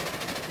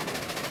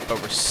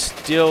 but we're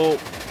still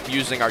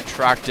using our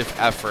tractive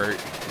effort.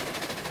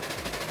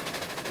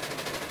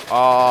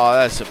 Oh,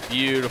 that's a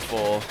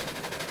beautiful.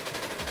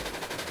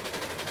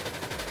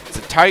 It's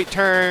a tight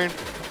turn.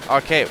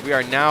 Okay, we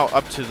are now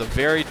up to the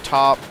very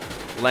top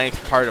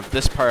length part of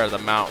this part of the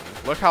mountain.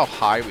 Look how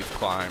high we've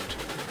climbed.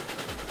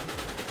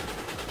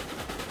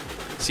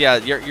 So yeah,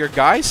 your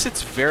guy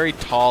sits very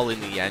tall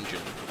in the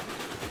engine,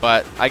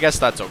 but I guess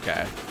that's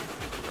okay.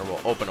 Or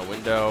we'll open a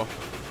window.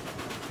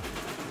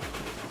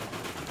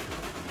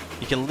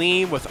 You can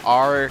lean with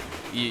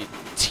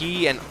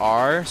T and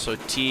R. So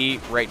T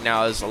right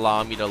now is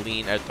allowing me to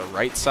lean at the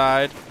right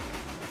side.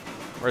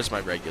 Where's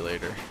my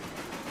regulator?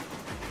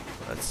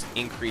 Let's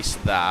increase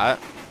that.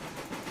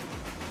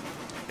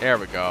 There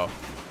we go.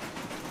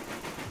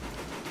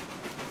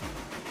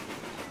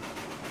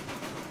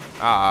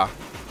 Ah,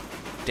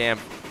 damn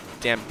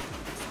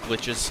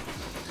glitches.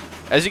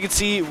 As you can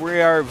see,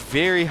 we are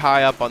very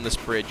high up on this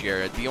bridge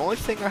area. The only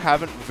thing I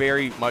haven't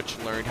very much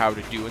learned how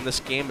to do in this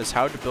game is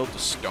how to build the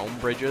stone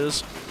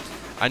bridges.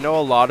 I know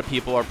a lot of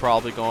people are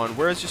probably going,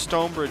 where's your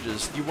stone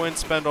bridges? You wouldn't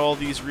spend all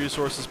these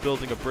resources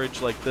building a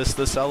bridge like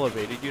this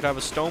elevated. You'd have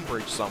a stone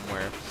bridge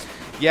somewhere.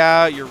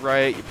 Yeah, you're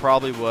right, you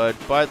probably would,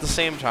 but at the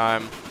same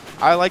time,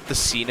 I like the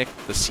scenic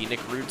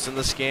routes in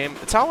this game.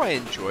 It's how I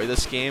enjoy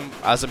this game.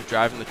 As I'm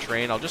driving the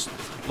train, I'll just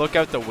look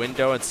out the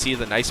window and see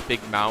the nice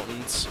big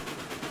mountains.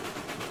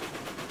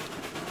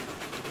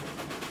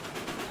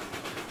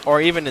 Or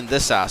even in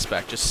this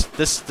aspect, just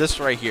this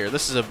right here,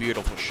 this is a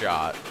beautiful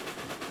shot.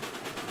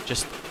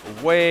 Just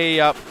way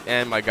up,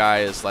 and my guy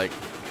is like,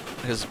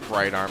 his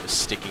right arm is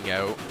sticking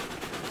out.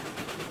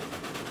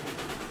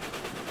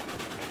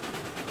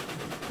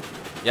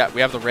 Yeah,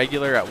 we have the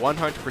regular at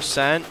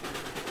 100%.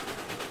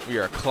 We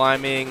are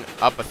climbing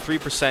up a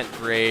 3%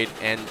 grade,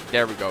 and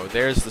there we go.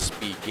 There's the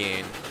speed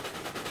gain.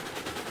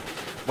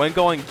 When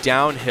going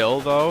downhill,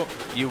 though,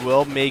 you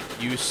will make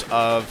use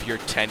of your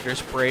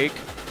tender's brake,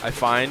 I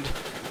find.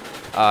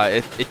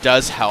 It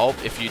does help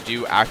if you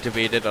do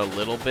activate it a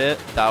little bit.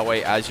 That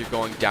way, as you're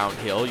going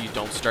downhill, you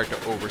don't start to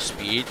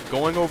overspeed.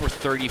 Going over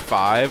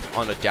 35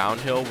 on a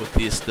downhill with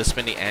this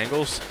many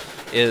angles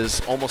is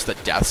almost a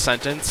death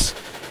sentence.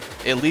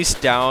 At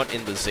least down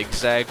in the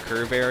zigzag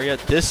curve area.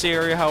 This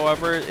area,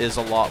 however, is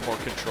a lot more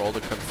controlled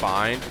and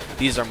confined.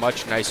 These are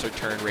much nicer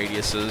turn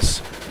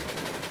radiuses.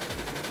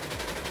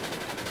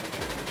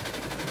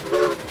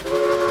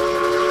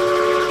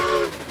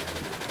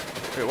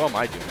 Wait, what am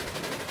I doing?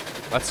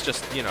 Let's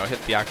just, you know, hit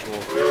the actual...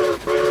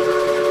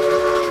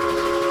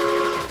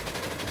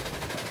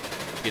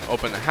 You can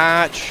open the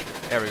hatch.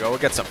 There we go. We'll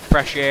get some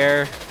fresh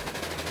air.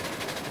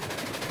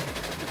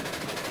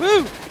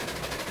 Woo!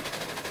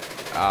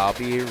 I'll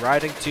be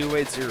riding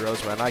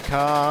 280s when I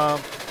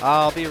come.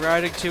 I'll be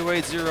riding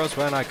 280s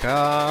when I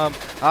come.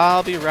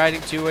 I'll be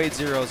riding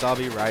 280s. I'll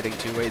be riding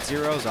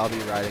 280s. I'll be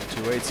riding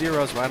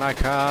 280s when I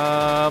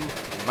come.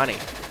 Money.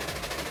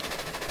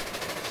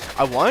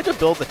 I wanted to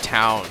build a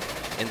town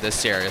in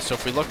this area. So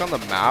if we look on the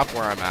map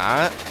where I'm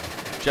at,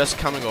 just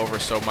coming over.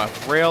 So my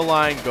rail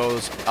line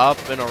goes up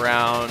and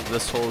around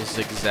this whole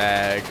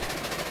zigzag.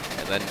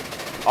 And then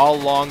all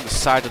along the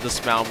side of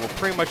this mountain. We're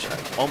pretty much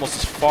almost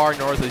as far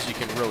north as you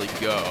can really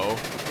go.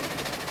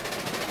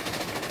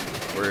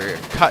 We're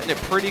cutting it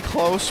pretty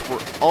close.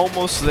 We're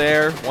almost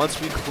there.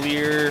 Once we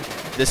clear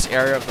this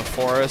area of the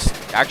forest,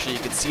 actually you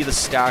can see the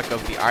stack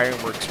of the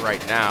ironworks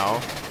right now.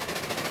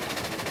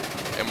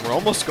 And we're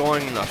almost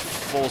going at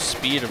full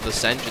speed of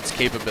this engine's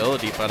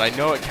capability, but I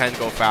know it can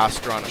go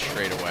faster on a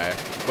straightaway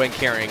when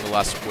carrying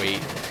less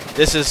weight.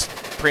 This is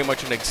pretty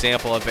much an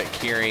example of it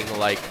carrying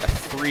like a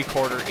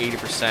 3/4,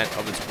 80%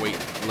 of its weight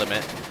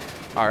limit.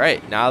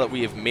 Alright, now that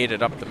we have made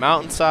it up the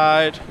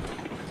mountainside,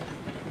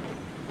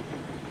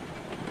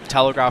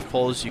 telegraph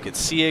poles you can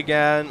see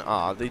again.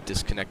 Aw, they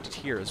disconnected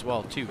here as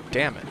well too,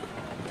 damn it.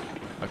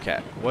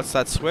 Okay, what's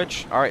that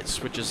switch? Alright,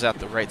 switch is at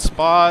the right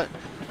spot,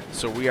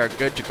 so we are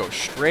good to go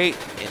straight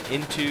and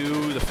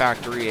into the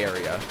factory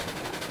area.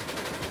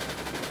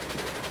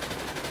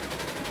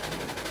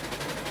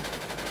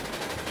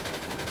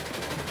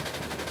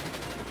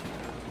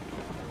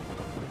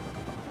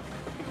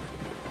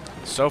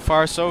 So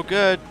far, so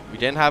good. We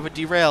didn't have a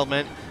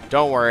derailment.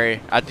 Don't worry.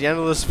 At the end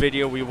of this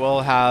video,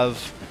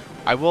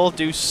 I will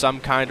do some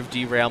kind of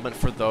derailment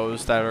for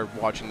those that are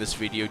watching this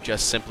video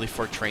just simply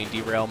for train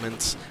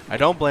derailments. I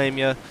don't blame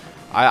you.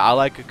 I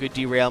like a good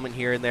derailment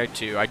here and there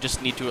too. I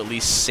just need to at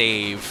least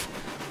save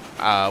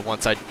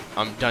once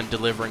I'm done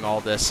delivering all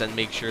this and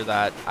make sure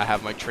that I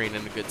have my train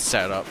in a good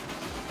setup.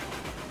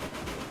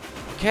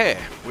 Okay,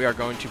 we are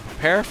going to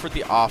prepare for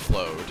the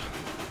offload.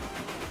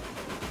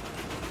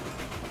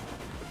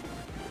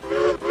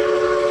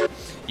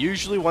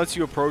 Usually once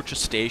you approach a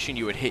station,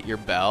 you would hit your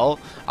bell.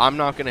 I'm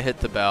not going to hit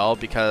the bell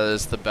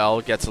because the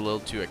bell gets a little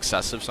too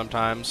excessive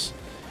sometimes.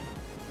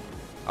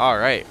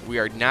 Alright, we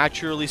are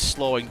naturally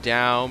slowing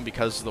down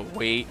because of the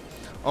weight.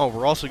 Oh,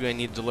 we're also going to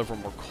need to deliver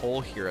more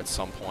coal here at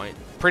some point.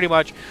 Pretty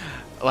much,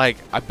 like,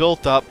 I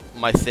built up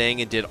my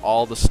thing and did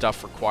all the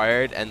stuff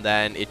required, and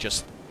then it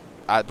just,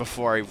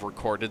 before I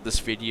recorded this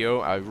video,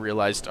 I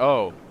realized,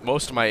 oh,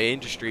 most of my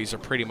industries are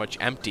pretty much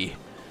empty.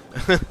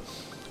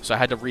 So I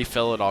had to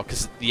refill it all,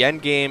 because the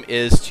end game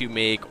is to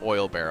make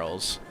oil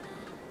barrels.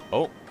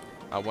 Oh,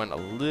 I went a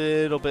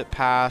little bit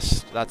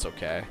past. That's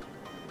okay.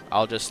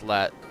 I'll just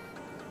let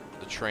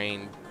the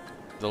train,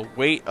 the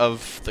weight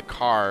of the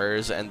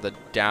cars and the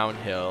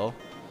downhill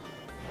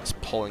is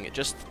pulling it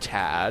just a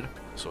tad.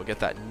 So we'll get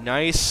that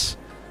nice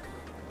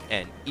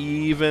and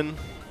even.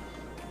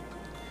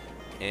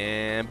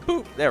 And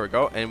boop, there we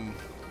go. And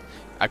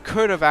I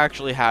could have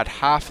actually had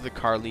half of the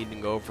car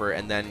leaning over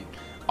and then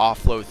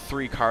offload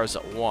 3 cars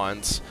at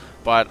once,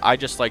 but I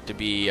just like to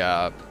be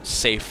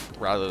safe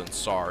rather than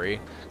sorry,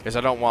 because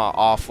I don't want to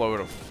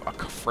offload a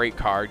freight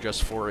car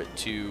just for it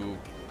to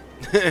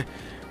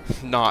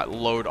not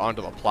load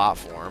onto the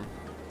platform.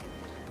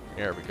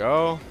 There we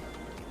go.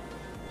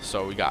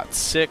 So we got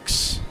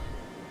 6.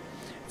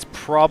 It's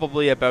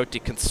probably about to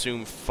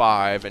consume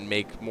 5 and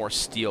make more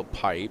steel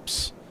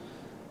pipes.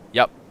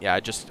 Yep, yeah,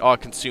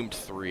 it consumed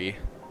 3.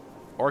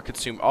 Or it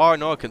consumed, oh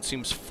no, it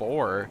consumes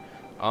 4.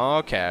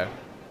 Okay.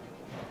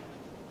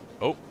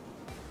 Oh,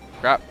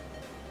 crap.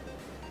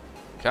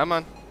 Come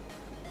on.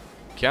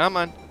 Come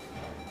on.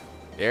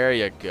 There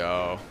you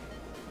go.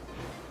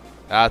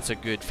 That's a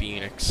good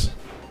Phoenix.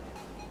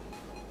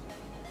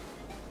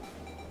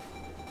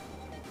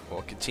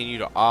 We'll continue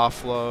to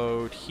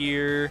offload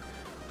here.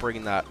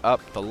 Bring that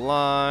up the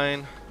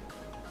line.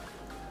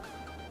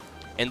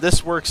 And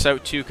this works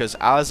out too, because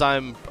as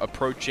I'm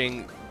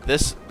approaching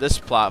this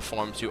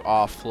platform to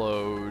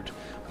offload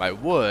my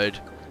wood,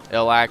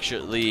 it'll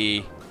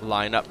actually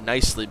line up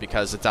nicely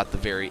because it's at the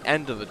very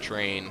end of the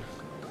train.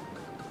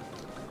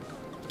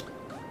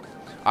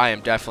 I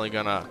am definitely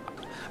gonna...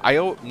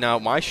 Now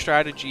my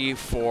strategy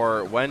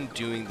for when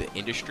doing the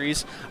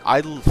industries,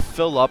 I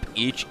fill up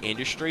each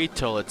industry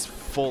till it's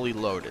fully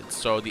loaded.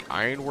 So the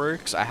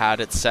ironworks, I had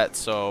it set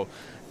so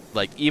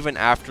like even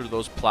after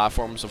those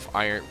platforms of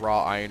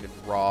raw iron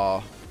and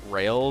raw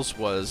rails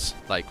was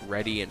like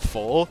ready and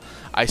full,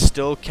 I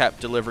still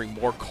kept delivering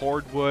more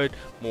cordwood,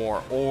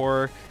 more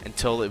ore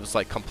until it was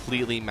like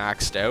completely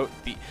maxed out.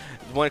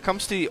 When it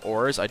comes to the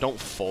ores, I don't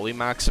fully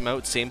max them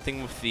out. Same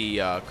thing with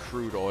the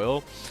crude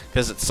oil,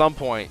 because at some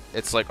point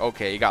it's like,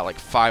 okay, you got like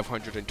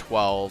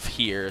 512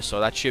 here, so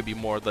that should be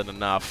more than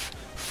enough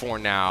for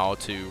now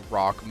to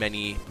rock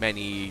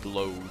many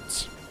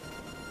loads.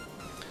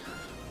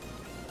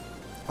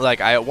 Like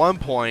I at one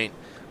point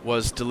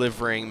was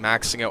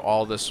maxing out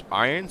all this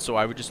iron, so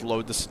I would just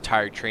load this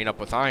entire train up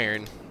with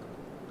iron,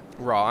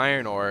 raw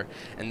iron ore,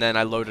 and then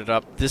I loaded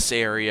up this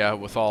area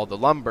with all the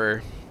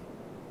lumber.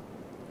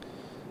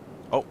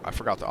 Oh, I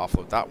forgot to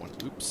offload that one.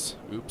 Oops.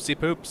 Oopsie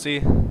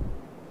poopsie.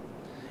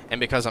 And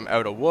because I'm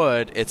out of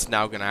wood, it's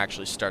now going to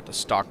actually start to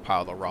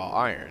stockpile the raw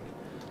iron.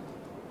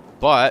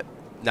 But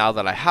now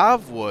that I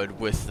have wood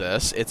with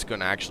this, it's going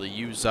to actually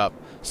use up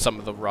some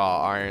of the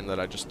raw iron that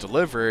I just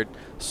delivered.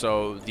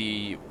 So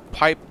the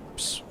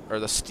pipes, or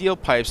the steel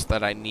pipes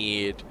that I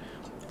need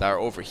that are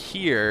over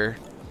here,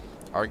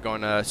 are going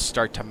to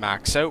start to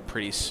max out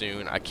pretty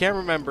soon. I can't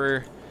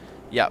remember.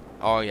 Yep.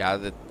 Oh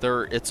yeah,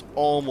 it's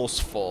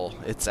almost full.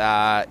 It's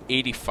at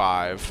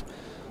 85.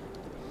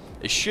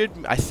 It should,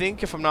 I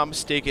think if I'm not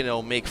mistaken,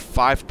 it'll make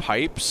 5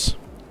 pipes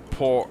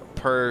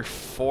per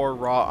 4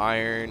 raw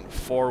iron,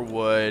 4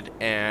 wood,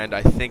 and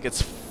I think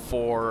it's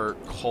 4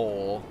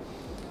 coal.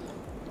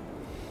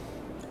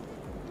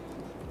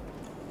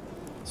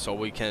 So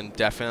we can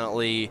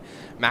definitely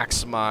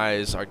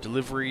maximize our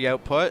delivery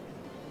output.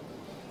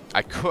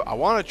 I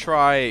want to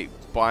try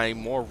buying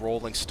more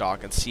rolling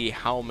stock and see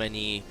how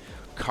many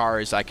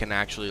cars I can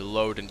actually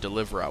load and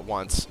deliver at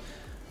once.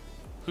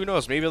 Who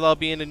knows, maybe that'll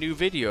be in a new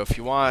video. If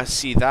you want to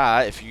see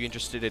that, if you're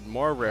interested in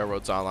more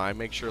Railroads Online,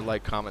 make sure to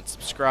like, comment,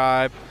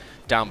 subscribe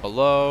down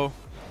below.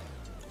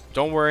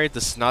 Don't worry,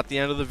 this is not the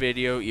end of the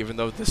video, even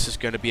though this is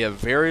going to be a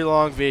very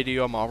long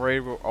video. I'm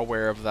already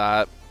aware of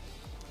that.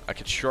 I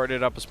could shorten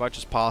it up as much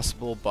as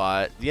possible,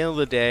 but at the end of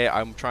the day,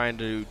 I'm trying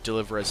to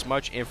deliver as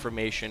much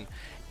information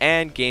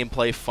and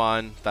gameplay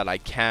fun that I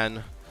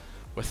can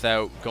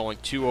without going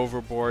too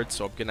overboard.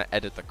 So I'm gonna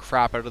edit the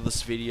crap out of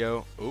this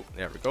video. Oh,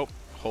 there we go.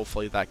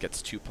 Hopefully that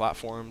gets 2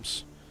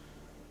 platforms.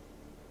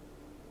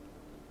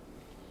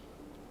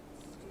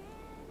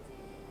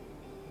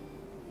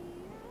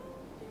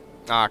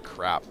 Ah,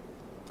 crap.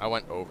 I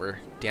went over.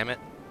 Damn it.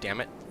 Damn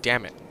it.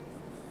 Damn it.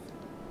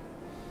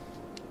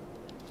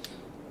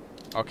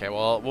 Okay,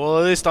 well, we'll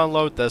at least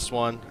unload this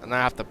one, and then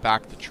I have to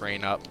back the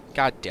train up.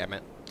 God damn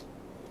it.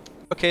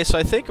 Okay, so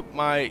I think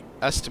my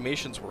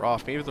estimations were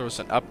off. Maybe there was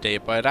an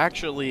update, but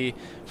actually,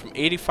 from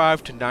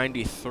 85 to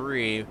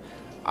 93,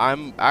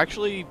 I'm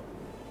actually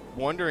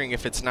wondering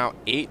if it's now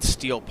 8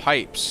 steel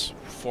pipes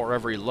for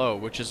every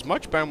load, which is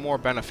much more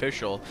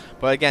beneficial.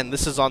 But again,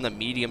 this is on the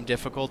medium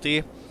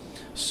difficulty,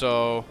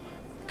 so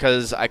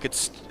because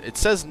it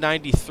says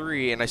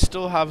 93, and I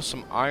still have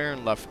some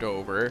iron left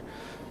over.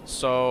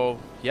 So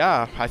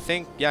yeah, I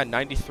think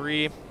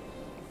 93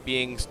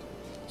 being.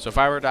 So if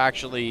I were to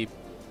actually.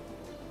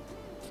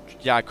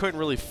 Yeah, I couldn't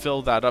really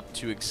fill that up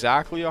to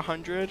exactly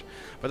 100,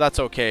 but that's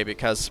okay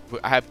because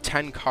I have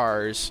 10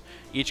 cars.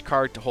 Each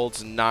car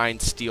holds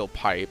 9 steel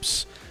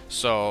pipes,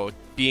 so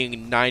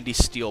being 90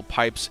 steel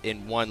pipes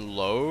in one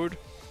load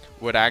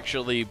would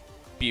actually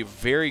be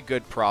very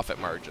good profit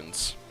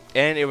margins,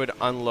 and it would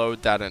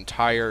unload that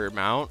entire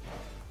amount.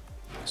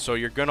 So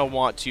you're going to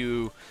want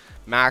to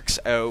max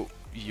out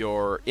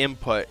your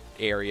input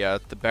area.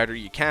 The better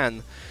you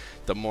can,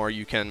 the more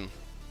you can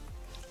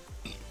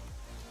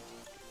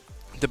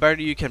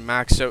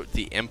max out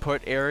the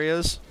input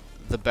areas,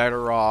 the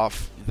better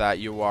off that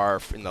you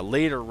are in the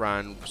later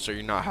run, so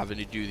you're not having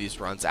to do these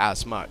runs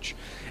as much.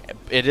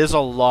 It is a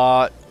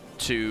lot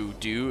to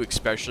do,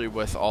 especially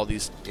with all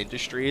these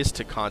industries,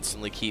 to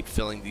constantly keep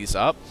filling these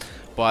up.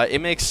 But it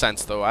makes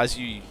sense though, as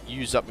you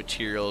use up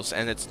materials,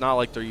 and it's not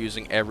like they're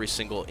using every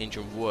single inch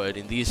of wood.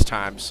 In these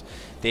times,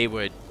 they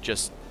would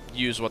just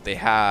use what they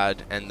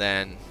had, and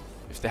then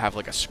if they have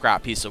like a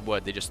scrap piece of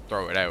wood, they just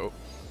throw it out.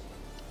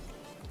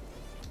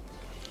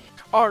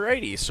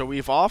 Alrighty, so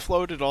we've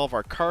offloaded all of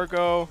our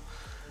cargo.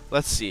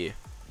 Let's see.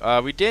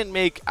 We didn't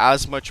make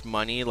as much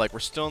money. Like, we're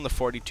still in the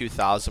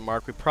 42,000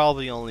 mark. We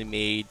probably only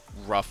made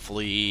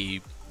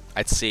roughly,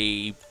 I'd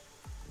say,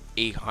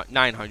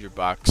 900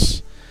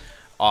 bucks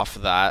off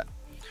of that,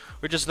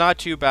 which is not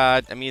too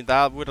bad. I mean,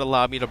 that would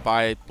allow me to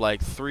buy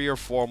like 3 or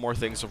 4 more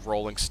things of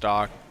rolling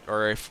stock.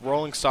 Or if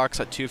rolling stock's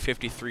at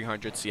 250,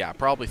 300, so yeah,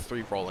 probably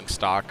 3 rolling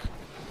stock.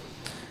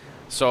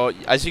 So,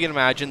 as you can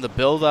imagine, the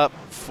build-up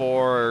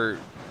for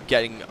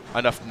getting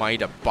enough money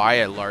to buy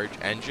a large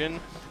engine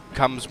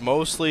comes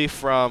mostly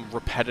from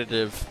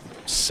repetitive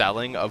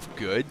selling of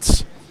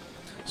goods.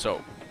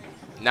 So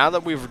now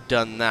that we've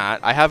done that,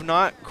 I have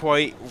not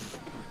quite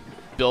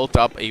built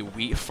up a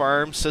wheat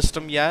farm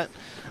system yet.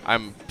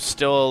 I'm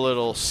still a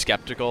little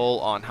skeptical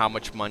on how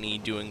much money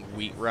doing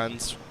wheat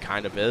runs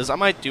kind of is. I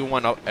might do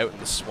one out in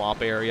the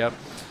swamp area,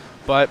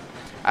 but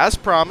as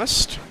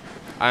promised,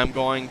 I'm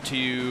going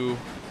to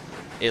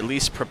at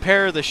least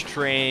prepare this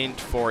train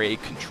for a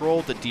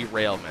controlled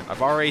derailment.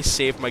 I've already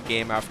saved my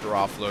game after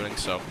offloading,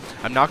 so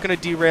I'm not going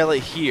to derail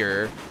it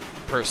here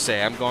per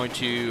se. I'm going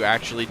to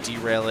actually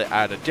derail it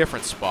at a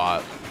different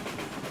spot.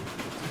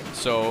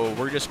 So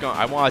we're just going,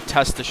 I want to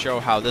test to show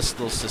how this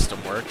little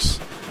system works.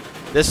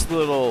 This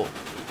little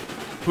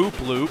hoop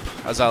loop,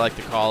 as I like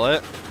to call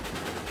it,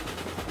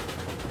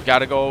 got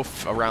to go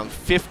around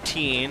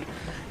 15.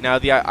 Now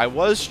I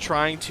was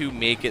trying to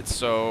make it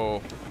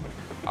so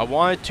I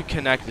wanted to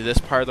connect this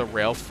part of the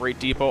rail freight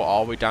depot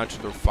all the way down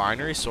to the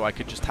refinery so I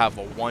could just have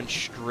a one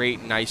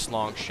straight nice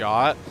long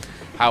shot.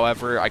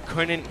 However, I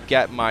couldn't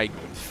get my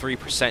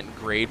 3%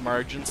 grade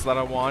margins that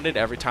I wanted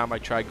every time I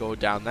tried to go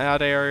down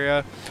that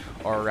area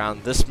or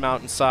around this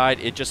mountainside.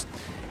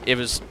 It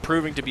was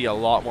proving to be a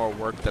lot more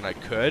work than I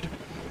could.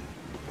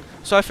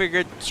 So I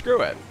figured,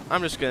 screw it.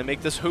 I'm just going to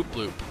make this hoop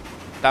loop.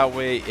 That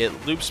way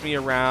it loops me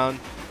around.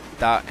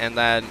 And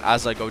then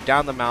as I go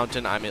down the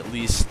mountain, I'm at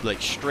least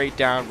like straight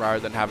down rather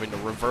than having to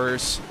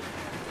reverse.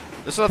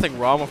 There's nothing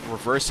wrong with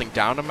reversing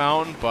down a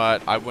mountain,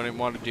 but I wouldn't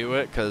want to do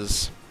it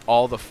because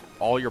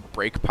all your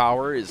brake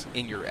power is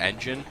in your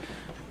engine.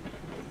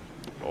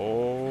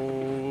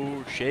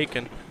 Oh,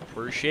 shaking.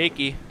 We're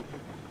shaky.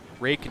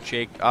 Rake and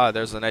shake. Ah,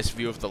 there's a nice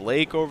view of the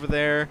lake over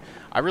there.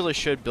 I really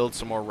should build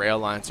some more rail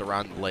lines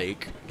around the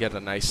lake. Get a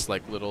nice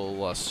like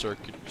little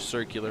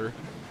circular.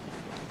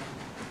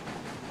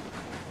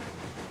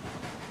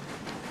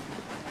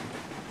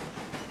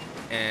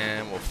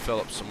 And we'll fill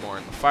up some more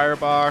in the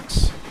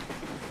firebox.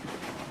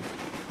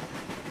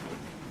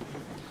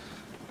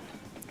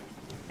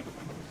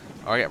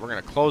 Alright, we're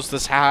going to close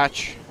this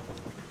hatch.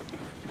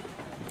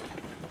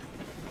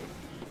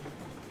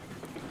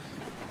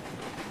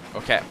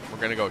 Okay, we're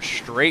going to go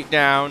straight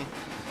down.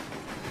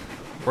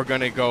 We're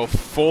going to go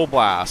full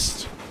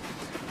blast.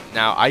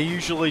 Now, I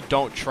usually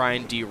don't try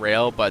and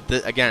derail, but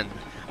again,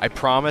 I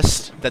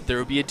promised that there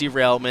would be a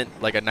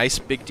derailment, like a nice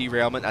big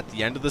derailment at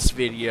the end of this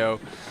video.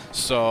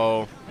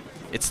 So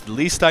it's the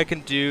least I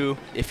can do.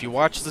 If you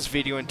watch this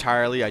video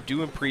entirely, I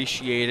do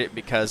appreciate it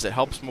because it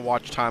helps my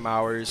watch time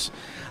hours.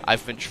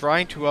 I've been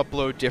trying to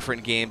upload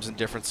different games and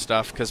different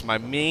stuff because my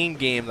main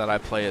game that I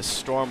play is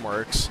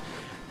Stormworks.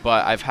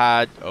 But I've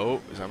had,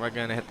 oh, am I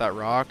going to hit that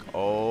rock?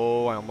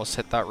 Oh, I almost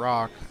hit that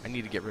rock. I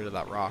need to get rid of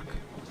that rock.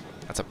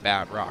 That's a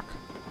bad rock.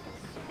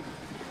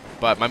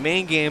 But my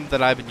main game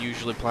that I've been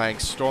usually playing,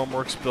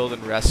 Stormworks Build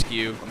and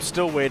Rescue. I'm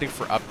still waiting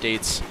for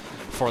updates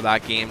for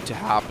that game to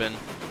happen.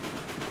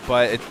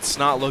 But it's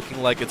not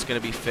looking like it's going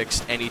to be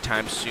fixed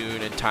anytime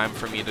soon in time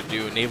for me to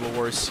do Naval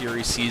Wars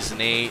Series Season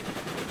 8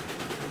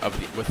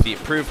 with the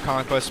improved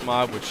Conquest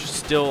mod, which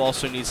still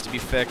also needs to be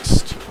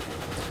fixed.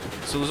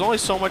 So there's only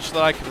so much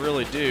that I can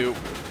really do.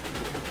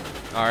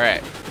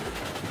 Alright.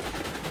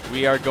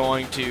 We are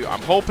going to,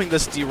 I'm hoping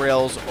this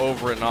derails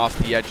over and off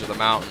the edge of the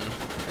mountain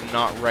and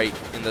not right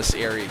in this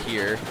area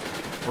here.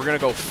 We're going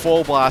to go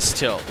full blast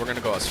tilt. We're going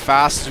to go as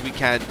fast as we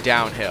can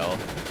downhill.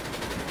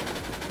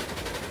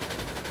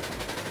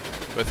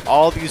 With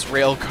all these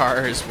rail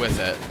cars with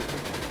it.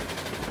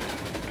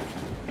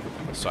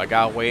 So I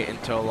gotta wait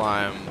until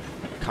I'm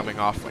coming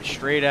off my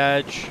straight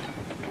edge.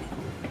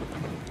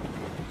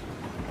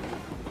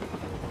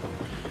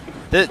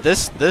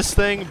 This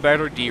thing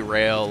better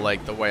derail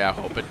like the way I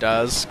hope it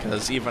does,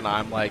 because even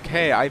I'm like,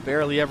 hey, I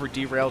barely ever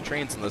derail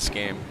trains in this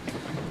game.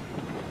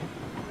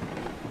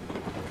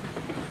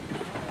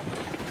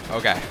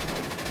 Okay,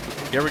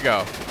 here we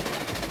go.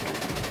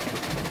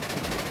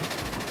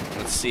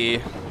 Let's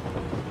see.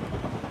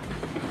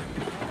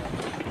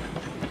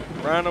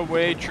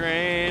 Runaway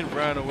train,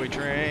 runaway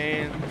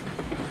train.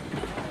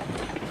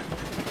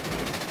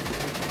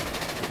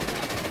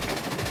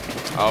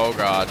 Oh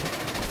god.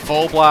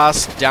 Full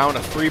blast down to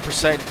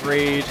 3%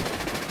 grade.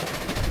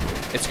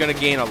 It's going to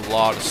gain a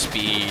lot of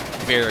speed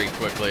very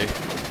quickly.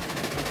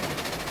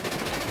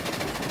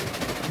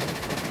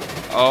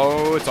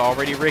 Oh, it's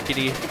already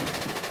rickety.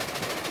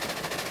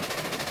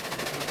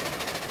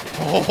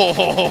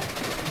 Oh,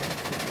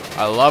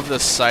 I love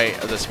this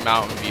sight of this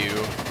mountain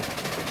view.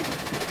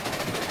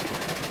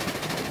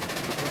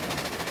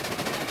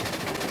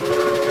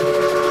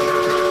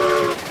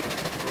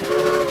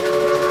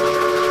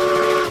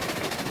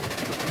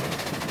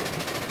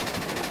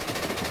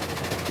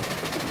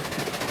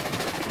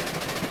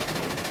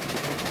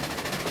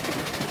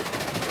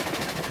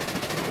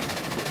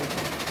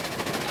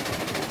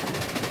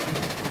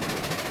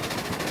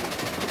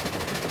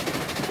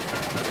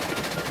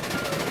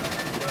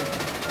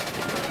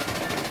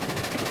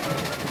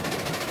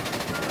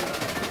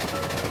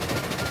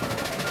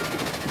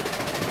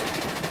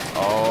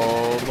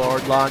 Oh,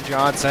 Lord Lon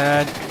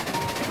Johnson.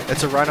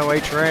 It's a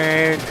runaway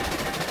train.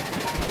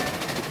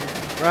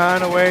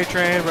 Runaway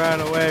train,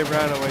 runaway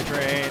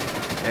train.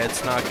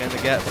 It's not going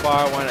to get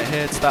far when it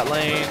hits that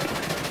lane.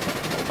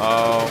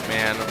 Oh,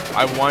 man.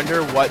 I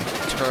wonder what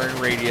turn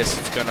radius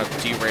it's going to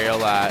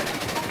derail at.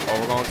 Oh,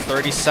 we're going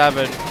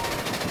 37.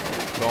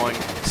 Going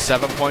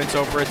 7 points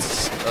over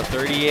its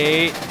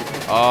 38.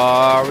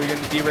 Are we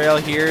going to derail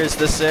here? Is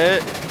this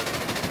it?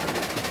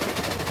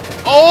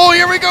 Oh,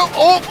 here we go.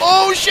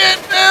 Oh, shit.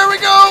 There we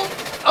go.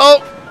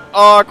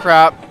 Oh,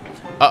 crap.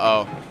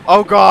 Uh-oh.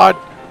 Oh, God.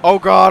 Oh,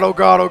 God. Oh,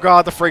 God. Oh,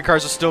 God. The freight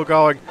cars are still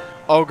going.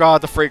 Oh,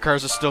 God. The freight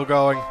cars are still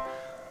going.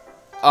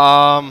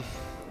 Okay,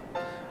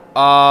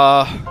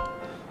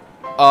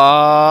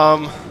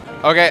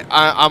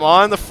 I'm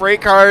on the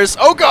freight cars.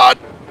 Oh, God.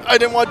 I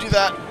didn't want to do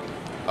that.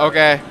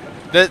 Okay.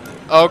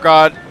 Oh,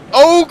 God.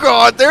 Oh,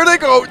 God. There they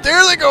go.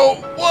 There they go.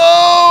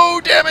 Whoa,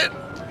 damn it.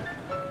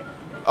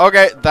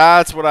 Okay,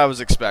 that's what I was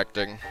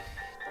expecting.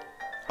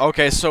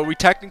 Okay, so we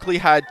technically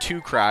had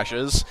 2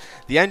 crashes.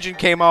 The engine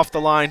came off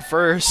the line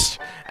first,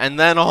 and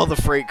then all the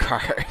freight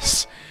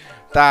cars.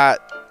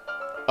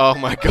 Oh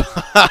my God.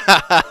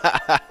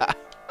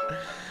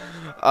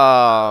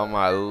 Oh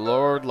my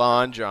Lord,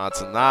 Lon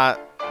Johnson. Oh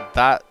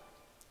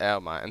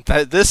my. And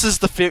this is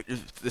the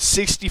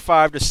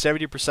 65 to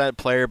 70%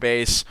 player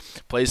base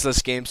plays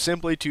this game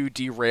simply to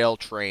derail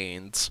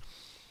trains.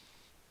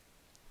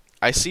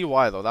 I see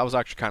why, though. That was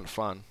actually kind of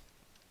fun.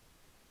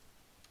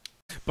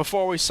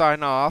 Before we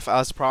sign off,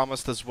 as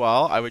promised as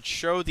well, I would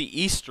show the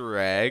Easter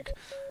egg.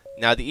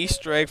 Now, the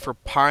Easter egg for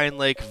Pine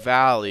Lake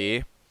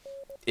Valley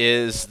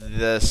is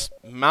this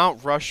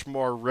Mount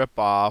Rushmore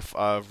ripoff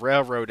of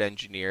Railroad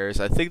Engineers.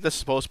 I think this is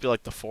supposed to be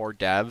like the 4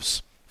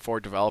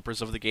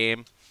 developers of the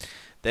game.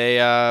 They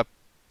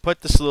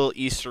put this little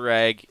Easter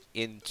egg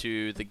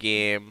into the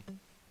game.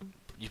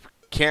 You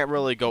can't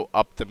really go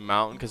up the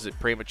mountain because it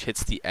pretty much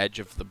hits the edge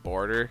of the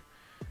border.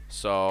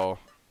 So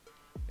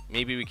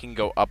maybe we can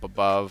go up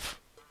above.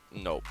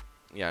 Nope.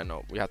 Yeah,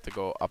 no. We have to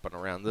go up and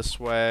around this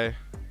way,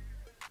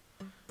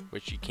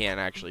 which you can't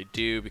actually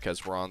do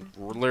because we're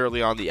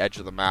literally on the edge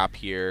of the map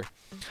here.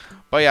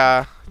 But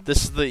yeah,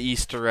 this is the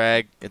Easter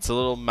egg. It's a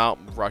little Mount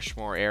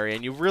Rushmore area,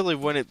 and you really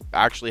wouldn't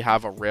actually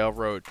have a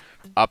railroad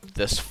up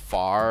this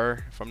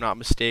far, if I'm not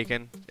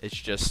mistaken. It's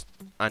just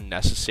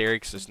unnecessary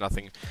because there's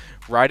nothing.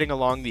 Riding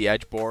along the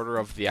edge border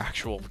of the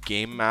actual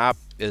game map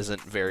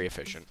isn't very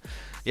efficient.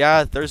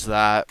 Yeah, there's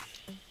that.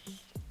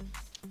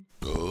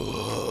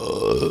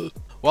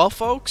 Well,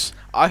 folks,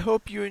 I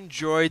hope you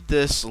enjoyed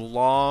this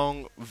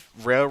long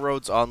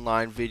Railroads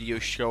Online video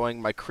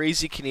showing my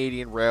crazy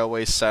Canadian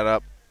railway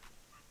setup,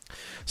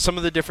 some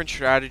of the different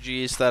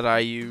strategies that I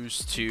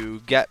use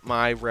to get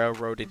my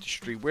railroad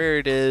industry where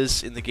it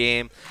is in the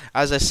game.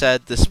 As I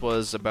said, this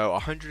was about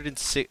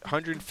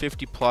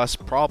 150 plus,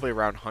 probably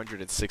around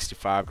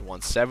 165 to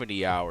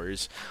 170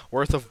 hours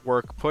worth of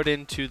work put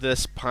into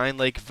this Pine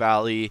Lake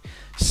Valley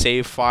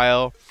save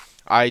file.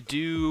 I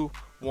do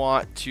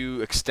want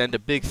to extend a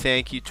big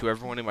thank you to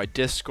everyone in my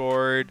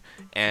Discord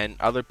and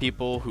other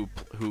people who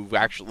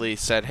actually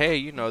said, hey,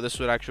 you know, this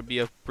would actually be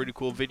a pretty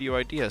cool video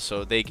idea.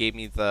 So they gave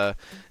me the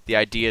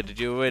idea to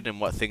do it and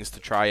what things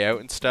to try out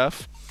and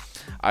stuff.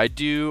 I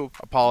do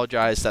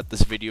apologize that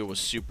this video was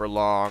super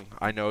long.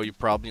 I know you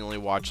probably only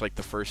watched like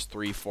the first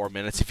 3-4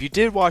 minutes. If you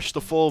did watch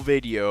the full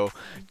video,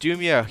 do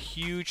me a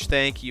huge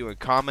thank you and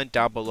comment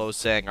down below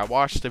saying I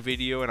watched the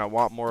video and I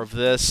want more of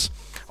this.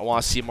 I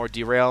want to see more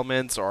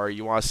derailments, or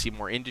you want to see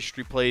more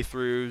industry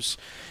playthroughs.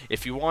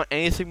 If you want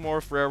anything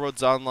more for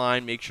Railroads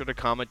Online, make sure to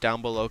comment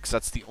down below, because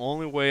that's the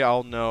only way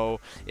I'll know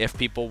if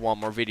people want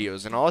more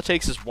videos. And all it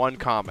takes is one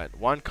comment,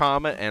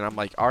 and I'm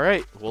like,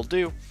 alright, we'll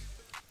do.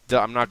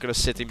 I'm not going to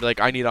sit there and be like,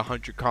 I need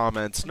 100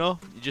 comments. No,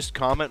 you just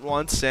comment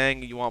once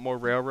saying you want more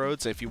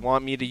railroads. And if you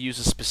want me to use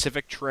a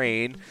specific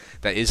train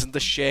that isn't the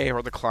Shea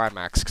or the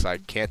Climax, because I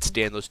can't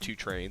stand those 2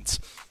 trains.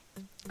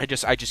 I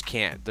just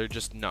can't. They're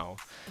just, no.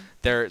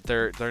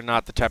 They're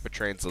not the type of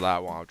trains that I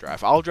want to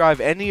drive. I'll drive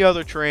any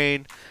other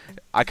train.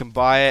 I can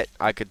buy it.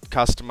 I could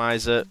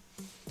customize it.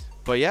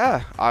 But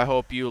yeah, I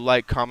hope you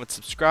like, comment,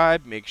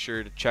 subscribe. Make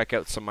sure to check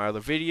out some of my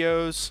other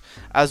videos.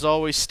 As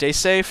always, stay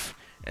safe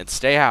and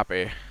stay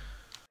happy.